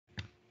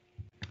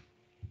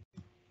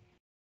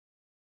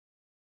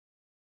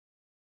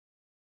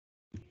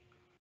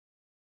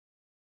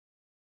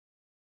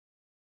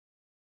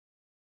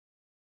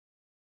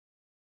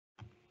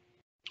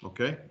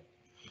Okay.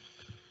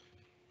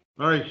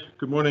 All right.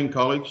 Good morning,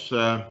 colleagues.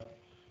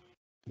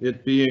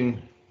 It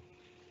being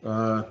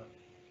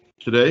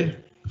today,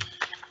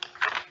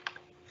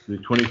 the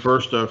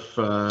 21st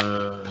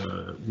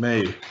of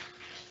May.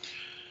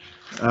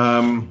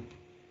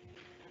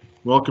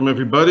 Welcome,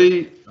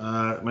 everybody.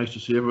 Nice to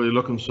see everybody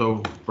looking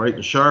so bright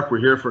and sharp. We're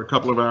here for a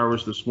couple of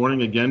hours this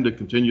morning again to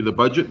continue the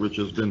budget, which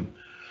has been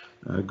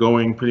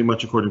going pretty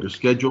much according to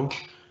schedule.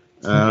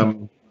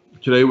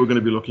 Today, we're going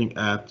to be looking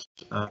at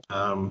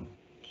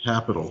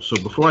capital. So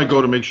before I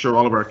go to make sure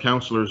all of our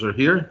councillors are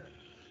here,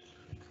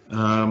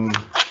 I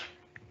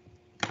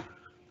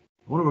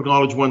want to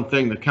acknowledge one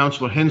thing that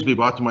Councillor Hensby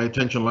brought to my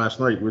attention last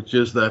night, which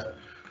is that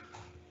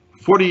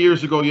 40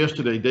 years ago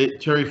yesterday,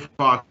 Terry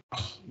Fox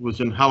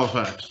was in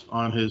Halifax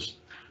on his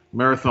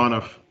Marathon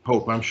of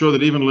Hope. I'm sure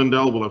that even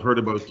Lindell will have heard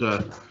about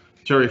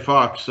Terry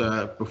Fox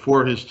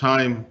before his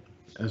time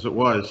as it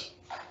was.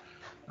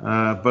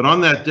 But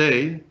on that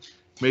day,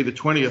 May the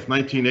 20th,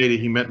 1980,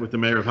 he met with the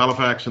mayor of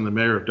Halifax and the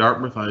mayor of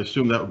Dartmouth. I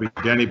assume that would be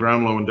Danny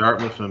Brownlow in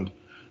Dartmouth and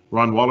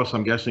Ron Wallace,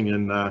 I'm guessing,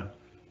 in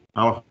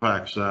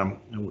Halifax. So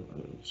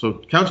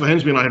Councillor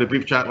Hensby and I had a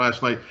brief chat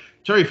last night.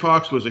 Terry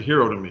Fox was a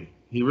hero to me.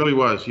 He really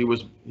was. He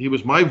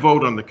was my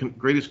vote on the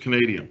greatest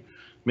Canadian,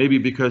 maybe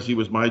because he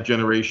was my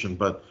generation.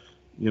 But,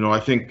 you know,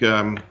 I think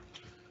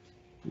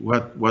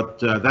what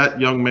that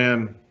young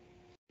man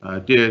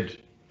did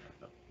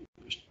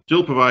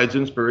still provides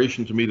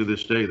inspiration to me to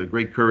this day, the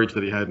great courage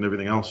that he had and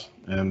everything else.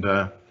 And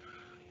I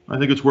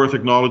think it's worth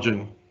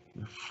acknowledging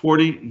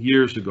 40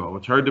 years ago.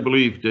 It's hard to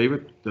believe,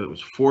 David, that it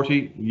was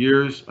 40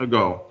 years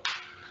ago.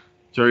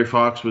 Terry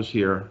Fox was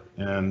here.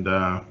 And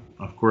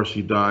of course,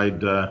 he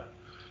died,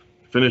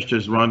 finished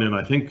his run in,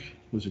 I think,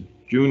 was it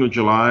June or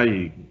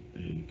July?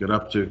 He got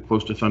up to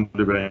close to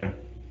Thunder Bay.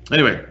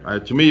 Anyway,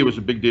 to me, it was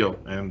a big deal.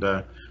 And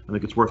I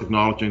think it's worth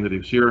acknowledging that he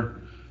was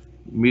here,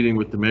 meeting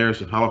with the mayors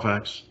of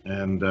Halifax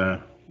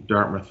and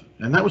Dartmouth.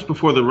 And that was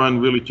before the run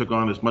really took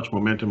on as much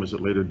momentum as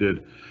it later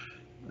did.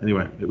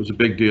 Anyway, it was a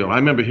big deal. I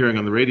remember hearing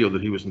on the radio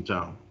that he was in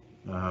town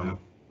on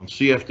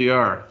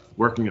CFDR,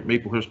 working at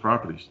Maplehurst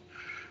Properties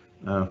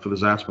for the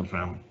Zatzman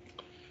family.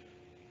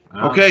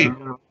 Okay.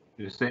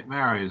 St.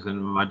 Mary's, and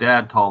my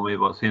dad told me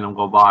about seeing him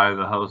go by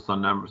the house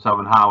on number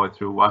 7 Highway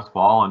through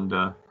Westfall, and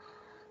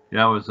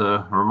yeah, it was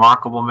a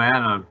remarkable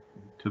man.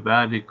 Too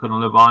bad he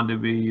couldn't live on to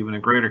be even a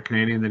greater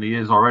Canadian than he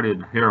is already,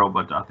 a hero,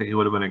 but I think he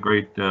would have been a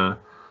great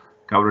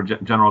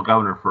general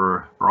governor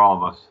for all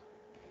of us.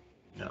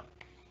 Yeah.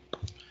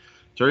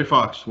 Terry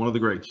Fox, one of the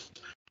greats.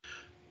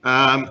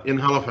 In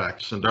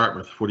Halifax and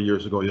Dartmouth 40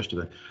 years ago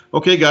yesterday.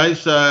 Okay,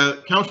 guys,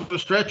 Councillor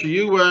Stretch, are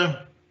you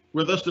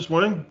with us this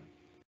morning?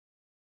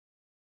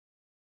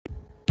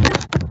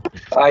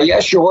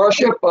 Yes, Your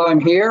Worship, I'm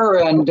here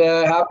and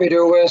happy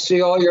to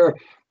see all your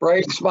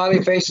bright,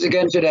 smiling faces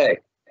again today.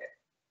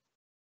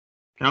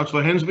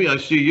 Councillor Hensby, I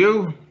see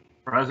you.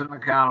 Present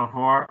accounted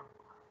for.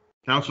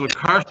 Councillor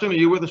Carson, are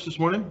you with us this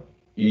morning?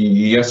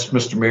 Yes,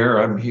 Mr. Mayor,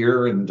 I'm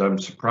here, and I'm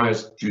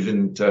surprised you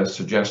didn't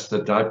suggest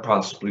that I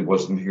possibly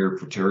wasn't here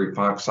for Terry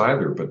Fox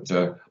either, but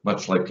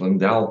much like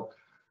Lindell,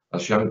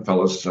 us young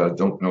fellas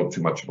don't know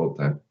too much about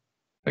that.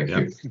 Thank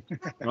you.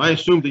 I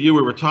assumed that you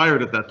were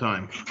retired at that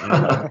time,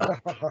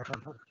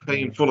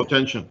 paying full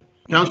attention.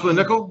 Councillor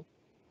Nicol?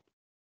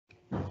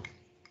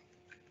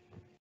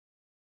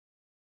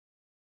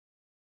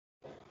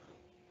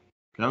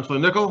 Councillor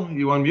Nicol,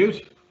 you on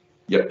mute?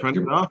 Yep. Turn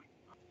it off.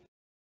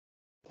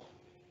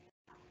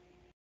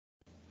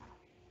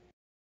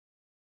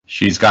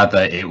 She's got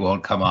the "it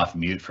won't come off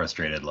mute"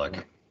 frustrated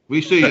look.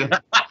 We see you.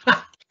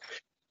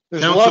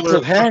 There's lots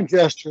of hand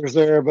gestures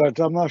there, but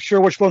I'm not sure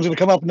which one's going to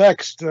come up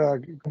next,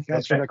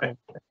 Councillor Nicol.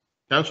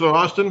 Councillor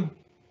Austin?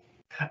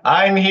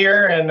 I'm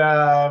here,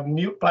 and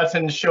mute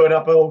button showed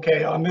up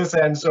okay on this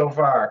end so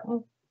far.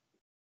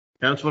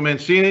 Councillor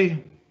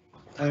Mancini?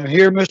 I'm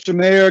here, Mr.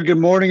 Mayor. Good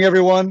morning,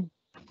 everyone.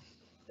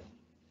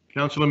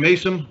 Councillor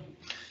Mason?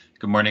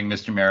 Good morning,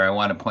 Mr. Mayor. I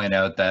want to point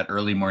out that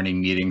early morning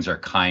meetings are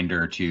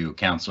kinder to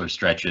Councillor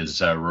Stretch's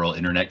rural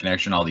internet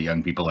connection. All the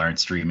young people aren't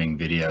streaming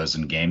videos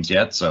and games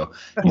yet, so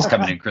he's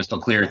coming in crystal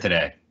clear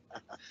today.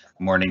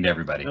 Good morning to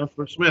everybody.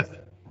 Councillor Smith?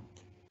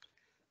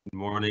 Good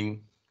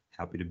morning.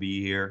 Happy to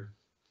be here.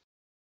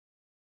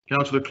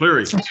 Councillor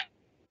Cleary?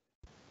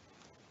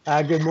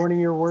 Good morning,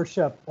 Your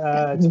Worship.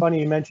 It's funny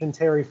you mentioned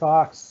Terry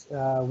Fox.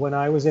 When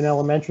I was in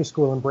elementary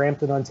school in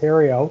Brampton,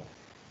 Ontario,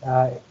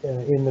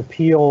 in the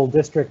Peel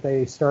district,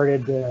 they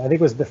started, I think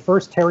it was the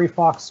first Terry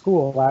Fox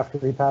school after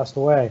he passed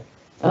away.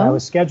 And I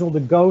was scheduled to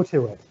go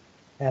to it.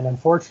 And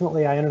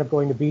unfortunately, I ended up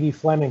going to B.D.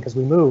 Fleming because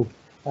we moved.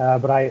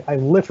 But I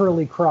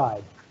literally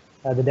cried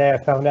the day I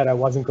found out I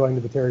wasn't going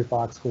to the Terry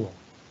Fox school.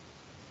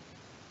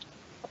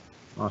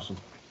 Awesome.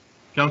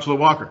 Councillor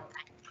Walker?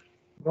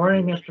 Good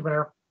morning, Mr.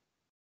 Mayor.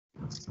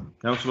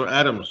 Councillor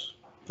Adams?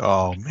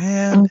 Oh,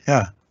 man.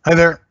 Yeah. Hi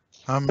there.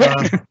 I'm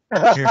here.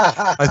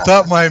 I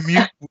thought my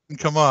mute wouldn't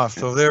come off,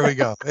 so there we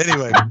go.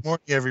 Anyway, good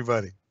morning,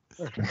 everybody.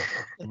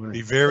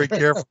 Be very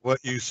careful what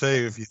you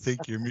say if you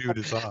think your mute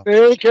is off.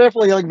 Very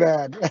careful, young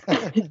man.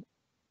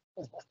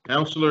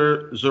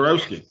 Councillor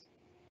Zarowski.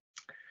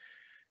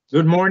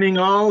 Good morning,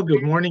 all.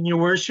 Good morning, Your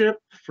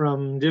Worship,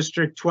 from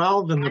District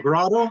 12 in the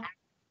Grotto.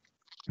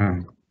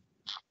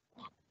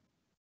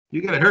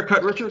 You got a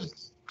haircut, Richard?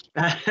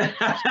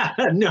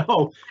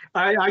 No,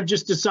 I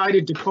just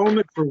decided to comb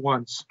it for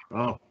once.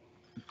 Oh.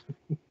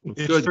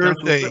 It's Good. Councillor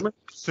Thursday. Whitman?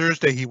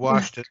 Thursday, he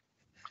washed it.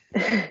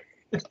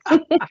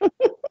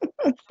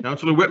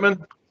 Councillor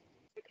Whitman?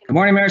 Good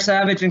morning, Mayor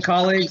Savage and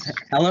colleagues.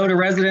 Hello to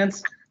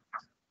residents.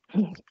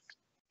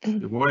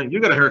 Good morning. You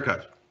got a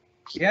haircut.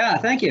 Yeah,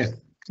 thank you.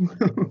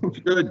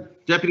 Good.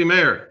 Deputy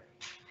Mayor?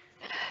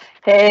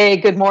 Hey,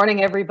 good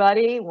morning,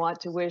 everybody. Want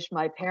to wish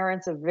my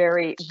parents a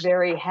very,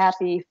 very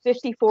happy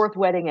 54th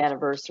wedding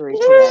anniversary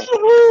today.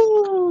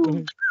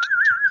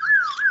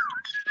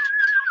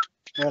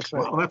 That's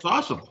right. Wow, that's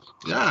awesome.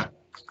 Yeah.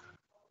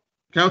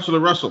 Councillor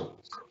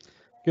Russell?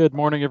 Good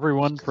morning,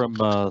 everyone, from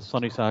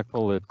sunny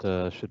Sackville. It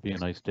should be a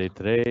nice day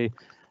today,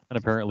 and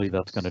apparently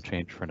that's going to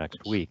change for next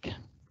week.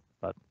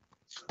 But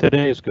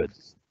today is good.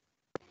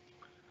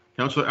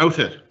 Councillor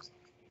Outfit?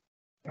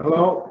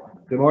 Hello,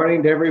 good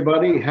morning to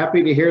everybody.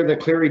 Happy to hear that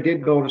Cleary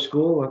did go to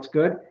school. That's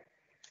good.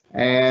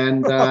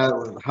 And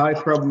hi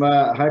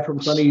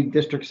from sunny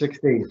District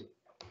 16.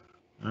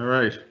 All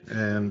right,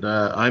 and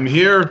I'm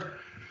here.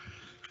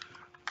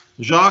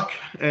 Jacques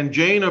and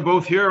Jane are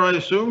both here, I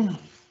assume?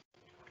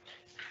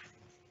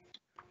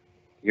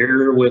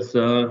 Here with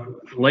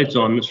lights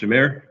on, Mr.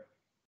 Mayor.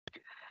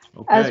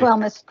 Okay. As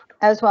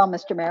well,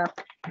 Mr. Mayor.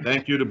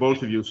 Thank you to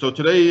both of you. So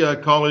today,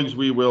 colleagues,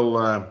 we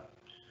will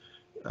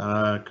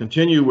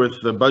continue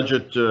with the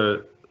budget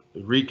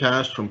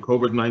recast from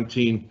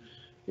COVID-19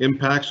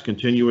 impacts.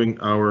 Continuing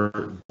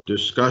our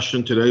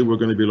discussion today, we're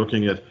going to be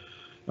looking at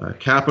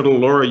capital.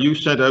 Laura, you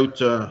sent out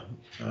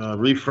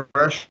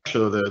refresh,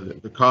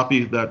 the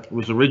copy that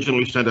was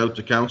originally sent out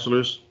to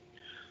councillors,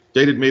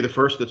 dated May the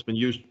 1st, that's been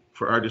used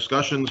for our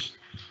discussions.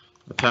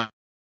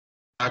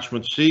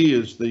 Attachment C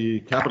is the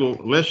capital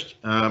list.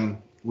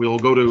 We'll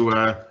go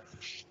to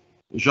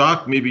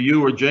Jacques, maybe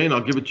you or Jane.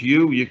 I'll give it to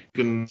you. You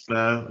can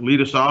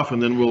lead us off,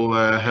 and then we'll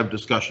have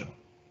discussion.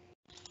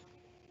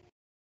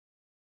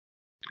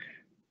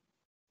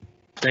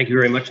 Thank you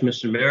very much,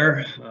 Mr.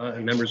 Mayor,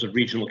 and members of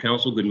Regional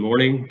Council. Good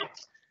morning.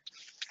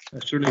 I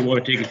certainly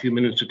want to take a few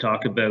minutes to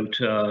talk about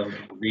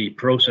the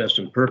process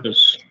and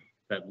purpose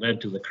that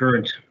led to the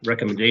current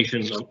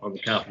recommendation on the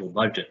capital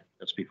budget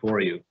that's before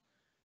you.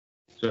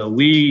 So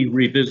we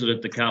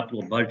revisited the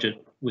capital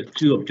budget with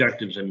two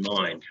objectives in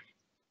mind.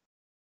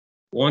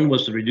 One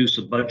was to reduce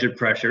the budget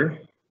pressure,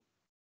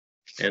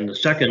 and the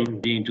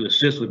second being to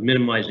assist with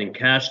minimizing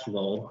cash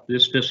flow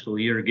this fiscal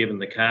year given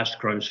the cash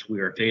crunch we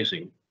are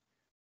facing.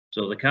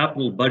 So the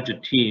capital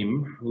budget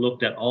team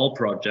looked at all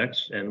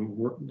projects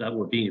that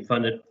were being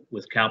funded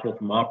with capital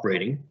from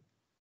operating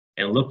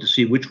and looked to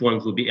see which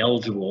ones would be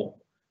eligible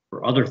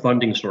for other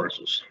funding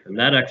sources. And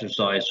that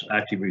exercise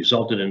actually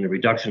resulted in a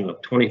reduction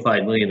of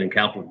 25 million in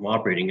capital from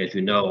operating, as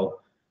you know,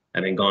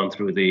 having gone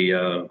through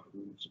the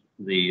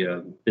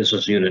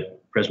business unit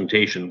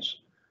presentations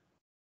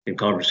and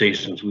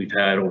conversations we've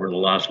had over the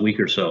last week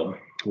or so.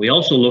 We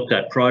also looked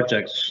at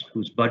projects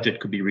whose budget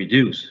could be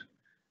reduced.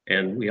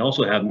 And we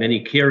also have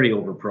many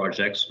carryover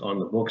projects on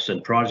the books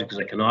and projects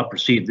that cannot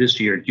proceed this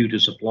year due to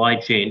supply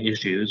chain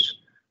issues,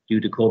 due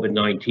to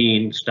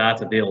COVID-19,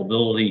 staff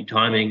availability,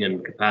 timing,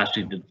 and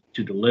capacity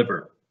to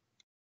deliver.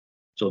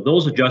 So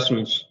those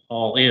adjustments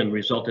all in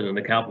resulted in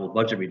a capital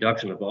budget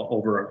reduction of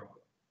over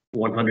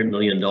 $100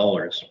 million.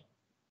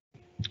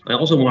 I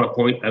also want to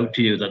point out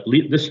to you that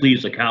this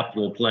leaves a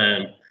capital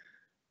plan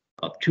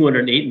of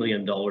 $208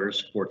 million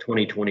for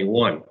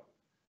 2021.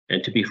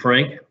 And to be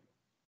frank,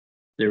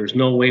 there is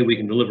no way we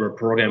can deliver a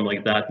program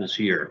like that this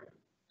year.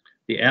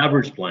 The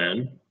average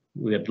plan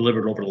we have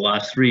delivered over the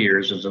last 3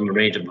 years is in the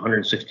range of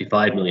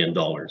 $165 million.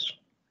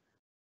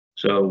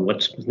 So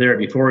what's there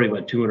before you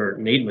at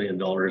 $208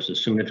 million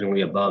is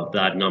significantly above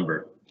that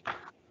number.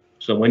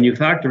 So when you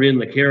factor in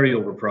the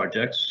carryover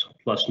projects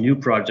plus new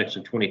projects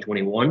in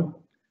 2021,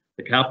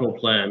 the capital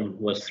plan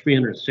was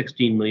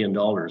 $316 million,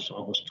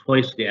 almost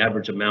twice the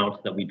average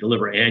amount that we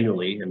deliver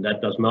annually, and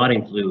that does not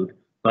include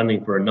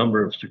funding for a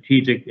number of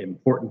strategic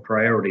important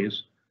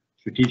priorities,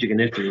 strategic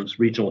initiatives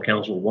Regional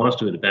Council wants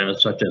to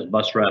advance, such as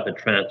bus rapid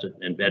transit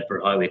and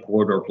Bedford Highway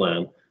Corridor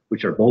Plan,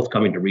 which are both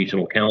coming to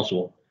Regional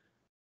Council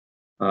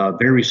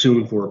very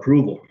soon for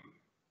approval.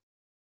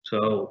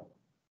 So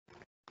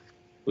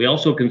we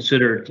also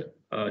considered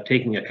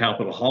taking a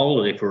capital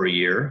holiday for a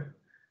year,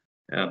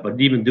 but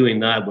even doing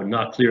that would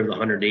not clear the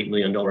 $108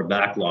 million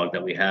backlog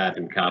that we have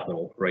in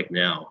capital right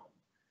now.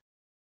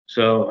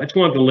 So I just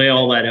wanted to lay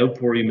all that out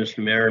for you,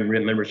 Mr. Mayor and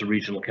members of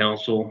Regional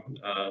Council,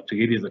 to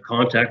give you the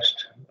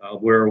context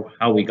of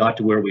how we got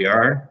to where we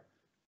are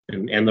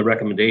and the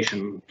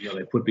recommendation that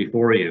I put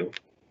before you.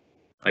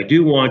 I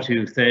do want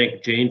to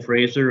thank Jane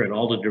Fraser and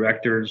all the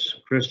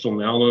directors, Crystal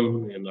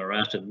Nellen in our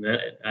asset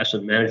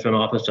management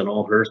office and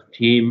all her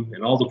team,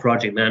 and all the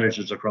project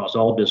managers across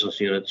all business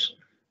units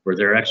for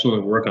their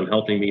excellent work on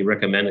helping me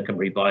recommend a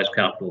revised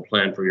capital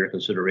plan for your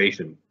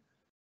consideration.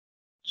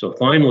 So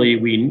finally,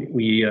 we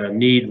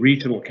need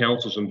regional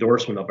council's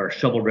endorsement of our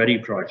shovel-ready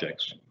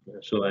projects.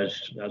 So as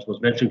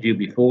was mentioned to you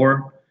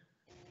before,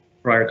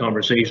 prior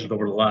conversations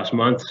over the last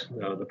month,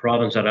 the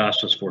province had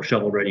asked us for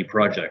shovel-ready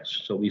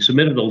projects. So we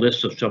submitted a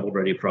list of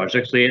shovel-ready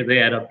projects. They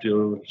add up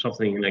to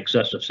something in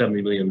excess of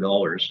 $70 million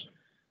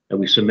that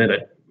we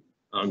submitted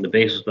on the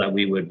basis that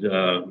we would,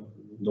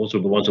 those are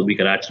the ones that we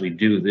could actually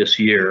do this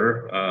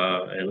year,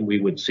 and we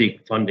would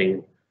seek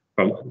funding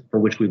for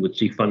which we would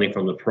seek funding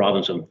from the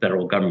province and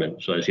federal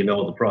government. So as you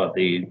know,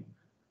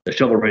 the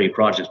shovel-ready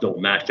projects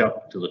don't match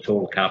up to the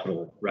total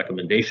capital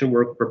recommendation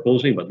we're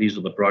proposing, but these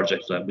are the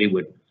projects that we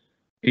would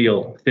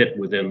feel fit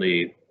within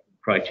the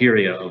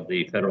criteria of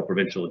the federal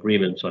provincial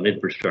agreements on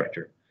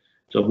infrastructure.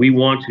 So we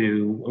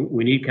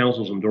need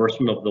council's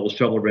endorsement of those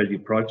shovel-ready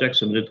projects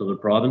submitted to the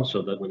province,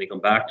 so that when they come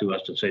back to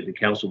us to say the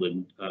council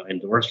would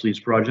endorse these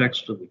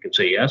projects, that we can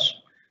say yes.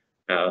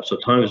 So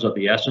time is of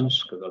the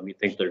essence, because we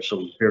think there's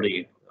some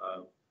fairly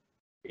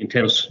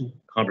intense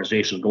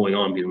conversations going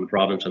on between the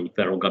province and the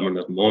federal government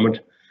at the moment.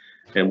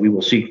 And we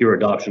will seek your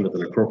adoption of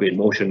an appropriate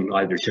motion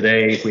either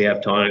today, if we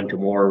have time,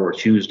 tomorrow, or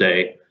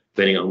Tuesday,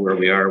 depending on where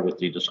we are with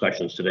the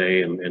discussions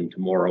today and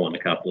tomorrow on the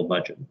capital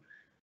budget.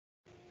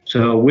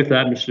 So with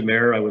that, Mr.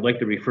 Mayor, I would like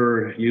to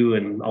refer you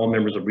and all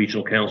members of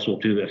Regional Council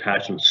to the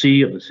attachment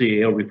C of the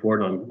CAO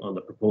report on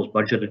the proposed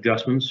budget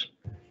adjustments.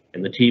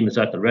 And the team is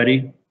at the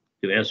ready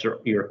to answer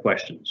your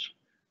questions.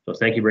 So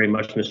thank you very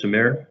much, Mr.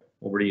 Mayor.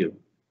 Over to you.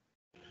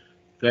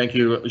 Thank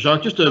you.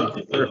 Jacques, just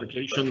a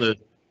clarification, the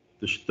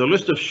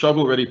list of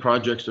shovel-ready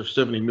projects of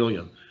 70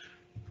 million,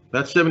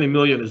 that 70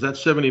 million, is that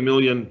 70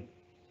 million,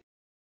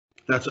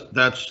 that's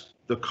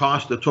the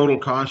cost, the total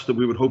cost that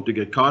we would hope to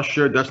get cost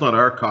shared? That's not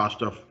our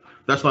cost of,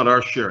 that's not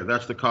our share.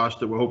 That's the cost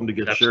that we're hoping to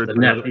get shared.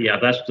 Yeah,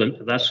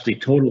 that's the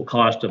total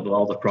cost of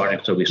all the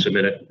projects that we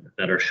submitted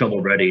that are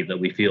shovel-ready that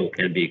we feel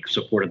can be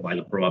supported by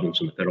the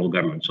province and the federal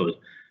government. So,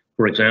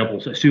 for example,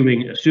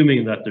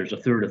 assuming that there's a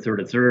third,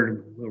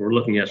 we're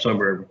looking at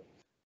somewhere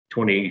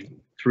 $23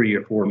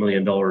 or $4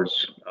 million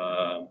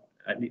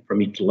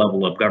from each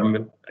level of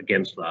government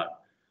against that,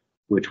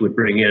 which would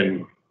bring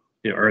in,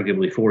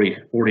 arguably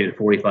 $40 to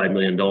 $45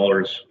 million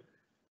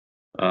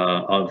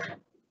of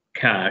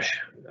cash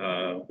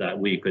that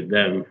we could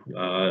then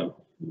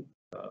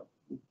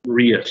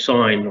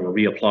reassign or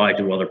reapply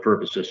to other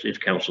purposes if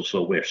council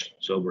so wished.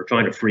 So we're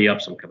trying to free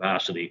up some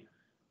capacity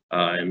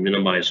and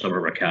minimize some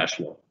of our cash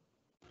flow.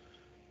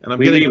 And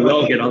we may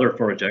well get other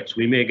projects.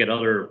 We may get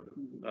other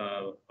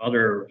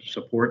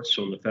supports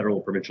from the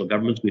federal provincial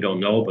governments. We don't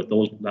know, but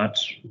those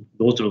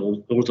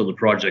are the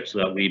projects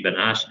that we've been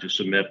asked to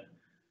submit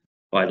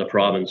by the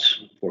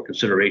province for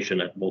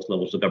consideration at both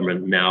levels of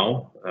government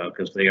now,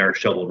 because they are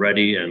shovel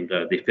ready and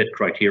they fit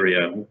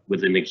criteria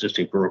within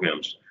existing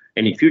programs.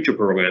 Any future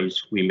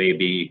programs, we may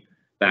be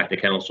back to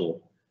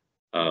council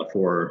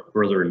for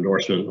further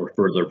endorsement or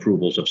further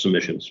approvals of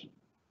submissions.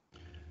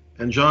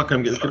 And Jacques,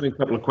 I'm getting a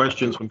couple of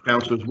questions from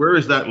councillors. Where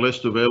is that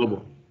list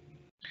available?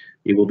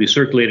 It will be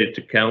circulated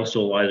to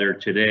council either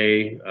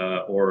today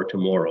or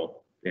tomorrow.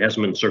 It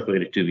hasn't been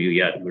circulated to you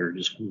yet. We're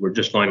just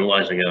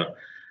finalizing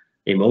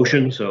a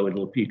motion, so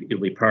it'll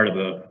be part of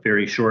a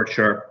very short,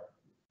 sharp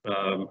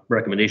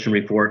recommendation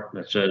report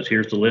that says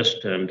here's the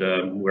list, and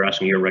we're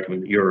asking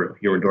your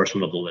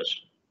endorsement of the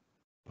list.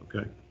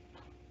 Okay.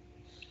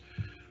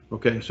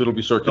 Okay, so it'll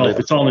be circulated.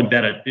 It's all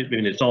embedded. I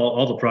mean, it's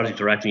all the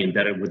projects are actually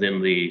embedded within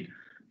the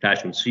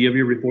attachment C of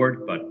your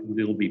report, but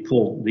it'll be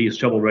pulled. These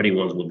shovel-ready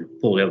ones will be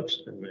pulled out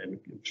and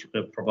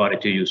provided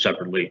to you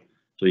separately,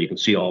 so you can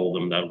see all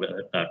of them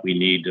that we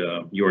need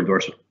your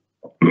endorsement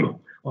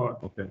on.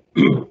 Okay.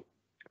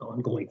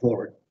 On going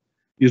forward.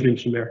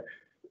 Excuse me, Mr. Mayor.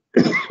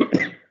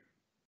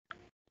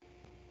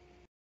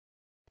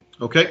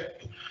 Okay,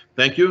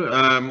 thank you.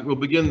 We'll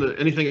begin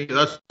anything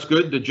that's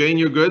good. Jane,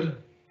 you're good?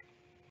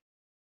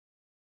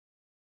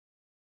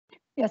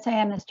 Yes, I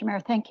am, Mr. Mayor.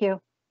 Thank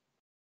you.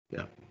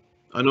 Yeah,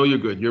 I know you're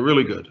good. You're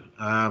really good.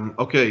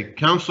 Okay,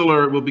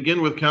 Councillor, we'll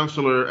begin with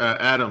Councillor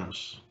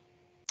Adams.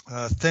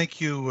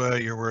 Thank you,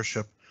 Your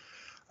Worship.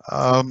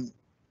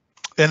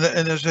 And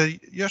as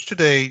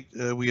yesterday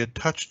we had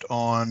touched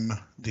on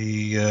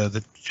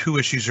the two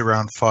issues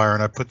around fire,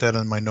 and I put that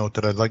in my note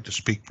that I'd like to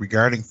speak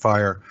regarding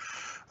fire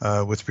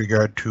with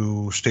regard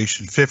to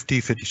Station 50,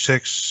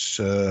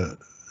 56,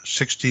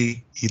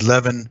 60,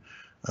 11,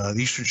 the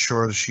Eastern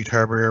Shore of the Sheet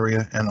Harbor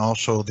area, and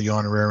also the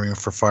honorarium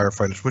for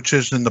firefighters, which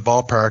is in the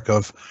ballpark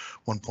of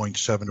 $1.7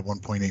 to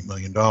 $1.8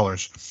 million.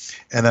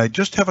 And I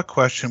just have a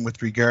question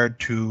with regard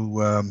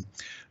to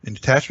in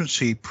attachment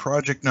C,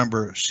 project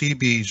number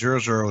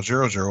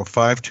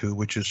CB000052,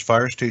 which is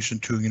Fire Station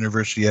 2,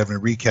 University Avenue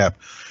recap.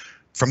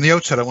 From the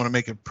outset, I want to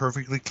make it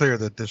perfectly clear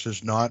that this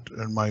is not,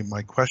 and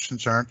my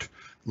questions aren't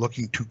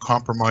looking to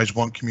compromise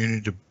one community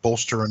to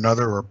bolster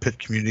another or pit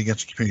community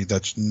against community.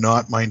 That's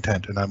not my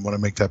intent, and I want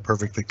to make that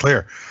perfectly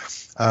clear.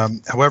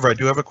 However, I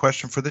do have a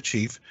question for the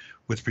chief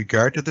with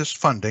regard to this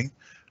funding.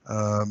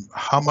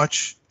 How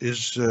much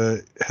has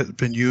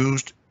been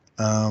used?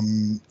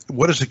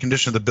 What is the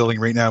condition of the building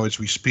right now as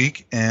we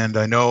speak? And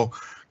I know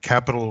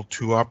capital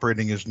to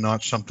operating is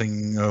not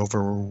something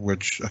over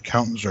which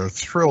accountants are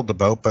thrilled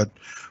about, but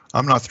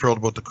I'm not thrilled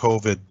about the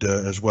COVID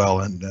as well.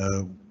 And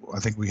I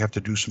think we have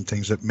to do some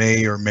things that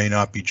may or may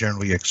not be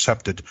generally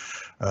accepted,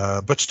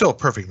 but still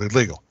perfectly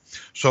legal.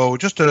 So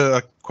just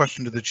a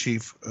question to the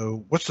chief,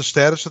 what's the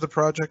status of the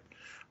project?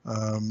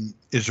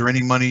 Is there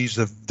any monies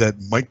that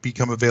might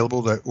become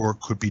available that or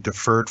could be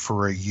deferred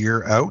for a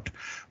year out,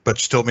 but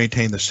still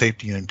maintain the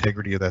safety and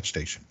integrity of that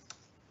station?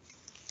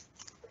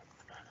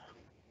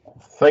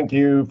 Thank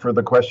you for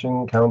the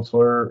question,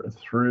 Councillor.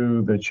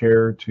 Through the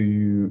chair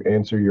to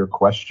answer your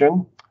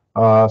question.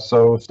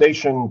 So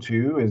Station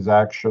 2 is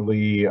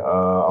actually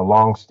a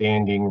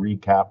long-standing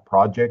recap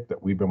project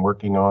that we've been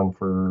working on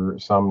for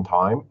some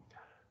time.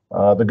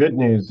 The good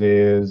news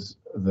is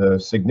the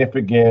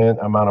significant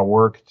amount of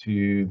work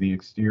to the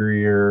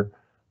exterior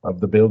of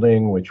the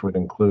building, which would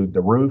include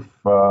the roof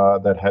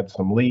that had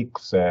some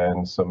leaks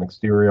and some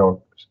exterior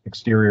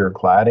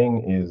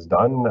cladding, is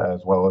done,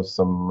 as well as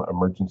some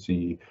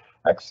emergency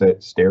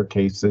exit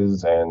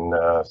staircases and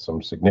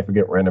some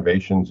significant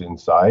renovations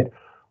inside.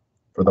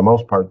 For the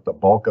most part, the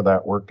bulk of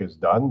that work is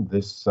done.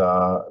 This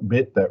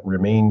bit that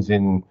remains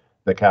in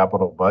the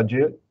capital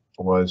budget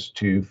was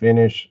to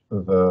finish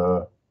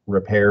the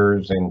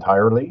repairs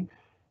entirely,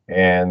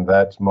 and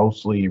that's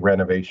mostly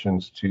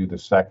renovations to the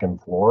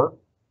second floor.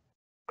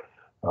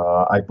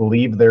 I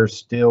believe there's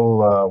still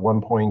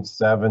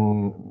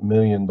 $1.7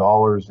 million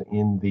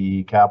in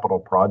the capital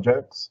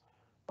projects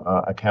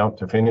account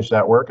to finish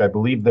that work. I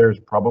believe there's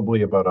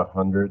probably about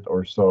 100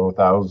 or so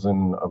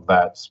thousand of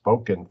that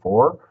spoken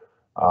for.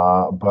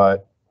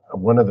 But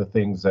one of the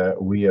things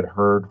that we had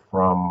heard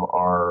from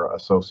our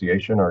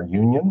association, our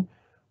union,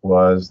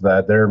 was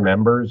that their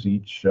members,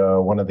 each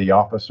one of the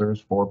officers,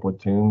 4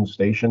 platoons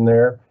stationed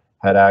there,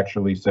 had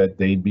actually said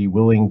they'd be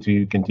willing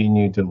to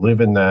continue to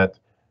live in that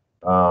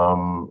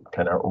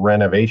kind of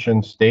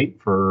renovation state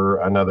for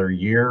another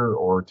year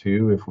or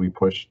two if we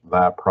push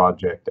that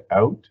project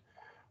out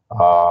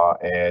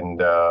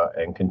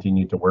and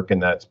continue to work in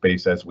that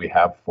space as we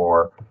have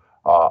for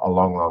a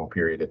long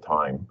period of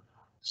time.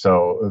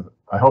 So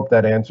I hope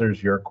that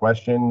answers your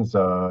questions.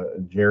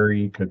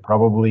 Jerry could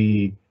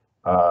probably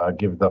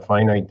give the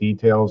finite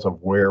details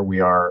of where we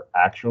are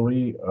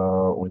actually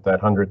with that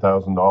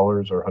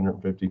 $100,000 or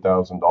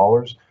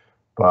 $150,000.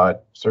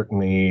 But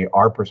certainly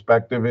our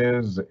perspective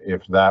is,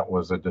 if that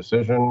was a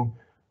decision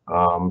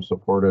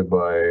supported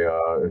by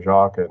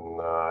Jacques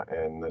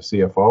and the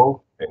CFO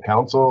and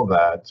council,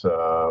 that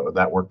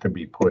that work could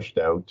be pushed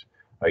out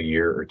a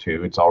year or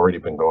two. It's already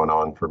been going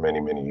on for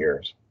many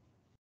years.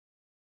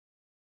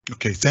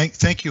 Okay,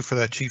 thank you for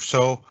that, Chief.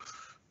 So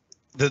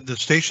the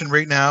station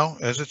right now,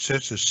 as it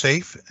sits, is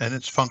safe and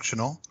it's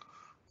functional.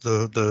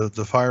 The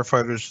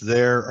firefighters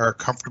there are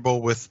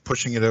comfortable with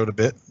pushing it out a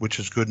bit, which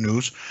is good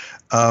news.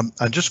 I'm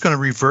just going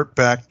to revert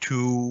back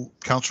to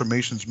Councillor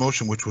Mason's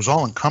motion, which was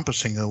all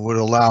encompassing and would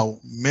allow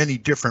many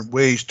different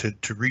ways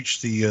to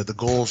reach the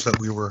goals that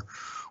we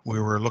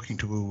were looking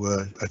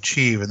to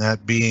achieve, and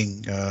that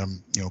being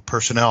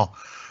personnel,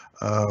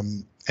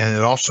 and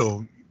it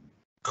also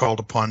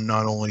called upon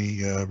not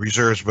only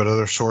reserves but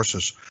other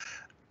sources.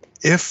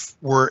 If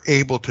we're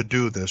able to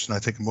do this, and I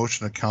think a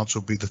motion of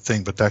council would be the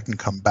thing, but that can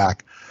come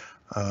back,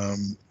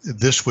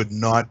 this would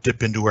not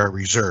dip into our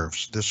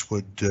reserves. This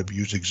would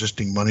use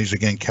existing monies,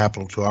 again,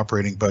 capital to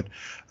operating, but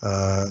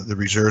the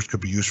reserves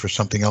could be used for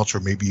something else or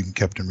maybe even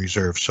kept in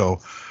reserve. So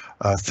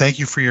thank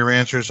you for your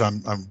answers.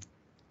 I'm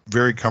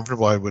very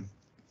comfortable. I would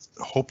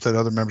hope that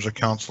other members of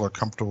council are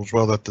comfortable as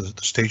well, that the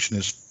station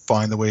is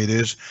fine the way it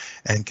is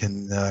and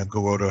can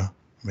go out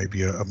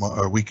maybe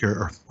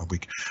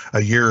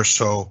a year or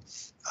so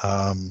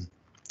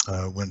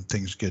when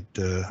things get,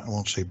 I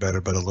won't say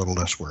better, but a little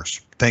less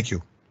worse. Thank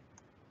you.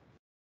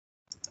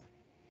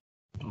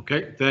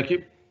 Okay, thank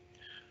you.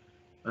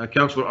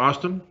 Councillor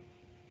Austin.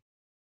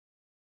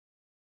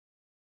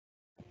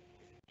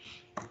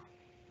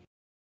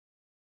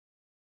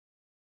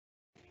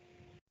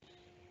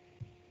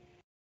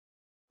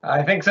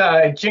 I think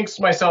I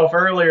jinxed myself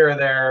earlier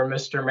there,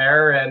 Mr.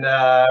 Mayor, and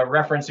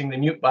referencing the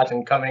mute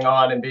button coming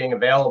on and being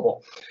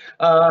available.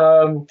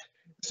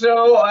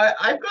 So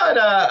I've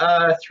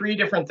got 3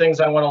 different things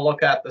I want to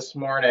look at this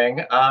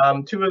morning.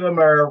 2 of them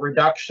are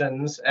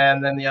reductions,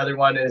 and then the other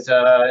one is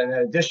an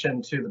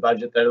addition to the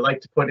budget that I'd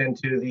like to put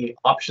into the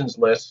options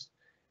list.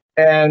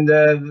 And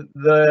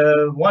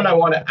the one I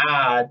want to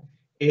add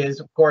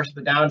is, of course,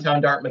 the Downtown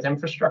Dartmouth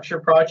Infrastructure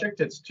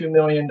Project. It's $2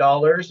 million.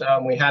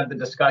 We had the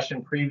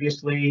discussion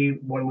previously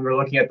when we were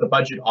looking at the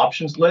budget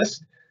options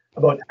list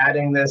about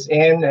adding this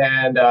in,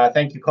 and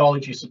thank you,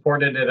 college, you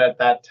supported it at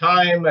that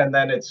time, and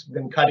then it's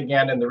been cut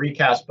again in the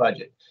recast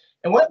budget.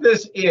 And what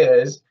this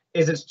is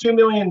it's $2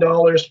 million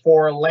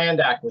for land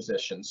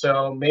acquisition.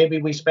 So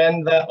maybe we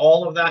spend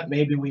all of that,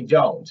 maybe we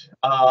don't.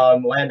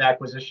 Land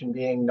acquisition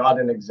being not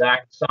an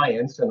exact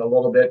science and a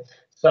little bit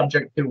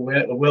subject to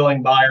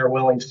willing buyer,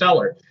 willing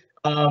seller.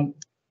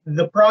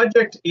 The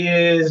project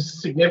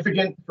is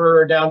significant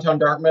for downtown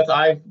Dartmouth.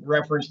 I've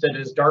referenced it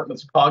as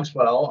Dartmouth's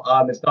Cogswell.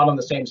 It's not on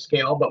the same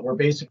scale, but we're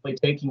basically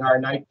taking our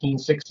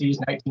 1960s,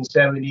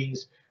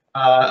 1970s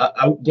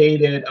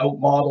outdated,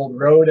 outmodeled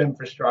road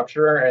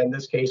infrastructure, in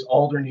this case,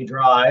 Alderney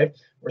Drive.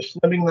 We're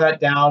slimming that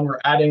down. We're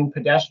adding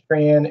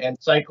pedestrian and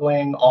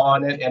cycling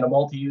on it and a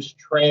multi-use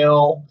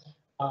trail.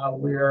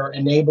 We're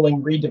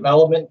enabling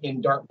redevelopment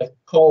in Dartmouth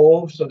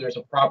Cove, so there's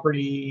a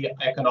property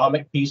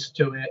economic piece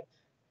to it.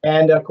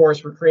 And of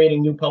course, we're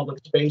creating new public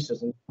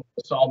spaces in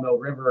the Sawmill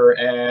River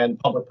and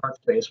public park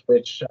space,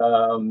 which,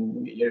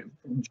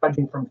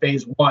 judging from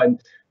phase one,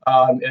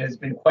 has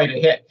been quite a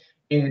hit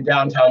in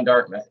downtown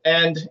Dartmouth.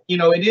 And,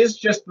 it is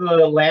just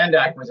the land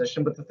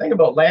acquisition, but the thing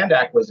about land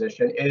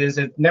acquisition is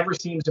it never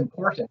seems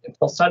important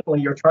until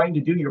suddenly you're trying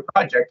to do your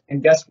project,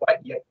 and guess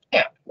what? You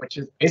can't, which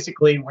is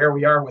basically where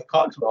we are with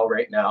Cogswell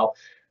right now.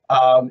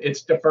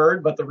 It's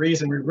deferred, but the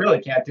reason we really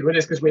can't do it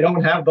is because we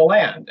don't have the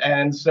land.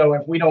 And so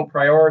if we don't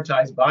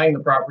prioritize buying the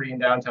property in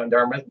downtown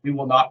Dartmouth, we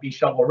will not be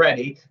shovel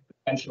ready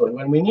potentially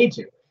when we need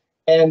to.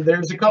 And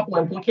there's a couple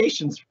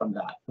implications from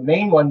that. The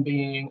main one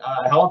being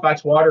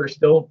Halifax Water is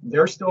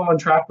they're still on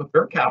track with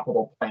their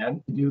capital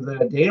plan to do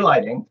the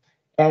daylighting,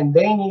 and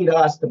they need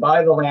us to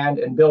buy the land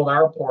and build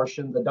our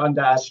portion, the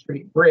Dundas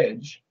Street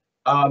Bridge,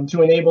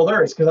 to enable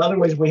theirs, because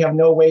otherwise we have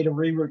no way to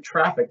reroute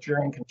traffic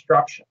during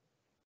construction.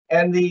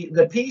 And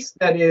the piece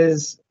that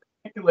is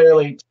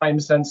particularly time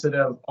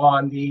sensitive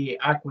on the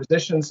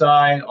acquisition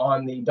side,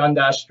 on the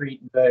Dundas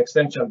Street, the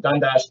extension of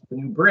Dundas to the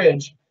new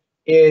bridge,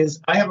 is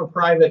I have a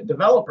private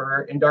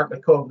developer in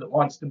Dartmouth Cove that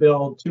wants to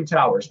build 2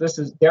 towers. This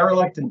is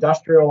derelict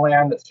industrial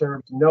land that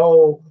serves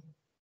no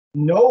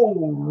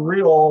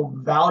real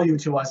value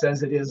to us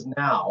as it is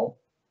now.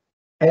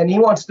 And he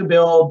wants to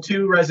build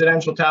 2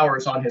 residential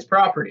towers on his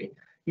property.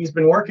 He's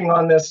been working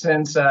on this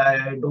since,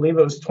 I believe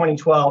it was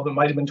 2012, it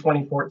might have been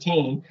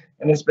 2014,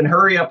 and it's been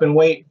hurry up and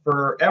wait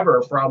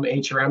forever from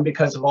HRM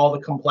because of all the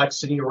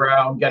complexity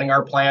around getting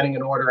our planning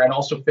in order and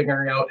also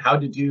figuring out how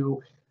to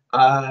do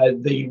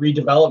the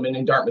redevelopment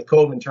in Dartmouth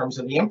Cove in terms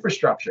of the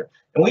infrastructure.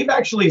 And we've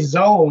actually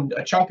zoned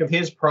a chunk of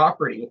his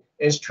property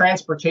as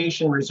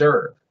transportation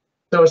reserve.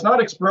 So it's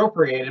not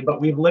expropriated, but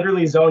we've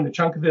literally zoned a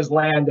chunk of his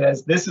land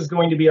as this is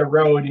going to be a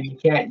road and he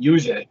can't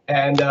use it.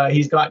 And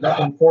he's got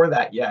nothing for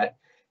that yet.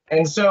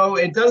 And so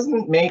it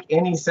doesn't make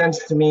any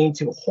sense to me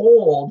to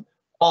hold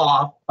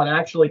off on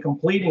actually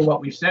completing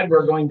what we've said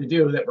we're going to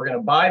do, that we're going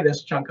to buy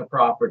this chunk of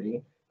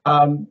property,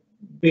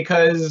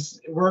 because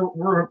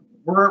we're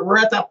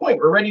at that point.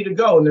 We're ready to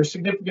go, and there's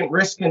significant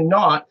risk in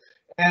not.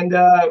 And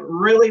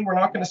really, we're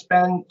not going to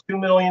spend $2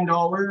 million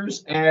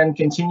and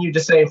continue to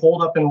say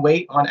hold up and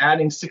wait on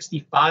adding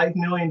 $65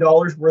 million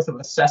worth of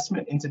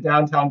assessment into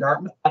downtown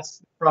Dartmouth.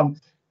 That's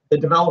from the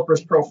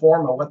developer's pro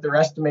forma, what they're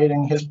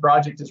estimating his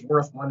project is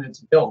worth when it's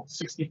built,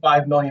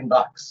 $65 million.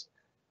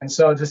 And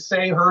so to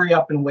say hurry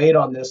up and wait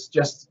on this,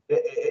 it's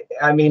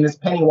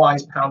penny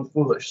wise, pound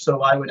foolish.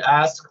 So I would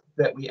ask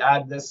that we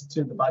add this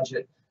to the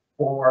budget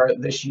for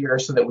this year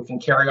so that we can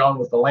carry on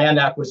with the land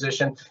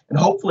acquisition and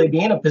hopefully be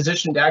in a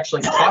position to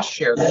actually cost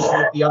share this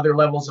with the other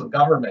levels of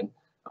government.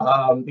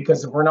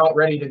 Because if we're not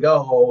ready to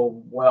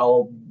go,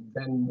 well,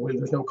 then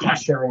there's no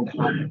cost sharing to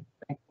happen.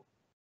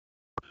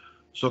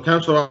 So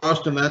Councillor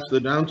Austin, that's the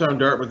downtown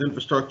Dartmouth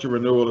infrastructure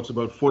renewal. It's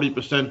about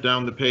 40%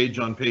 down the page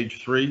on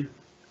page 3.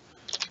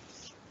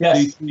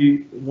 Yes.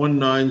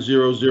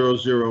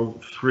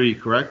 190003,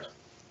 correct?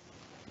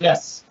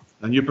 Yes.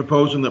 And you're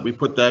proposing that we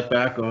put that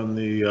back on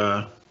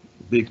the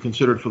be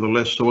considered for the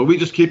list. So are we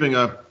just keeping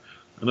a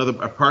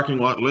parking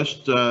lot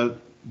list,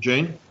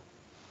 Jane?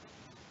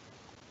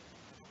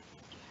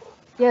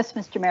 Yes,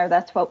 Mr. Mayor,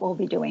 that's what we'll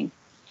be doing.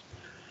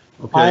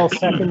 Okay. I'll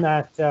second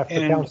that for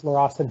Councillor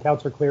Austin.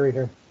 Councillor Cleary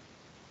here.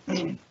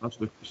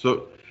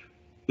 So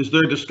is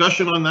there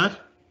discussion on that?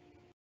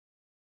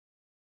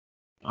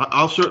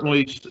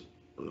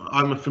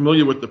 I'm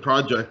familiar with the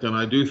project, and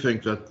I do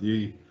think that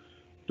the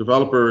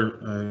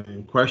developer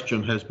in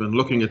question has been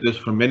looking at this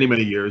for many,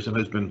 many years and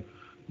has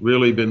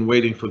really been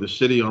waiting for the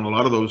city on a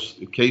lot of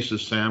those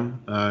cases,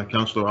 Sam,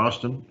 Councillor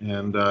Austin,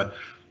 and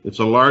it's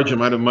a large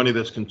amount of money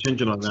that's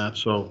contingent on that.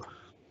 So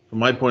from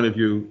my point of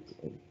view,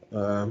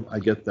 I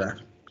get that.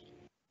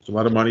 It's a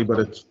lot of money, but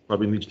it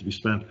probably needs to be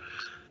spent.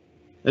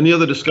 Any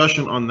other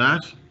discussion on that?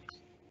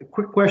 A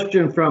quick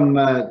question from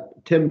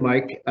Tim,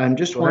 Mike. I'm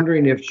just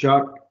wondering if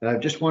Jacques,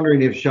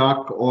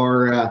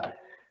 or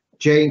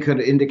Jane could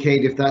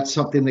indicate if that's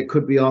something that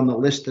could be on the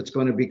list that's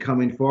going to be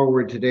coming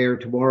forward today or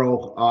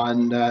tomorrow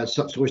on,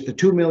 so is the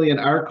 2 million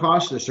our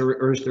cost,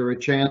 or is there a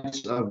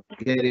chance of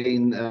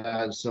getting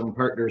some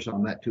partners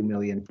on that 2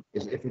 million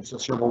if it's a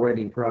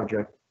shovel-ready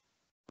project?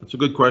 That's a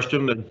good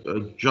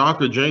question.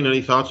 Jacques or Jane,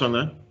 any thoughts on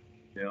that?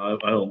 Yeah,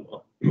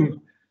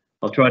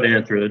 I'll try to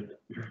answer it.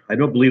 I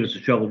don't believe it's a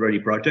shovel-ready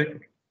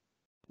project.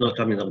 It's not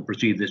something that will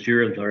proceed this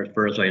year, as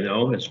far as I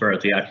know. As far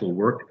as the actual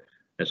work,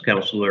 as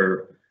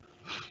Councillor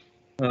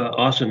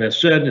Austin has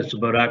said, it's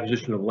about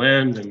acquisition of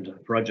land, and the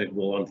project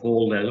will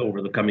unfold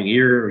over the coming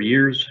year or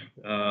years.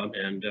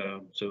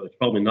 So it's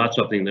probably not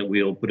something that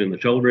we'll put in the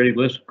shovel-ready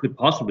list. Could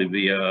possibly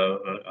be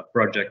a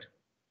project,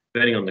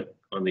 depending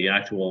on the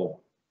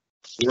actual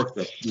work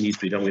that needs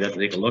to be done. We'd have to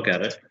take a look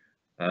at it,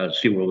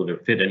 see whether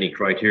it fit any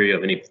criteria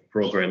of any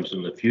programs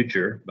in the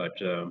future. But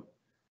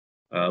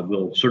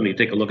we'll certainly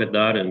take a look at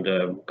that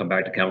and come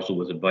back to council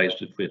with advice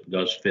if it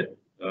does fit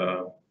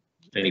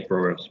any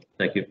programs.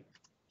 Thank you.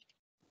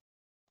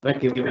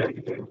 Thank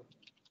you.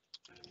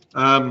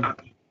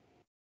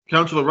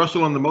 Councillor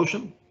Russell on the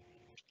motion.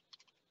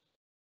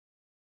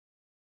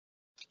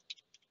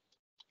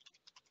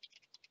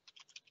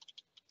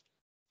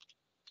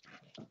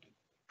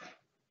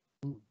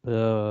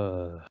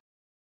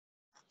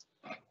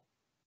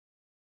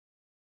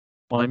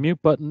 My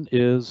mute button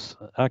is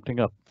acting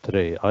up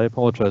today. I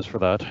apologize for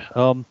that.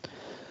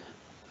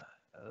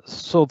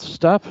 So the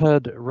staff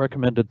had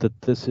recommended that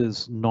this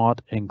is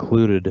not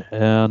included,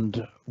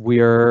 and we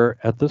are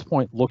at this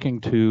point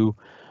looking to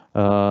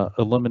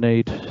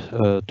eliminate,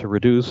 to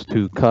reduce,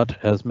 to cut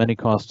as many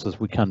costs as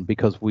we can,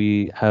 because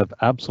we have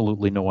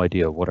absolutely no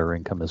idea what our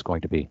income is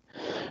going to be.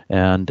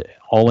 And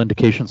all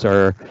indications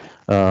are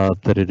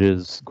that it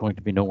is going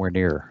to be nowhere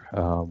near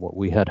what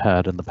we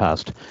had in the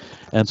past.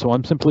 And so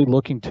I'm simply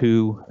looking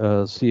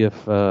to see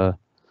if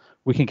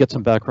we can get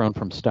some background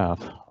from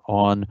staff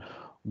on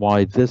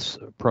why this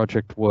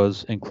project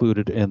was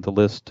included in the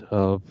list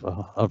of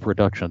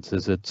reductions.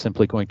 Is it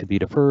simply going to be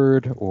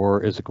deferred,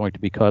 or is it going to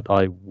be cut?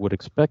 I would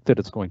expect that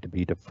it's going to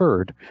be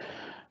deferred,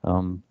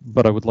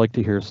 but I would like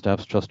to hear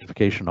staff's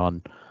justification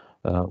on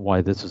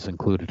why this is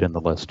included in the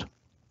list.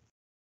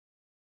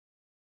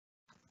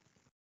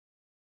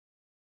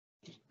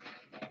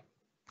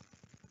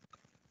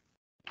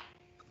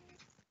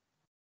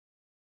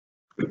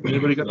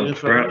 Anybody got any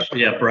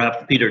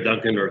perhaps Peter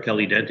Duncan or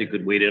Kelly Denty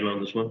could weigh in on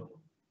this one.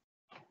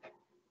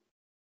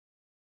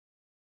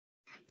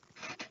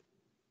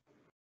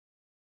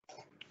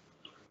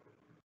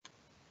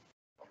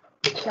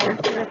 Kelly,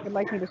 if you'd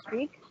like me to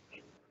speak.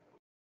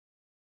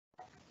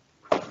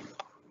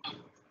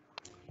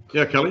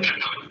 Yeah, Kelly.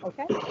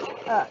 Okay.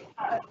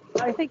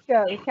 I think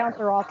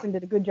Councillor Austin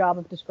did a good job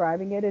of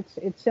describing it.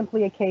 It's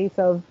simply a case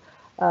of,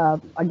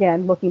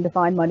 again, looking to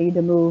find money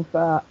to move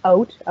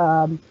out.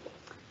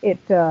 It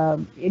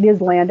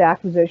is land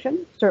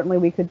acquisition. Certainly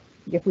we could,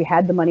 if we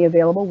had the money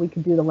available, we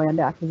could do the land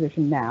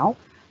acquisition now.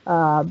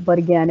 But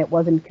again, it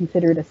wasn't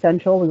considered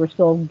essential. We were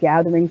still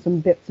gathering some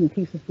bits and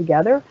pieces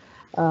together.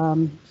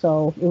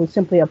 So it was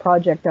simply a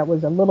project that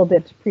was a little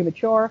bit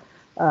premature,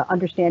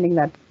 understanding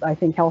that I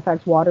think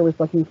Halifax Water was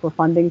looking for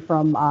funding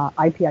from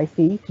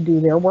IPIC to do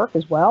their work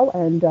as well,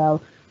 and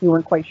we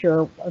weren't quite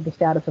sure of the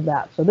status of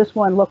that. So this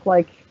one looked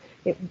like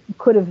we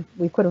could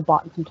have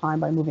bought some time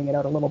by moving it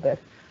out a little bit.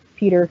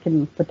 Peter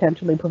can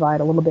potentially provide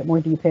a little bit more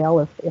detail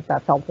if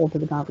that's helpful to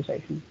the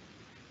conversation.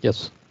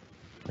 Yes,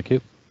 thank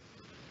you.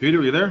 Peter,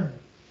 are you there?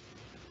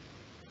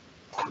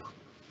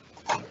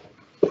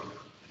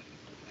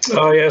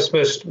 Yes,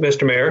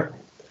 Mr. Mayor.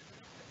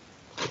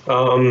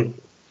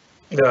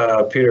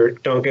 Peter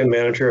Duncan,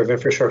 Manager of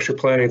Infrastructure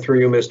Planning,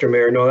 through you, Mr.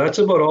 Mayor. No, that's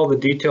about all the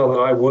detail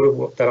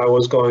that I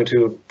was going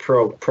to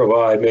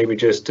provide. Maybe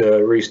just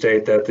to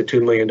restate that the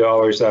 $2 million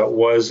that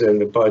was in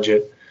the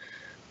budget,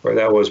 or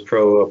that was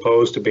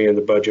proposed to be in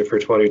the budget for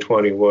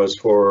 2020, was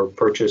for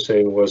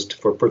purchasing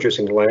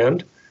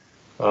land,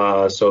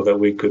 so that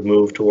we could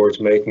move towards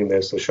making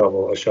this a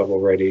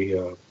shovel-ready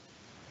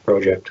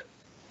project.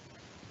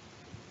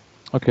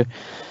 Okay,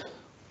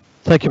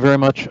 thank you very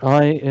much.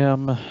 I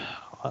am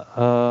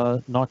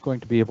not going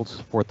to be able to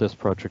support this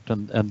project,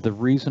 and the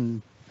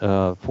reason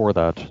for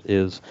that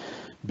is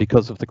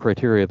because of the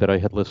criteria that I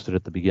had listed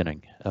at the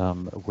beginning,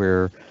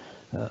 where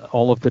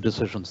all of the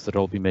decisions that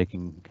I'll be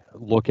making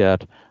look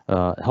at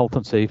health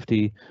and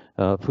safety,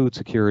 food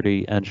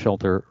security, and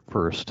shelter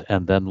first,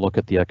 and then look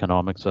at the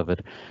economics of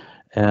it.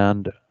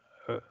 And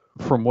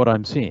from what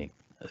I'm seeing,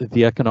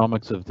 the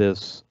economics of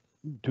this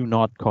do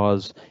not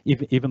cause,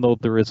 even though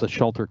there is a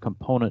shelter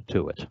component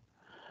to it,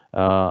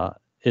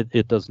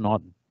 it does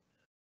not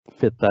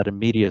fit that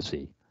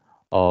immediacy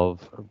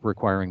of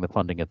requiring the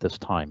funding at this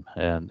time,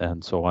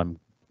 and so I'm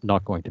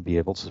not going to be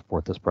able to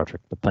support this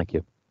project, but thank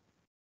you.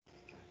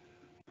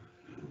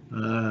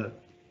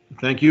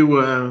 Thank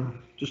you.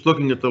 Just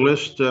looking at the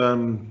list,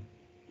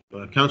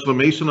 Councillor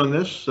Mason on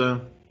this.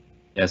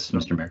 Yes,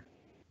 Mr. Mayor.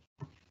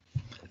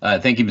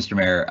 Thank you, Mr.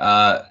 Mayor.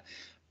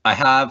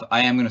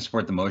 I am going to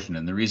support the motion,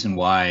 and the reason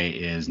why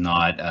is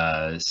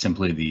not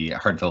simply the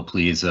heartfelt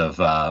pleas of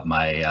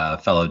my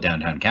fellow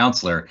downtown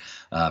councillor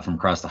from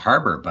across the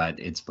harbor, but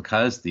it's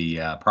because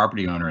the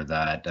property owner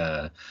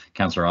that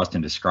Councillor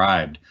Austin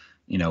described,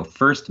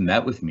 first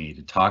met with me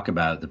to talk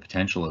about the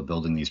potential of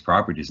building these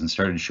properties and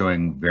started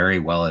showing very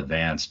well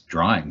advanced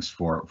drawings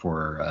for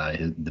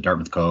the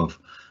Dartmouth Cove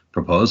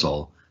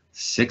proposal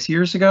 6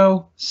 years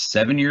ago,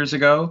 7 years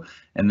ago,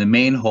 and the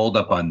main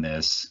holdup on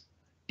this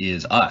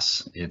is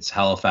us. It's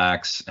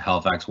Halifax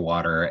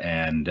Water,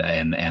 and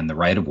the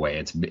right of way.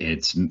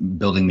 It's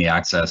building the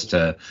access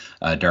to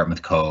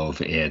Dartmouth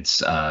Cove.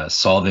 It's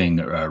relaying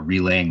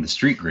the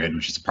street grid,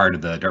 which is part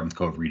of the Dartmouth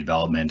Cove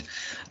redevelopment.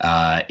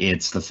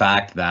 It's the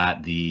fact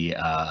that the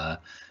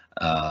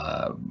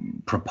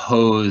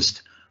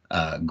proposed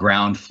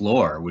ground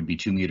floor would be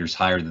 2 meters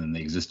higher than the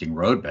existing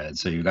roadbed.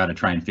 So you've got to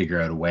try and figure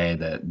out a way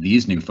that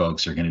these new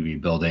folks are going to be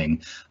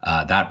building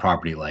that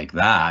property like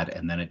that,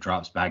 and then it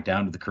drops back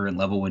down to the current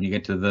level when you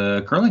get to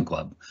the curling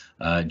club,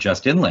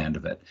 just inland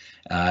of it.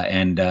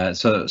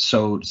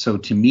 So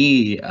to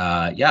me,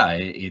 yeah,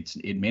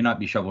 it may not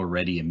be shovel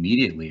ready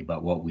immediately,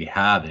 but what we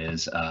have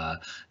is a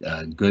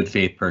good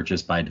faith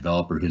purchase by a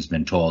developer who's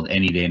been told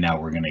any day now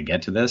we're going to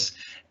get to this,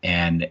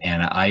 and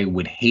I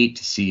would hate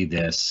to see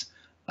this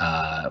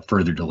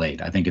further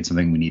delayed. I think it's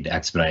something we need to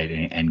expedite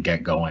and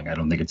get going. I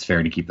don't think it's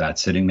fair to keep that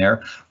sitting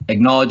there.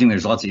 Acknowledging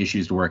there's lots of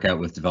issues to work out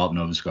with Develop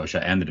Nova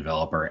Scotia and the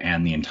developer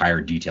and the entire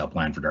detailed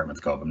plan for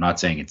Dartmouth Cove. I'm not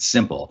saying it's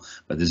simple,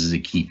 but this is a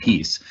key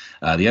piece.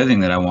 The other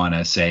thing that I want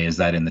to say is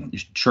that in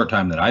the short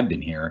time that I've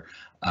been here,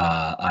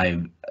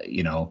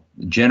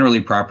 generally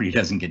property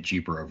doesn't get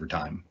cheaper over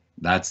time.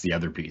 That's the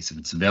other piece. If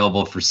it's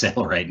available for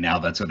sale right now,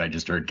 that's what I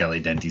just heard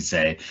Kelly Denty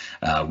say.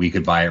 We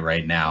could buy it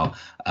right now.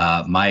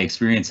 My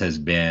experience has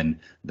been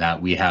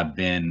that we have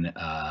been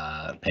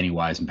penny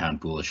wise and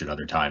pound foolish at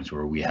other times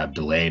where we have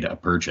delayed a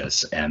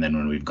purchase, and then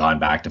when we've gone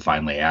back to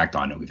finally act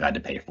on it, we've had to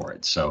pay for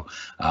it. So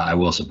I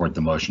will support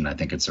the motion. I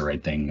think it's the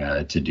right thing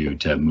to do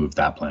to move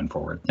that plan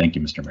forward. Thank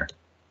you, Mr. Mayor.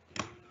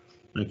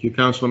 Thank you,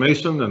 Councillor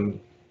Mason. And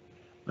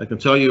I can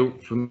tell you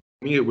from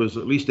me, it was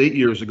at least 8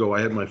 years ago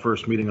I had my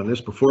first meeting on this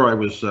before I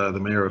was the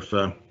mayor of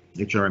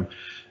HRM.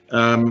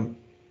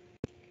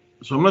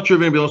 So I'm not sure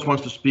if anybody else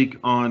wants to speak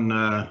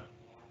on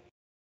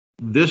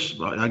this.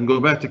 I can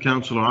go back to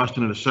Councillor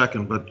Austin in a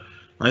second, but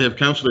I have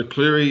Councillor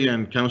Cleary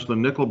and Councillor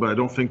Nicol, but I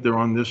don't think they're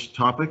on this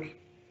topic.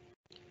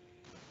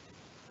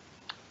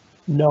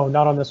 No,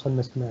 not on this one,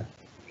 Mr. Mayor.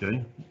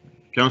 Okay.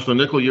 Councillor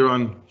Nicol, you're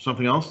on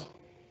something else?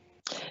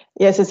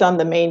 Yes, it's on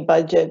the main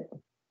budget,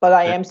 but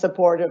I am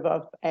supportive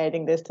of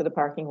adding this to the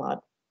parking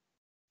lot.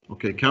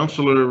 Okay,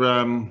 Councillor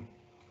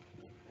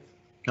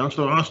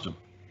Austin.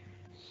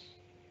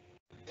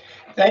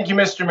 Thank you,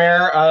 Mr.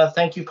 Mayor.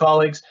 Thank you,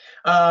 colleagues.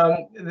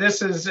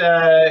 This is,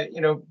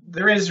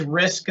 there is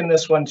risk in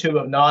this one too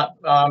of not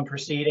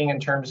proceeding in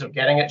terms of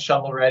getting it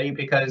shovel ready,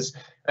 because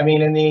I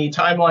mean, in the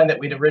timeline that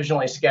we'd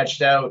originally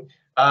sketched out,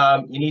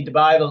 you need to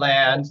buy the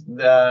land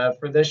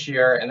for this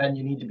year, and then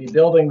you need to be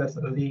building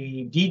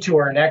the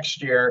detour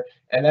next year,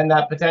 and then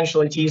that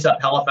potentially tees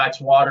up Halifax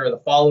Water the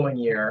following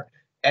year.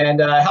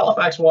 And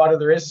Halifax Water,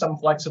 there is some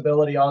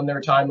flexibility on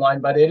their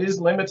timeline, but it is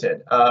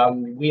limited.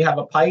 We have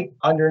a pipe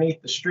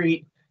underneath the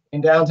street in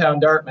downtown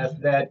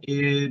Dartmouth that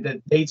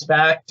dates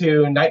back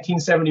to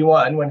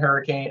 1971 when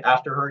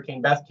after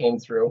Hurricane Beth came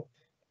through,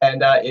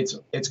 and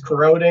it's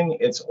corroding,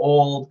 it's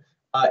old.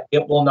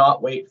 It will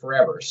not wait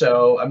forever.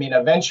 So, I mean,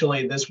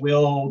 eventually this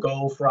will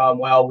go from,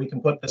 well, we can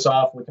put this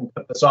off,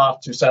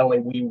 to suddenly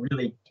we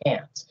really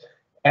can't.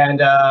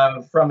 And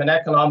from an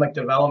economic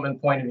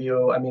development point of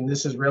view, I mean,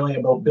 this is really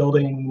about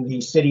building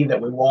the city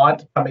that we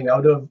want coming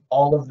out of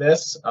all of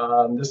this.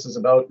 This is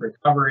about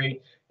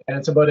recovery, and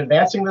it's about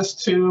advancing this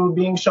to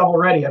being shovel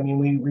ready. I mean,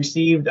 we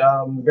received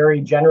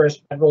very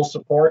generous federal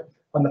support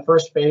on the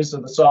first phase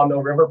of the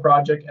Sawmill River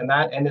project, and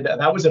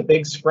that was a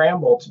big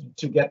scramble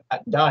to get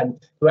that done,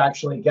 to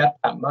actually get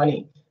that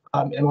money.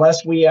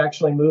 Unless we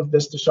actually move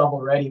this to shovel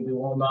ready, we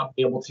will not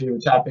be able to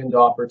tap into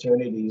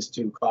opportunities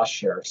to cost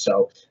share.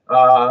 So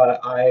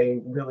I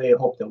really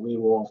hope that we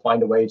will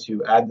find a way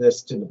to add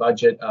this to the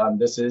budget.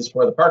 This is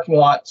for the parking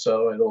lot,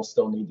 so it'll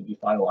still need to be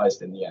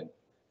finalized in the end.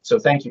 So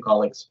thank you,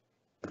 colleagues.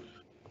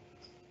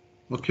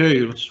 Okay,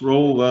 let's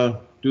roll,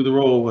 do the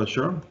roll,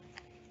 Cheryl.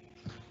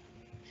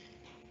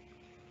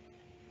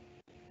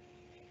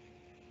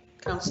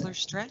 Councillor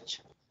Stretch?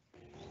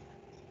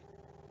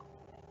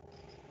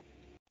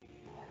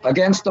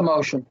 Against the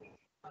motion.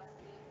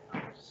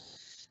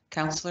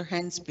 Councillor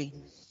Hensby?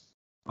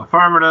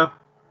 Affirmative.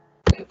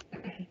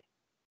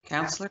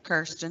 Councillor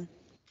Kirsten?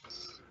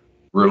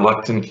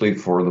 Reluctantly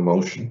for the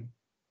motion.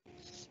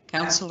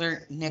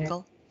 Councillor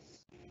Nicol?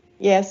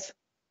 Yes.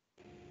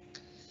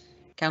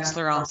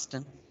 Councillor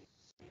Austin?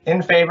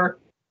 In favor.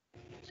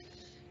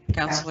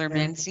 Councillor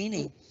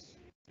Mancini?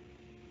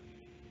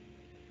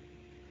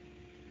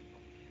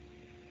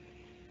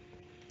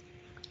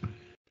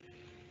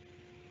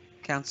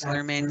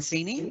 Councillor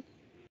Mancini?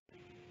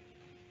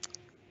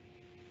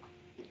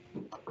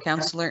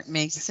 Councillor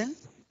Mason?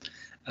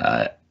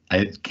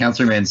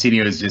 Councillor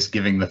Mancini was just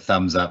giving the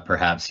thumbs up.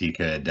 Perhaps he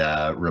could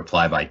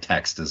reply by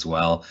text as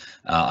well.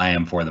 I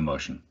am for the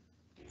motion.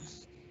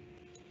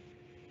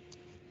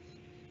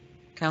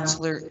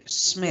 Councillor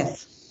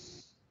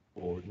Smith?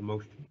 For the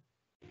motion.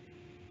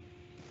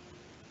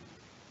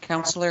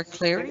 Councillor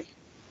Cleary?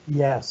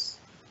 Yes.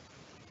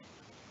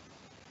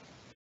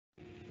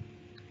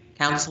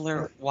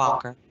 Councillor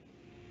Walker?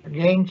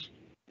 Against.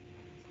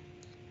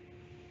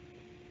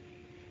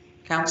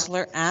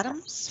 Councillor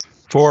Adams?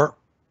 For.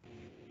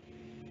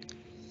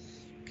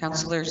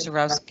 Councillor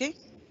Zarowski,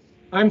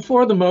 I'm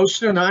for the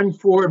motion, and I'm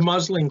for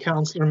muzzling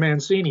Councillor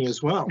Mancini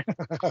as well.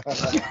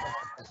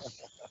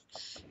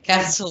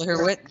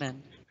 Councillor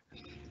Whitman,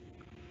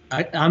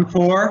 I'm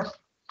for.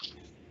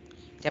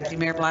 Deputy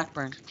Mayor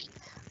Blackburn,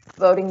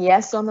 Voting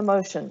yes on the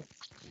motion.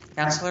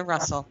 Councillor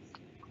Russell,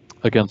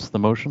 Against the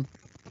motion?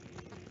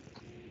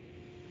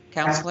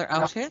 Councillor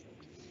Outhit,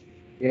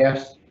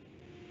 Yes.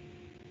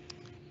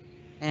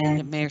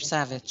 and Mayor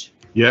Savage.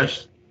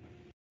 Yes?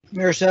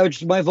 Mayor Savage,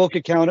 does my vote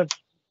get counted?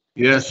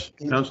 Yes.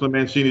 Councillor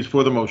Mancini is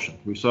for the motion.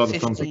 We saw the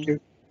thumbs up. 15.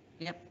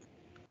 Yep.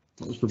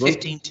 What was the vote?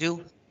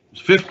 15-2.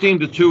 It's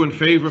 15-2 in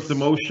favor of the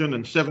motion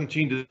and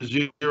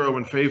 17-0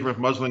 in favor of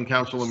muzzling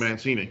Councillor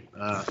Mancini.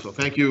 So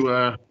thank you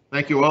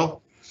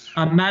all.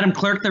 Madam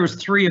Clerk, there was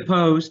 3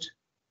 opposed.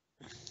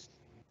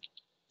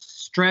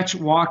 Stretch,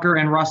 Walker,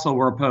 and Russell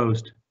were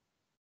opposed.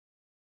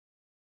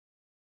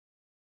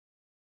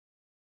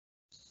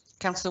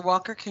 Councillor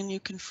Walker, can you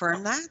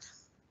confirm that?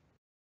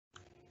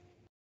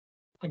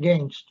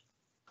 Against.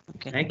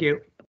 Okay. Thank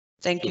you.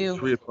 Thank you.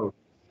 3 opposed.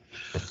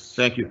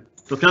 Thank you.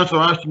 So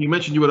Councillor Austin, you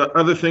mentioned you had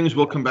other things.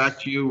 We'll come back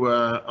to you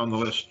on the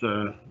list,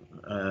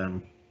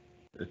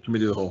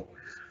 Committee of the Whole.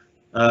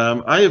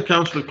 I have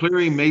Councillor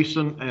Cleary,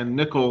 Mason, and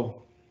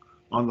Nicol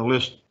on the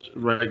list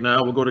right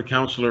now. We'll go to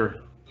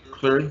Councillor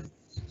Cleary.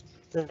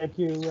 Thank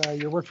you,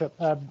 Your Worship.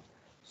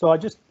 So I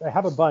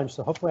have a bunch,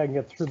 so hopefully I can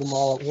get through them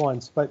all at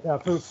once. But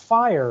for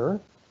fire,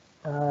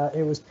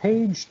 it was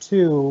page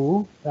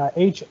 2,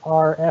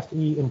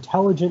 HRFE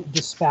Intelligent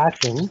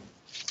Dispatching,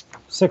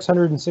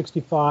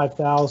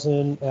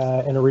 665,000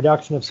 and a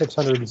reduction of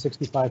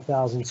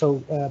 665,000.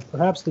 So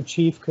perhaps the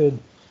chief could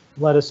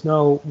let us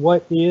know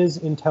what is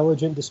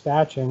intelligent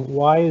dispatching,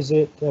 why is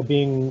it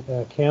being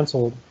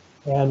canceled,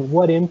 and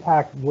what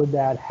impact would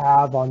that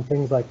have on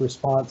things like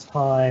response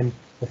time,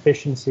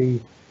 efficiency,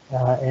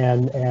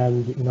 and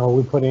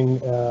we're putting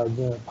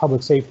the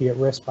public safety at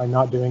risk by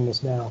not doing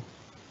this now.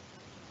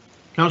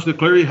 Councillor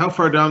Cleary, how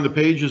far down the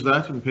page is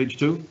that on page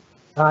 2?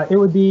 It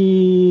would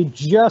be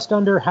just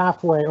under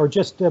halfway or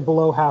just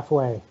below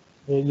halfway.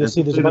 You'll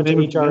see there's a bunch of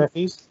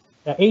HRFEs.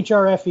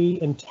 HRFE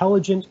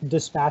Intelligent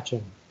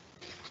Dispatching.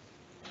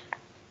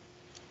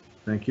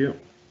 Thank you.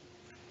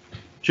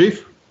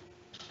 Chief?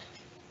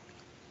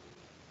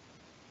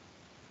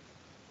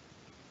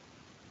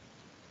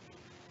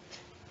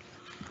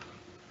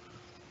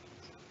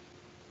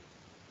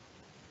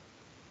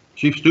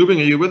 Chief Stubing,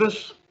 are you with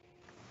us?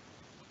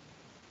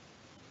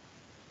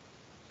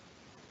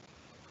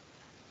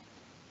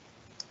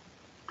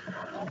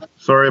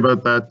 Sorry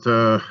about that,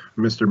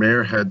 Mr.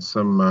 Mayor. Had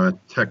some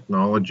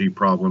technology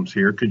problems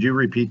here. Could you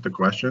repeat the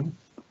question?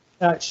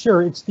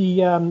 Sure. It's the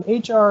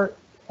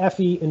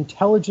HRFE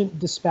Intelligent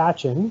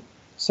Dispatching,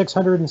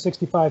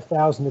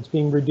 665,000. It's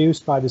being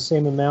reduced by the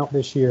same amount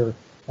this year.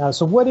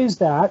 So what is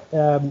that?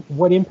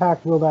 What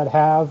impact will that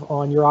have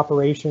on your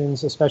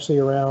operations, especially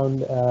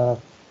around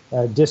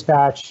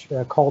dispatch,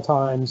 call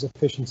times,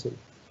 efficiency?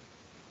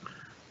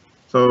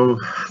 So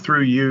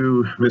through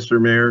you,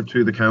 Mr. Mayor,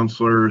 to the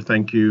councillor,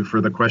 thank you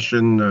for the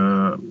question.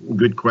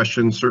 Good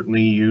question.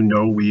 Certainly,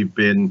 we've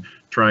been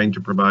trying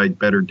to provide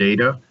better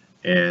data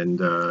and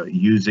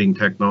using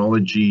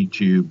technology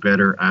to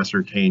better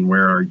ascertain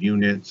where our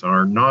units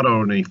are, not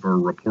only for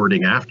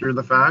reporting after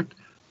the fact,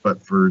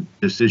 but for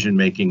decision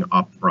making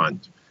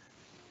upfront.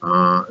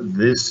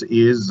 This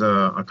is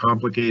a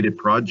complicated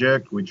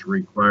project which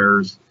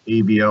requires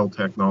AVL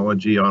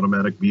technology,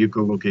 automatic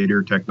vehicle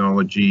locator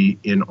technology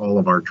in all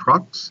of our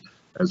trucks,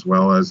 as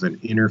well as an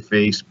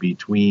interface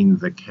between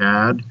the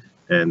CAD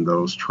and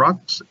those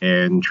trucks,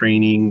 and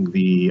training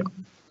the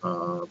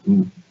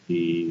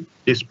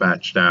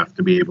dispatch staff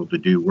to be able to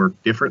do work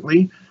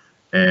differently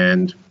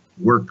and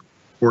work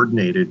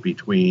coordinated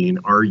between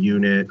our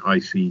unit,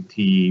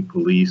 ICT,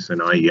 police,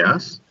 and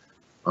IES.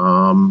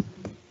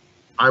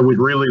 I would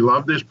really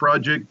love this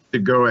project to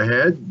go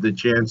ahead. The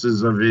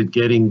chances of it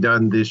getting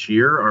done this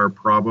year are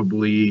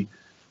probably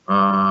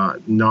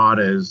not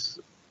as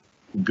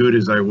good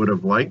as I would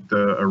have liked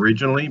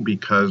originally,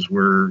 because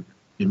we're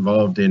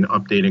involved in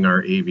updating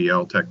our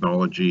AVL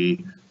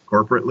technology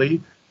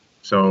corporately.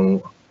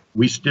 So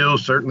we still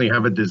certainly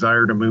have a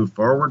desire to move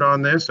forward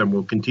on this, and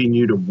we'll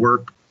continue to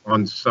work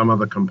on some of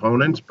the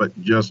components, but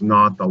just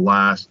not the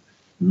last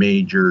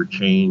major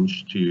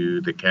change to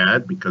the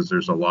CAD, because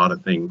there's a lot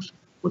of things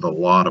with a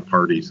lot of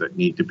parties that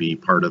need to be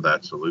part of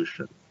that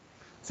solution.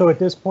 So at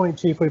this point,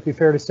 Chief, would it be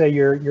fair to say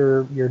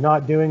you're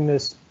not doing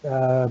this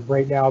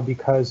right now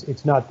because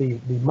it's not the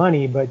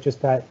money, but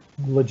just that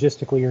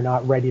logistically you're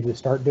not ready to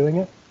start doing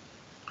it?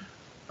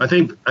 I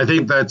think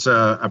that's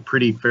a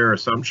pretty fair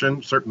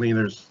assumption. Certainly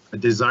there's a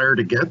desire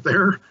to get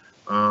there,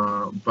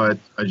 but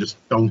I just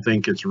don't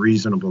think it's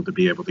reasonable to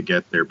be able to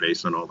get there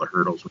based on all the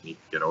hurdles we need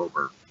to get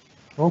over.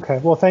 Okay,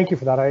 well, thank you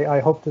for that. I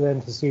hope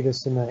to see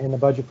this in the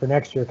budget for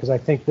next year, because I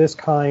think this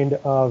kind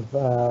of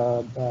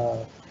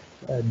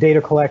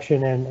data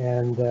collection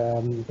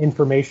and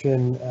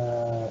information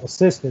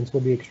assistance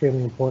will be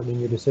extremely important in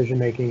your decision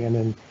making, and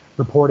then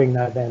reporting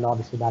that then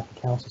obviously back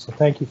to council. So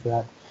thank you for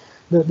that.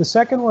 The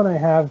second one I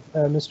have,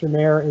 Mr.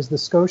 Mayor, is the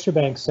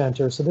Scotiabank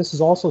Center. So this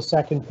is also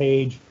second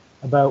page,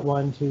 about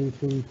 1, 2,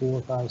 3,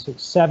 4, 5,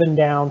 6, 7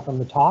 down from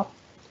the top.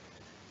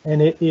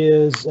 And it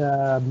is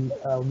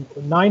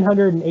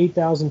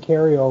 908,000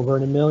 carryover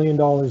and $1 million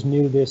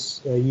new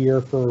this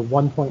year for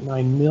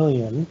 1.9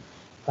 million.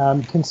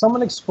 Can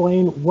someone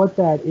explain what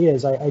that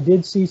is? I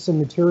did see some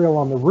material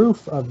on the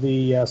roof of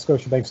the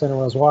Scotiabank Center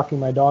when I was walking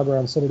my dog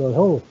around Citadel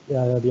Hill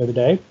the other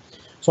day.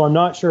 So I'm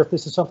not sure if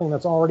this is something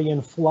that's already in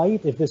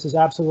flight, if this is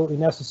absolutely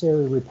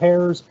necessary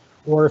repairs,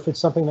 or if it's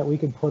something that we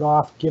could put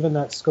off, given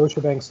that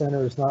Scotiabank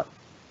Center is not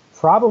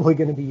probably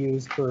going to be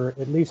used for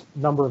at least a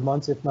number of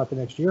months, if not the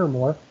next year or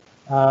more.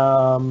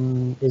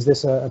 Is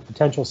this a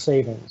potential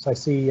savings? I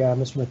see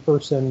Mr.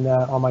 McPherson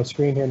on my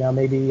screen here now.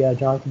 Maybe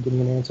John can give me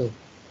an answer.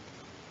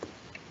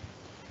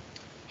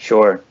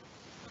 Sure.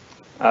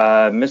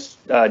 John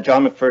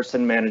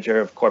McPherson, Manager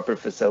of Corporate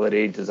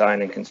Facility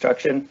Design and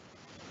Construction.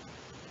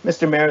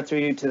 Mr. Mayor, through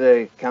you to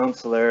the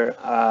councillor,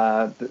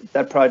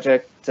 that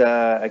project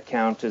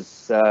account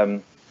is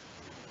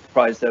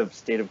comprised of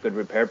state of good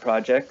repair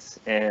projects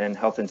and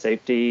health and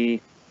safety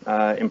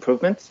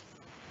improvements.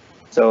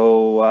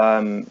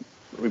 So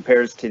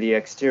repairs to the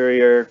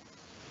exterior,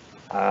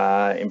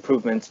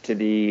 improvements to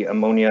the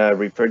ammonia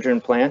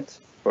refrigerant plant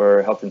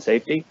for health and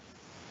safety.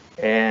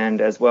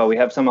 And as well, we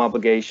have some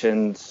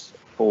obligations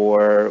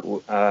for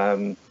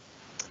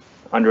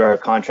under our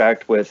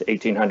contract with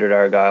 1800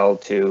 Argyle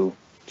to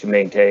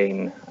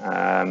maintain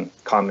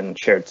common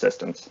shared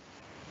systems.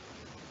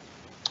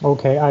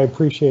 Okay, I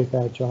appreciate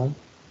that, John.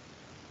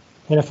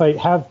 And if I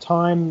have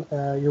time,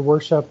 Your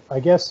Worship, I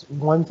guess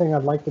one thing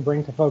I'd like to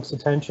bring to folks'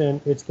 attention,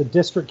 it's the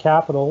district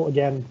capital,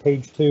 again,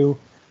 page 2,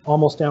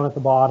 almost down at the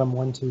bottom,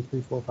 1, 2,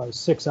 3, 4, 5,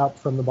 6 up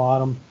from the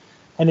bottom.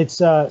 And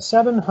it's a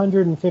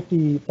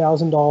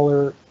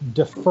 $750,000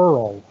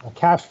 deferral, a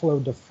cash flow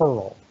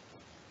deferral.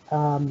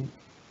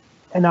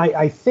 And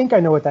I think I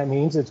know what that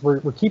means. It's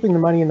we're keeping the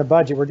money in the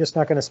budget. We're just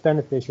not going to spend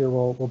it this year.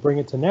 We'll bring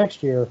it to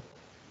next year.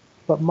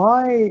 But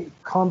my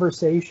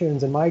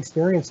conversations and my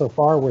experience so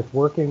far with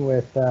working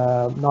with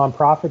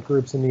nonprofit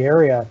groups in the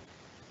area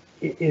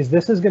is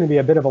this is going to be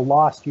a bit of a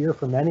lost year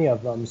for many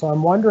of them. So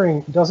I'm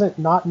wondering, does it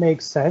not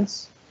make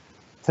sense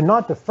to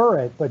not defer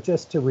it, but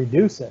just to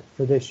reduce it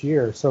for this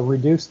year? So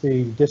reduce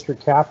the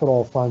district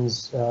capital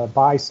funds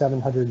by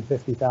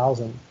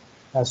 $750,000.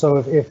 So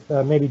if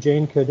maybe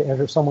Jane could,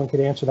 or someone could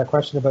answer that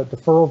question about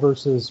deferral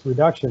versus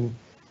reduction.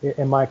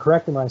 Am I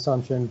correct in my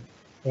assumption?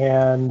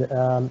 And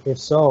if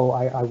so,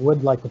 I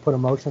would like to put a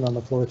motion on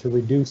the floor to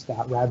reduce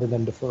that rather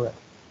than defer it.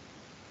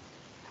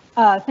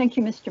 Thank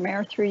you, Mr.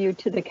 Mayor, through you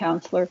to the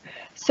councillor.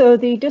 So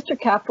the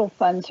district capital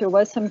funds, there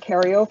was some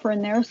carryover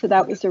in there, so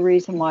that was the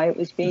reason why it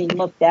was being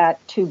looked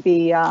at to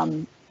be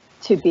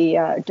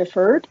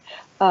deferred.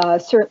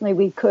 Certainly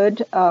we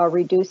could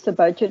reduce the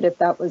budget if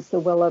that was the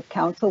will of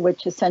council,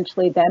 which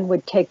essentially then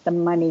would take the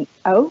money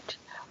out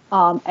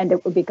and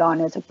it would be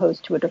gone as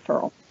opposed to a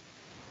deferral.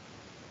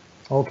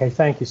 Okay,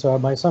 thank you. So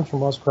my assumption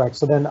was correct.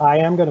 So then I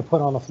am going to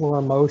put on the floor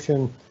a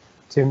motion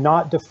to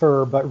not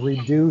defer, but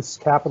reduce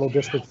capital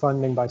district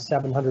funding by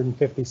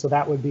 750. So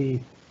that would be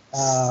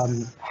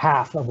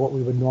half of what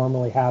we would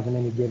normally have in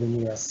any given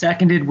year.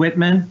 Seconded,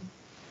 Whitman.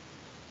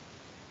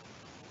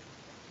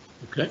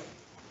 Okay.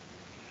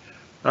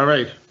 All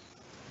right.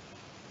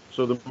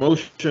 So the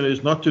motion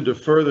is not to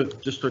defer the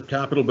district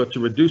capital, but to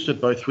reduce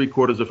it by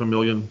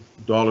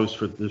 $750,000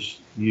 for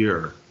this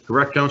year.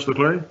 Correct, Councillor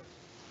Clary?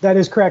 That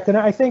is correct. And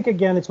I think,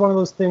 again, it's one of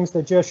those things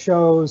that just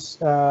shows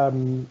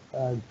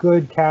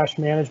good cash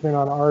management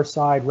on our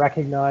side,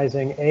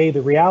 recognizing, the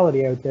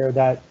reality out there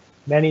that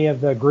many of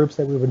the groups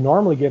that we would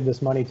normally give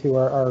this money to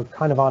are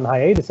kind of on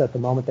hiatus at the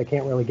moment. They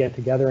can't really get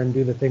together and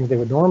do the things they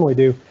would normally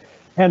do.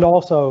 And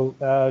also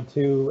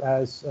to,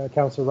 as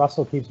Councillor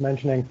Russell keeps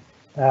mentioning,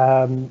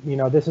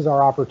 this is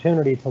our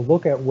opportunity to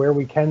look at where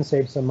we can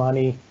save some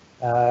money.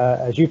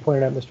 As you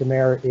pointed out, Mr.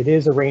 Mayor, it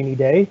is a rainy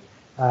day.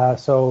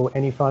 So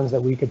any funds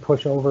that we could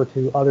push over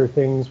to other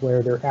things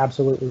where they're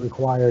absolutely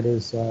required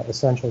is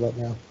essential right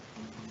now.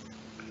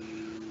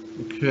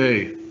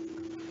 Okay.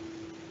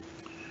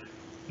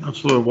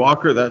 Councillor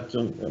Walker, that's,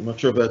 I'm not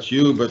sure if that's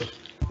you, but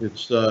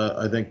it's,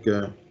 I think,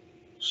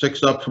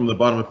 6 up from the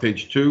bottom of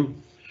page 2.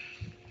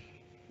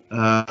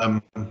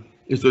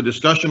 Is there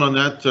discussion on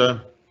that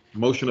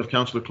motion of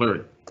Councillor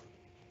Clary?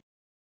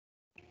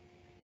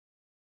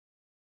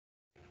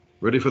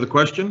 Ready for the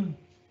question?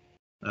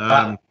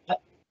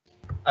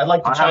 I'd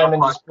like to chime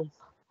in.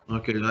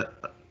 Okay, just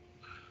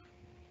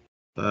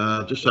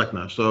a sec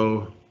now.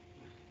 So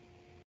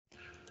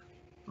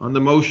on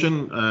the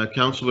motion,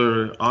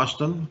 Councillor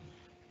Austin.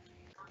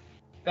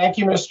 Thank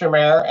you, Mr.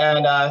 Mayor,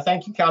 and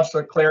thank you,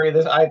 Councillor Clary.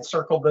 I had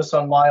circled this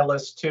on my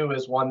list too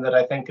as one that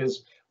I think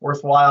is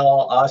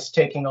worthwhile us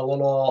taking a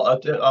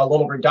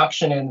little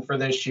reduction in for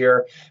this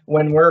year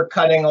when we're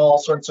cutting all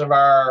sorts of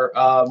our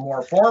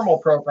more formal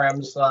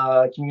programs,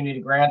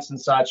 community grants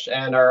and such,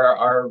 and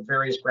our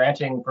various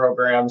granting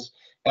programs,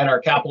 and our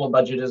capital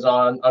budget is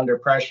under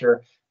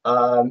pressure.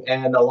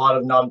 And a lot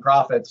of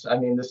nonprofits. I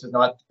mean, this is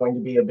not going to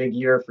be a big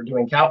year for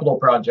doing capital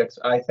projects.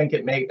 I think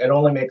it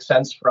only makes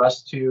sense for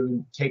us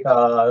to take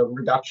a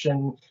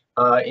reduction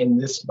in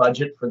this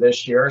budget for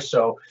this year.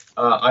 So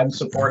I'm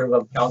supportive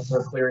of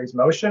Councillor Cleary's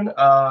motion,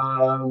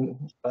 although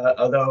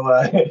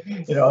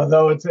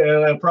although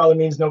it probably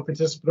means no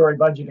participatory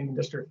budgeting in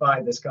District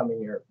 5 this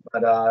coming year.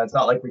 But it's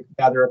not like we can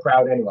gather a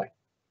crowd anyway.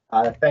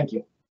 Thank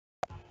you.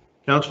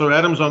 Councillor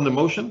Adams on the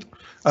motion.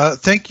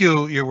 Thank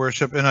you, Your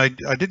Worship. And I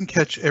didn't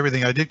catch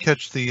everything. I did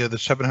catch the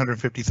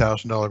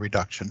 $750,000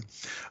 reduction.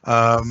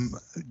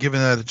 Given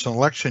that it's an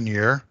election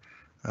year,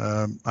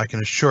 I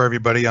can assure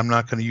everybody I'm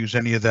not going to use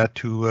any of that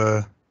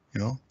to,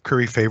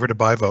 curry favor to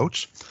buy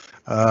votes.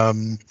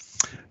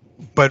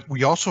 But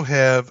we also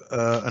have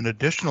an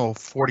additional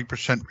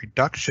 40%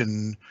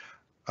 reduction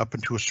up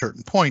until a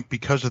certain point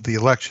because of the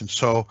election.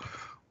 So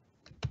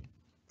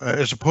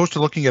as opposed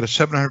to looking at a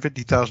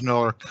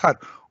 $750,000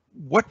 cut,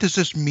 what does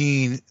this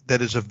mean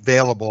that is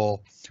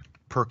available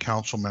per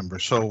council member?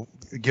 So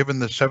given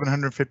the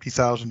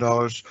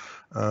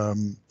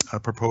 $750,000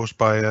 proposed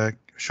by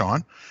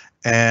Sean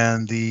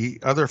and the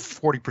other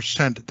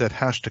 40% that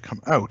has to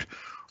come out,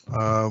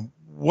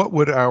 what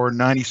would our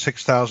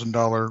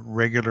 $96,000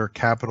 regular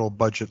capital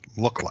budget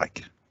look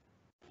like?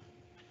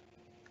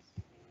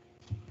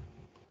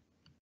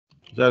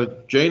 Is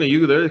that Jane? Are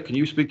you there? Can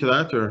you speak to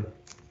that, or?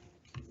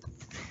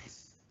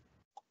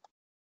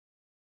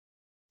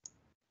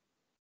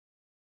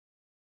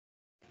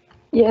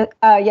 Yeah,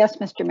 yes,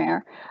 Mr.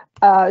 Mayor.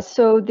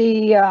 So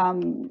the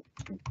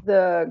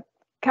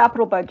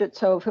capital budget,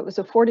 so if it was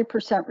a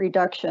 40%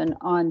 reduction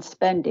on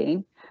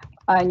spending,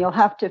 and you'll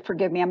have to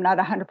forgive me, I'm not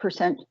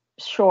 100%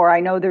 sure. I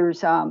know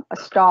there's a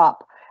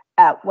stop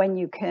at when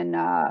you can,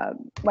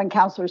 when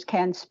councillors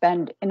can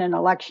spend in an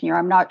election year.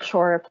 I'm not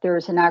sure if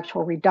there's an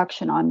actual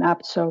reduction on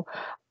that. So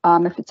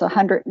if it's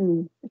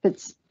if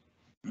it's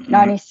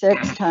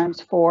 96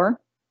 times 4.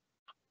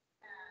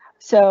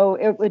 So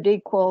it would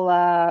equal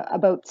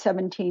about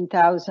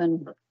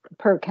 17,000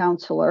 per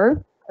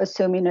councillor,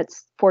 assuming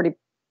it's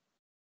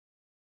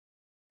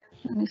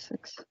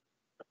 96,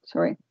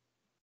 sorry.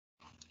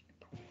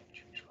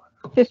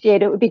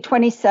 58, it would be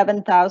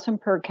 27,000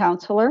 per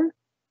councillor.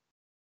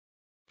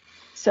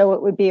 So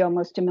it would be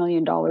almost $1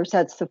 million.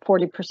 That's the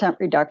 40%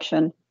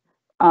 reduction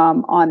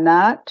on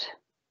that.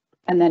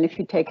 And then if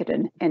you take it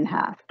in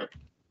half.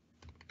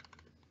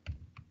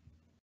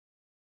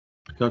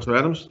 Councillor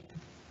Adams?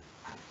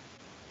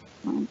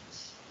 You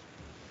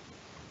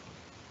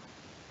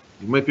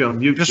might be on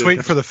mute. Just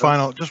waiting for the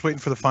final. Just waiting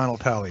for the final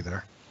tally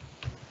there.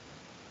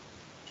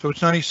 So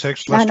it's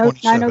 96 less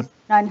 27.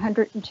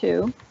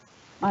 902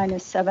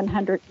 minus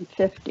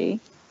 750,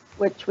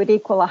 which would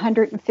equal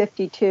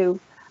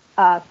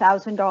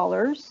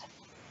 $152,000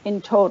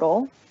 in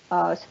total.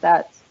 So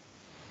that's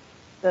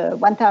the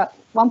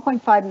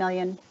 1.5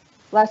 million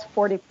less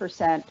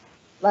 40%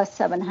 less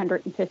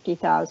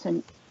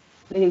 750,000.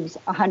 Leaves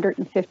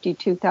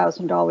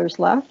 $152,000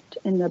 left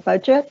in the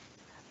budget.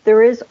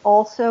 There is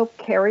also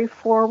carry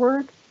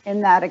forward in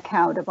that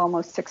account of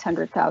almost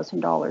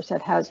 $600,000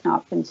 that has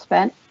not been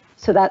spent.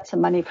 So that's the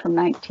money from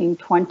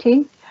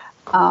 1920.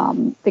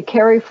 The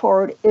carry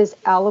forward is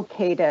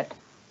allocated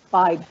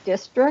by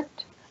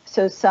district.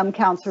 So some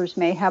councillors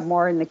may have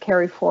more in the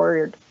carry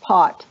forward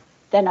pot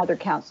than other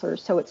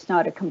councillors. So it's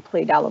not a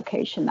complete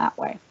allocation that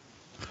way.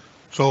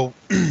 So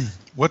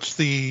what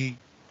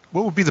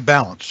would be the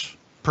balance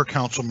per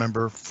council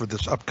member for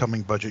this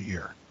upcoming budget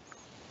year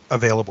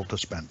available to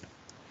spend?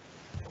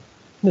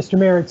 Mr.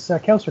 Mayor, it's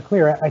Councillor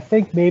Clear. I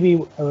think maybe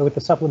with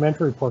the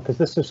supplementary report, because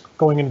this is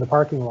going into the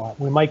parking lot,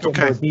 we might get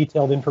more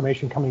detailed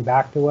information coming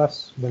back to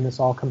us when this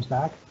all comes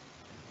back.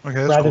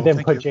 Okay, rather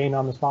than put Jane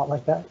on the spot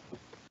like that.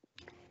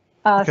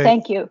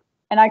 Thank you.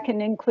 And I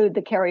can include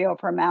the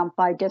carryover amount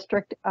by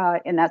district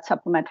in that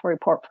supplementary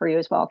report for you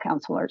as well,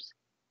 councillors.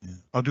 Yeah.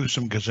 I'll do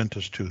some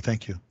gazintas too.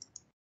 Thank you.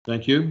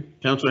 Thank you.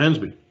 Councillor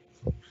Hensby.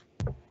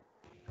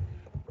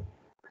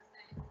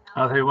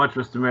 I'll tell you what,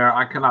 Mr. Mayor,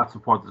 I cannot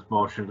support this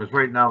motion because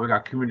right now we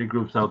got community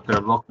groups out there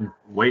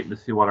waiting to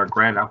see what our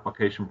grant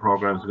application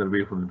programs are going to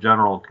be from the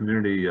general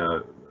community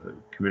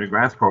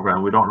grants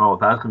program. We don't know if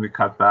that's going to be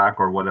cut back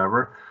or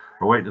whatever.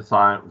 We're waiting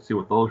to see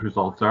what those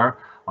results are.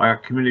 I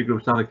got community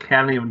groups now that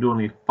can't even do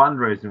any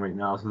fundraising right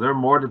now, so they're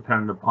more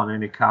dependent upon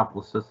any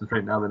capital assistance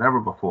right now than ever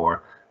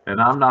before.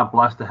 And I'm not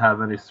blessed to have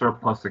any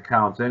surplus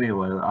accounts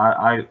anyway.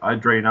 I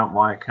drain out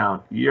my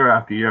account year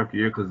after year after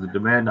year because the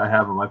demand I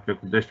have in my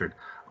particular district.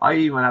 I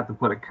even have to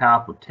put a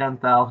cap of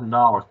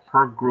 $10,000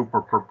 per group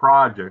or per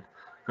project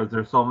because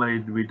there's so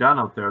many to be done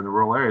out there in the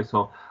rural area.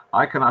 So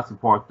I cannot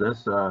support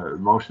this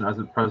motion as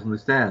it presently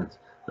stands,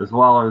 as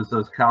well as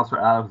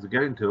Councillor Adams is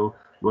getting to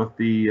with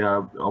the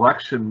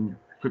election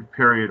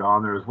period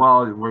on there as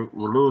well. We're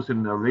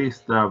losing at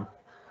least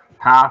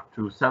path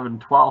to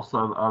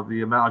 7/12 of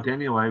the amount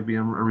anyway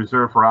being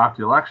reserved for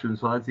after the election.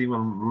 So that's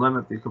even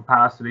limit the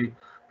capacity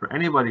for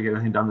anybody to get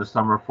anything done this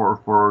summer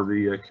for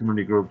the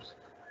community groups.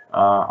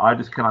 I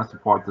just cannot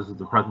support this at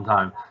the present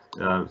time.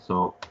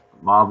 So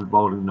I'll be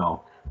voting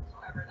no.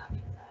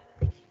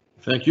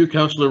 Thank you,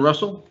 Councillor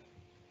Russell.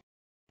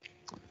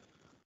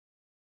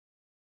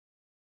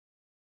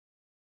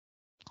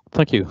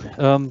 Thank you.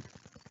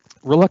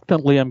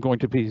 Reluctantly, I'm going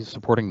to be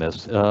supporting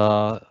this.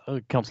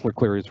 Councillor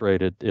Cleary is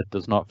right. It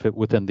does not fit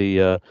within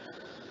the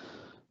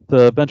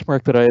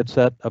benchmark that I had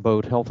set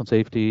about health and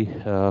safety,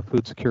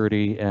 food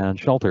security, and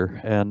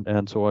shelter,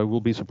 and so I will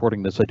be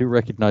supporting this. I do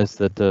recognize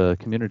that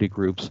community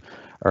groups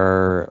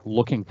are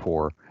looking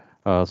for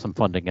some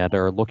funding and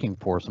are looking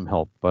for some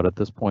help, but at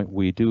this point,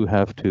 we do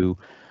have to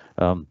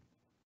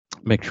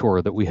make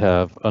sure that we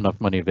have enough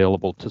money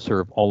available to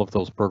serve all of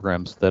those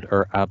programs that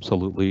are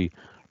absolutely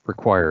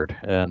required,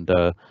 and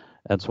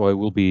so I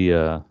will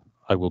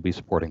be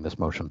supporting this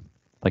motion.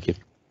 Thank you.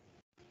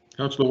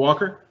 Councillor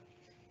Walker.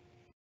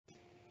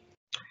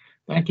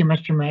 Thank you,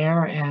 Mr.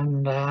 Mayor.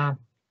 And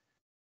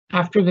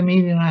after the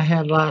meeting I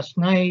had last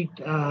night,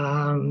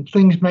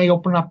 things may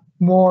open up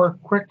more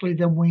quickly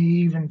than we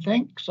even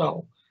think.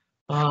 So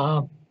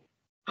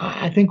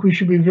I think we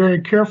should be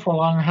very careful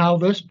on how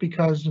this,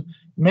 because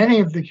many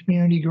of the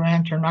community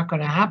grants are not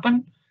going to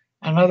happen,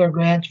 and other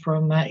grants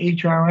from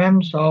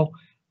HRM. So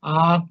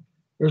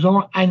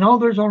I know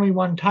there's only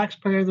one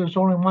taxpayer, there's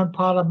only one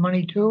pot of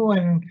money too,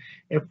 and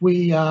if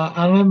we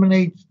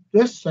eliminate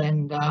this,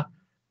 and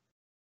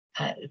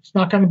it's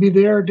not going to be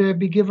there to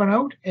be given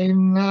out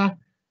in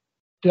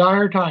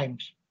dire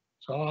times.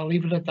 So I'll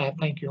leave it at that.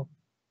 Thank you.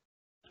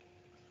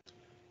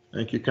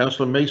 Thank you,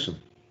 Councillor Mason.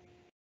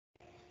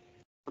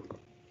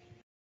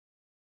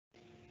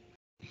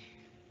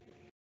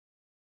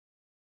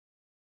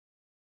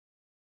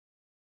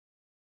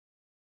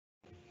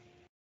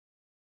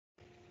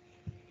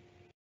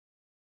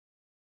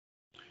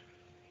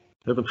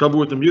 Having trouble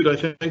with the mute, I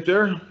think,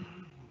 there.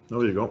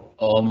 There you go.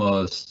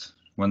 Almost.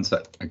 One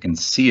sec. I can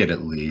see it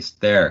at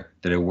least. There.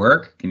 Did it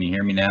work? Can you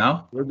hear me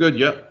now? We're good.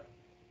 Yep.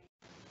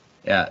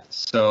 Yeah.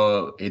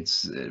 So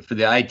it's for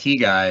the IT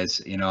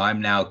guys. You know,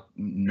 I'm now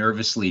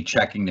nervously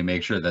checking to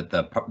make sure that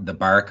the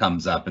bar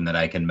comes up and that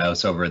I can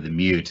mouse over the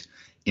mute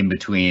in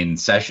between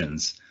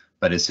sessions.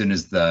 But as soon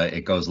as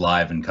it goes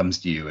live and comes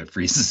to you, it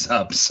freezes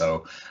up.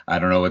 So I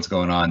don't know what's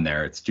going on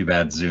there. It's too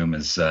bad Zoom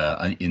is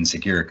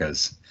insecure,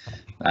 because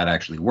that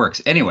actually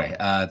works. Anyway,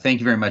 thank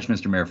you very much,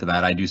 Mr. Mayor, for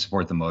that. I do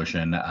support the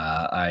motion.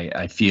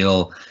 I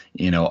feel,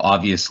 you know,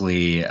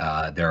 obviously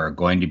there are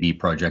going to be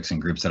projects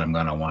and groups that I'm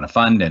going to want to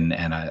fund, and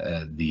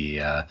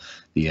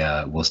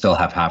we'll still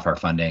have half our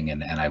funding,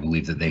 and I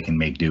believe that they can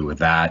make do with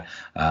that.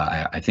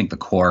 I think the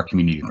core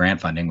community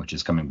grant funding, which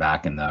is coming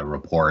back in the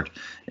report,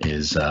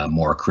 is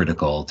more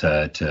critical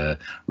to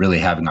really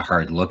having a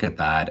hard look at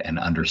that and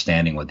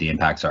understanding what the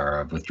impacts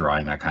are of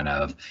withdrawing that kind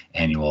of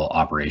annual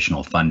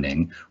operational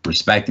funding,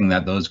 respecting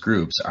that those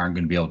groups aren't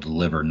going to be able to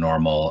deliver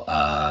normal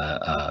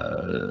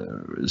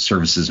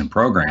services and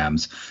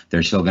programs.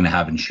 They're still going to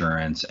have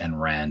insurance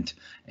and rent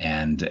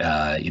and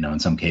you know, in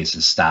some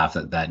cases staff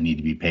that need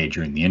to be paid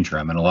during the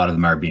interim, and a lot of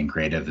them are being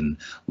creative and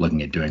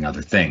looking at doing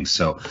other things.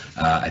 So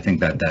I think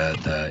that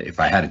if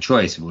I had a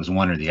choice, if it was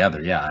one or the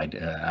other, yeah,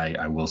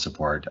 I will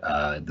support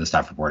the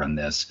staff report on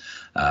this,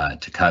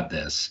 to cut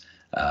this,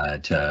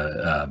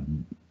 to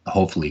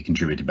hopefully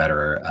contribute to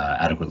better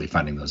adequately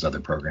funding those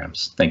other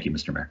programs. Thank you,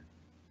 Mr. Mayor.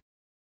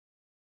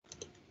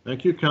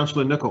 Thank you,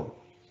 Councillor Nicol.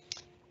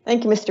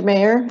 Thank you, Mr.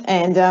 Mayor.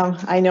 And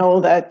I know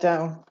that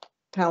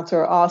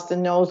Councillor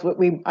Austin knows what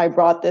I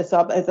brought this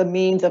up as a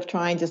means of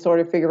trying to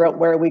sort of figure out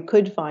where we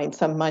could find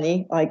some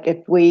money. Like if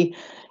we,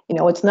 you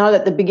know, it's not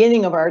at the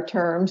beginning of our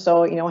term,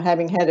 so, you know,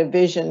 having had a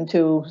vision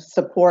to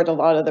support a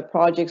lot of the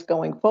projects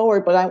going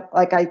forward, but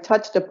I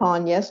touched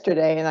upon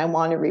yesterday, and I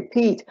want to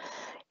repeat,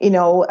 you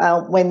know,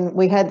 when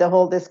we had the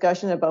whole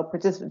discussion about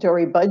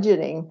participatory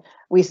budgeting,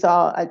 we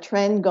saw a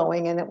trend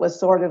going, and it was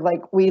sort of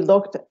like we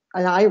looked,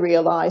 and I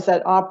realized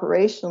that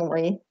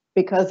operationally,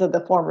 because of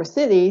the former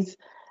cities,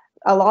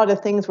 a lot of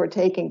things were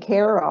taken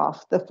care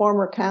of. The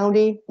former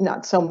county,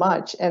 not so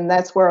much, and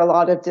that's where a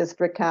lot of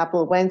district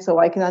capital went. So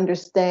I can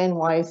understand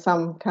why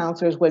some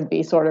councillors would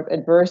be sort of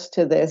adverse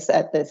to this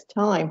at this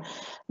time.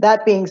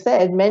 That being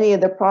said, many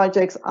of the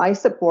projects I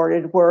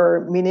supported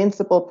were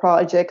municipal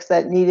projects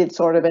that needed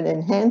sort of an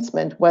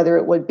enhancement, whether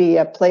it would be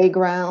a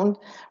playground,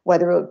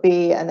 whether it would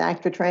be an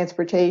active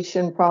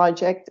transportation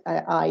project,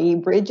 i.e.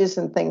 bridges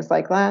and things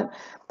like that.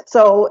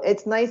 So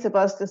it's nice of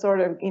us to sort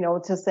of, you know,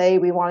 to say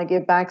we want to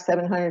give back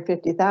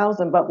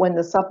 750,000, but when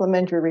the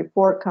supplementary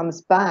report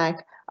comes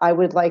back, I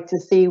would like to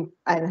see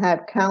and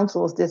have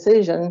council's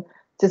decision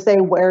to say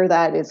where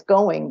that is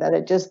going, that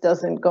it just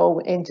doesn't go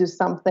into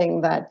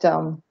something that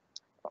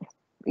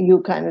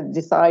you kind of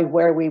decide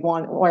where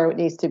it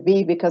needs to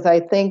be, because I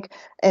think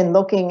in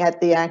looking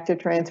at the active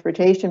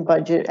transportation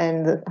budget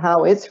and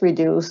how it's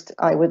reduced,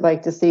 I would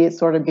like to see it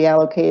sort of be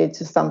allocated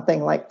to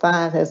something like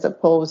that as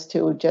opposed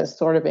to just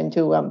sort of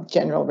into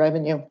general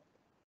revenue.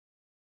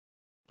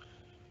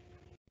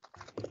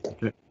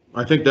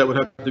 I think that would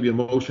have to be a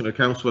motion of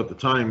council at the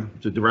time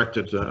to direct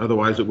it.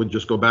 Otherwise, it would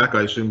just go back,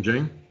 I assume,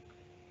 Jane?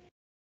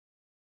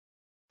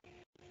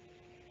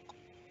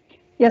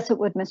 Yes, it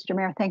would, Mr.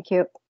 Mayor. Thank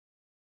you.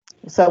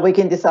 So we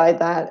can decide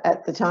that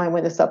at the time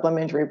when the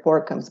supplementary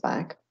report comes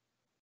back.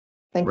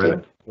 Thank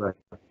you. Right.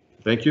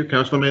 Thank you.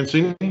 Councillor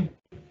Mancini?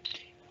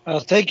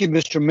 Thank you,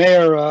 Mr.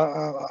 Mayor.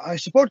 I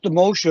support the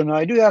motion.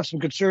 I do have some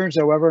concerns,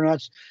 however, and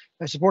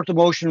I support the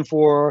motion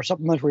for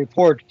supplementary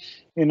report.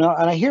 And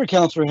I hear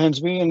Councillor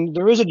Hensby, and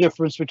there is a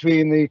difference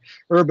between the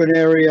urban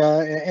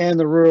area and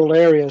the rural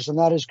areas, and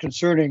that is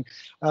concerning.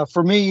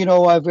 For me,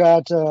 I've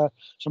got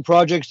some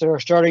projects that are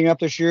starting up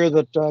this year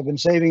that I've been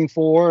saving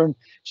for, and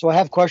so I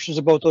have questions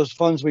about those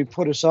funds we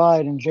put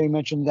aside, and Jay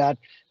mentioned that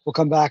we'll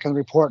come back and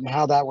report and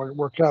how that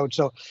worked out.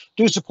 So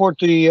do support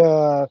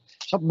the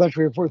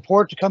supplementary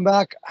report to come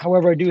back.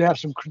 However, I do have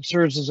some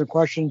concerns and some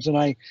questions, and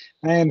I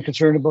am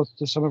concerned about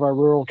some of our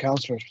rural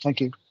councillors.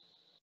 Thank you.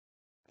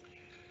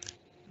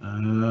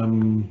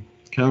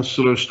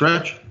 Councillor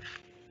Stretch?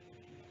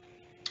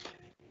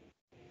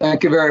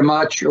 Thank you very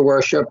much, Your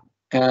Worship.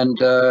 And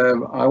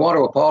I want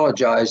to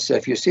apologize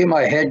if you see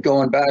my head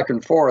going back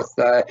and forth.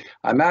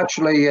 I'm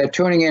actually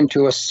tuning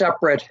into a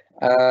separate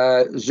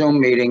Zoom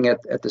meeting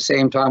at the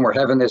same time we're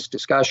having this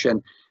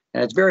discussion.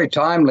 And it's very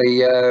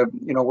timely.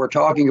 We're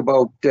talking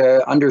about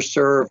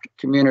underserved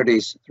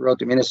communities throughout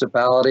the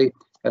municipality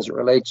as it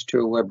relates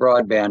to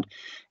broadband.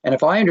 And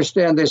if I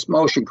understand this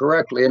motion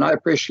correctly, and I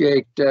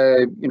appreciate,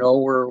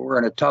 we're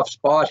in a tough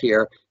spot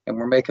here and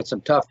we're making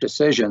some tough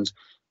decisions,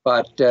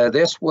 but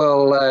this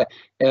will,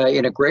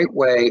 in a great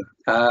way,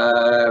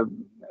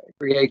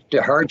 create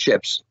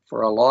hardships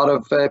for a lot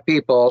of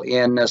people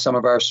in some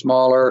of our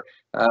smaller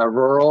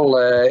rural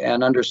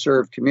and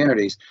underserved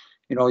communities.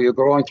 You're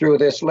going through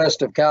this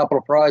list of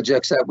capital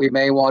projects that we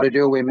may want to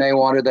do. We may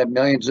want to have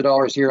millions of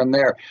dollars here and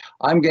there.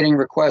 I'm getting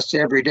requests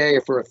every day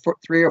for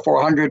 $300 or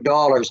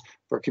 $400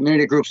 for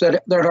community groups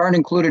that aren't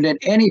included in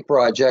any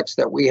projects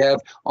that we have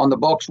on the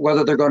books,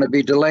 whether they're going to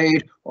be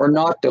delayed or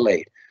not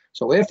delayed.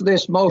 So if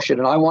this motion,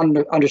 and I want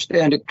to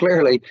understand it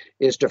clearly,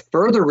 is to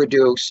further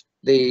reduce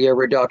the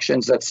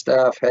reductions that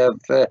staff have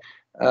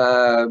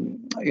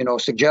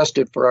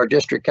suggested for our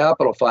district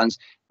capital funds,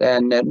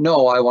 then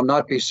no, I will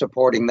not be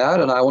supporting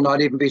that, and I will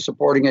not even be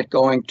supporting it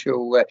going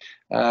to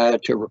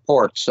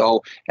report.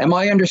 So am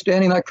I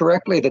understanding that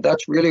correctly, that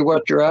that's really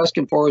what you're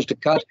asking for, is to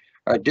cut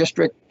our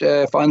district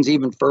funds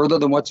even further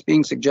than what's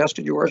being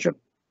suggested, Your Worship?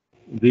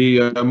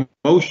 The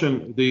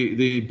motion,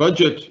 the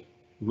budget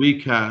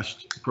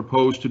recast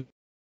proposed to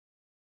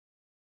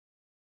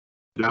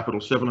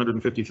capital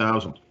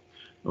 750,000.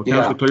 Well,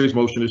 Councillor Cleary's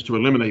motion is to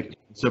eliminate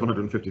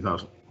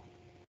 750,000.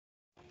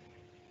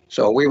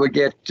 So we would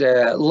get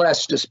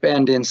less to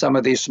spend in some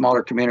of these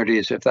smaller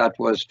communities if that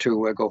was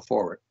to go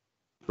forward.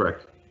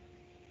 Correct.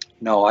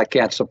 No, I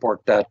can't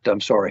support that. I'm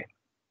sorry.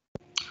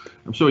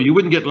 I'm sorry, you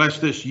wouldn't get less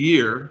this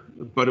year,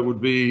 but it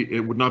would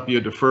not be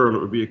a deferral, it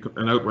would be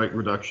an outright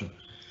reduction.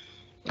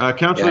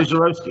 Councillor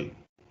Zarowski.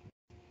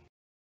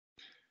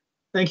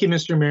 Thank you,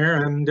 Mr.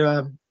 Mayor, and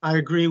I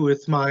agree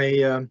with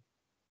my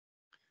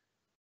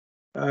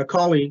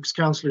colleagues,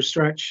 Councillor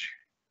Stretch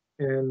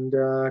and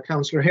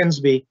Councillor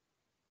Hensby.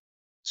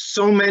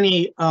 So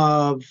many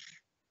of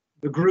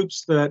the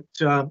groups that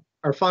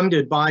are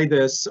funded by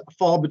this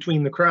fall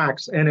between the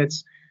cracks, and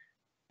it's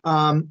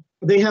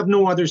they have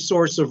no other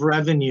source of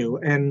revenue,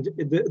 and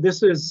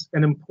this is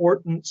an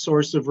important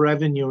source of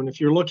revenue. And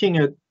if you're looking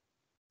at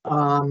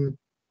the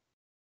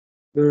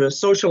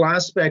social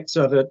aspects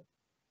of it,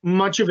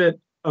 much of it,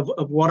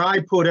 of what I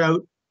put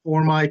out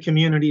for my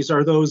communities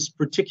are those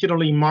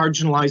particularly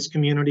marginalized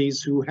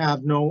communities who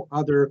have no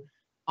other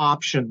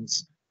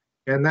options.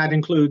 And that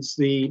includes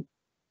the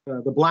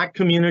Black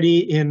community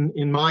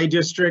in my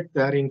district.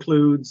 That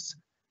includes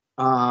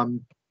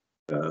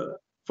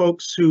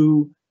folks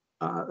who,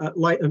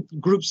 like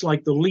groups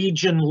like the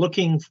Legion,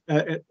 looking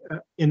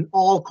in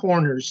all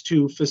corners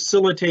to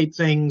facilitate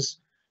things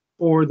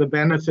for the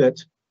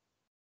benefit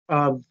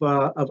of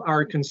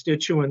our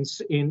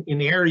constituents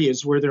in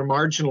areas where they're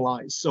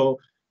marginalized. So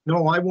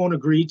no, I won't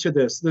agree to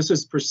this. This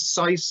is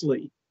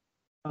precisely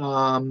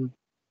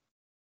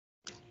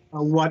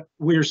what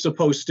we're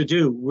supposed to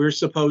do. We're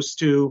supposed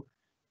to,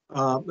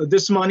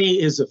 this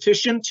money is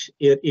efficient.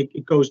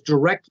 It goes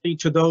directly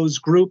to those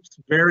groups,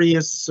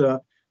 various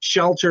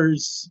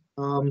shelters,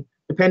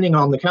 depending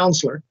on the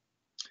counselor.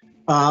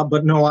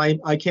 But no,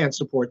 I can't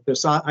support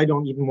this. I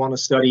don't even want to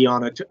study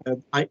on it.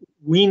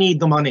 We need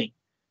the money.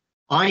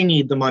 I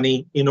need the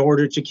money in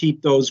order to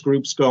keep those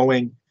groups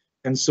going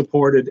and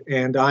supported,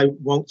 and I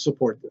won't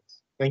support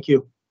this. Thank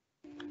you.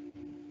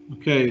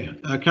 Okay,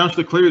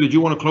 Councillor Cleary, did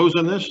you want to close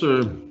on this,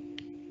 or?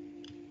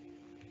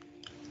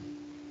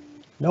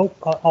 Nope,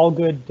 all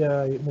good,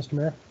 Mr.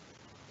 Mayor.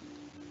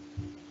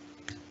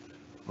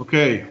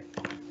 Okay.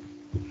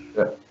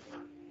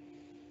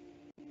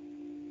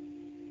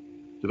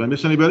 Did I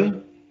miss anybody?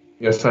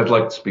 Yes, I'd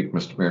like to speak,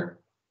 Mr. Mayor.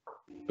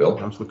 Bill?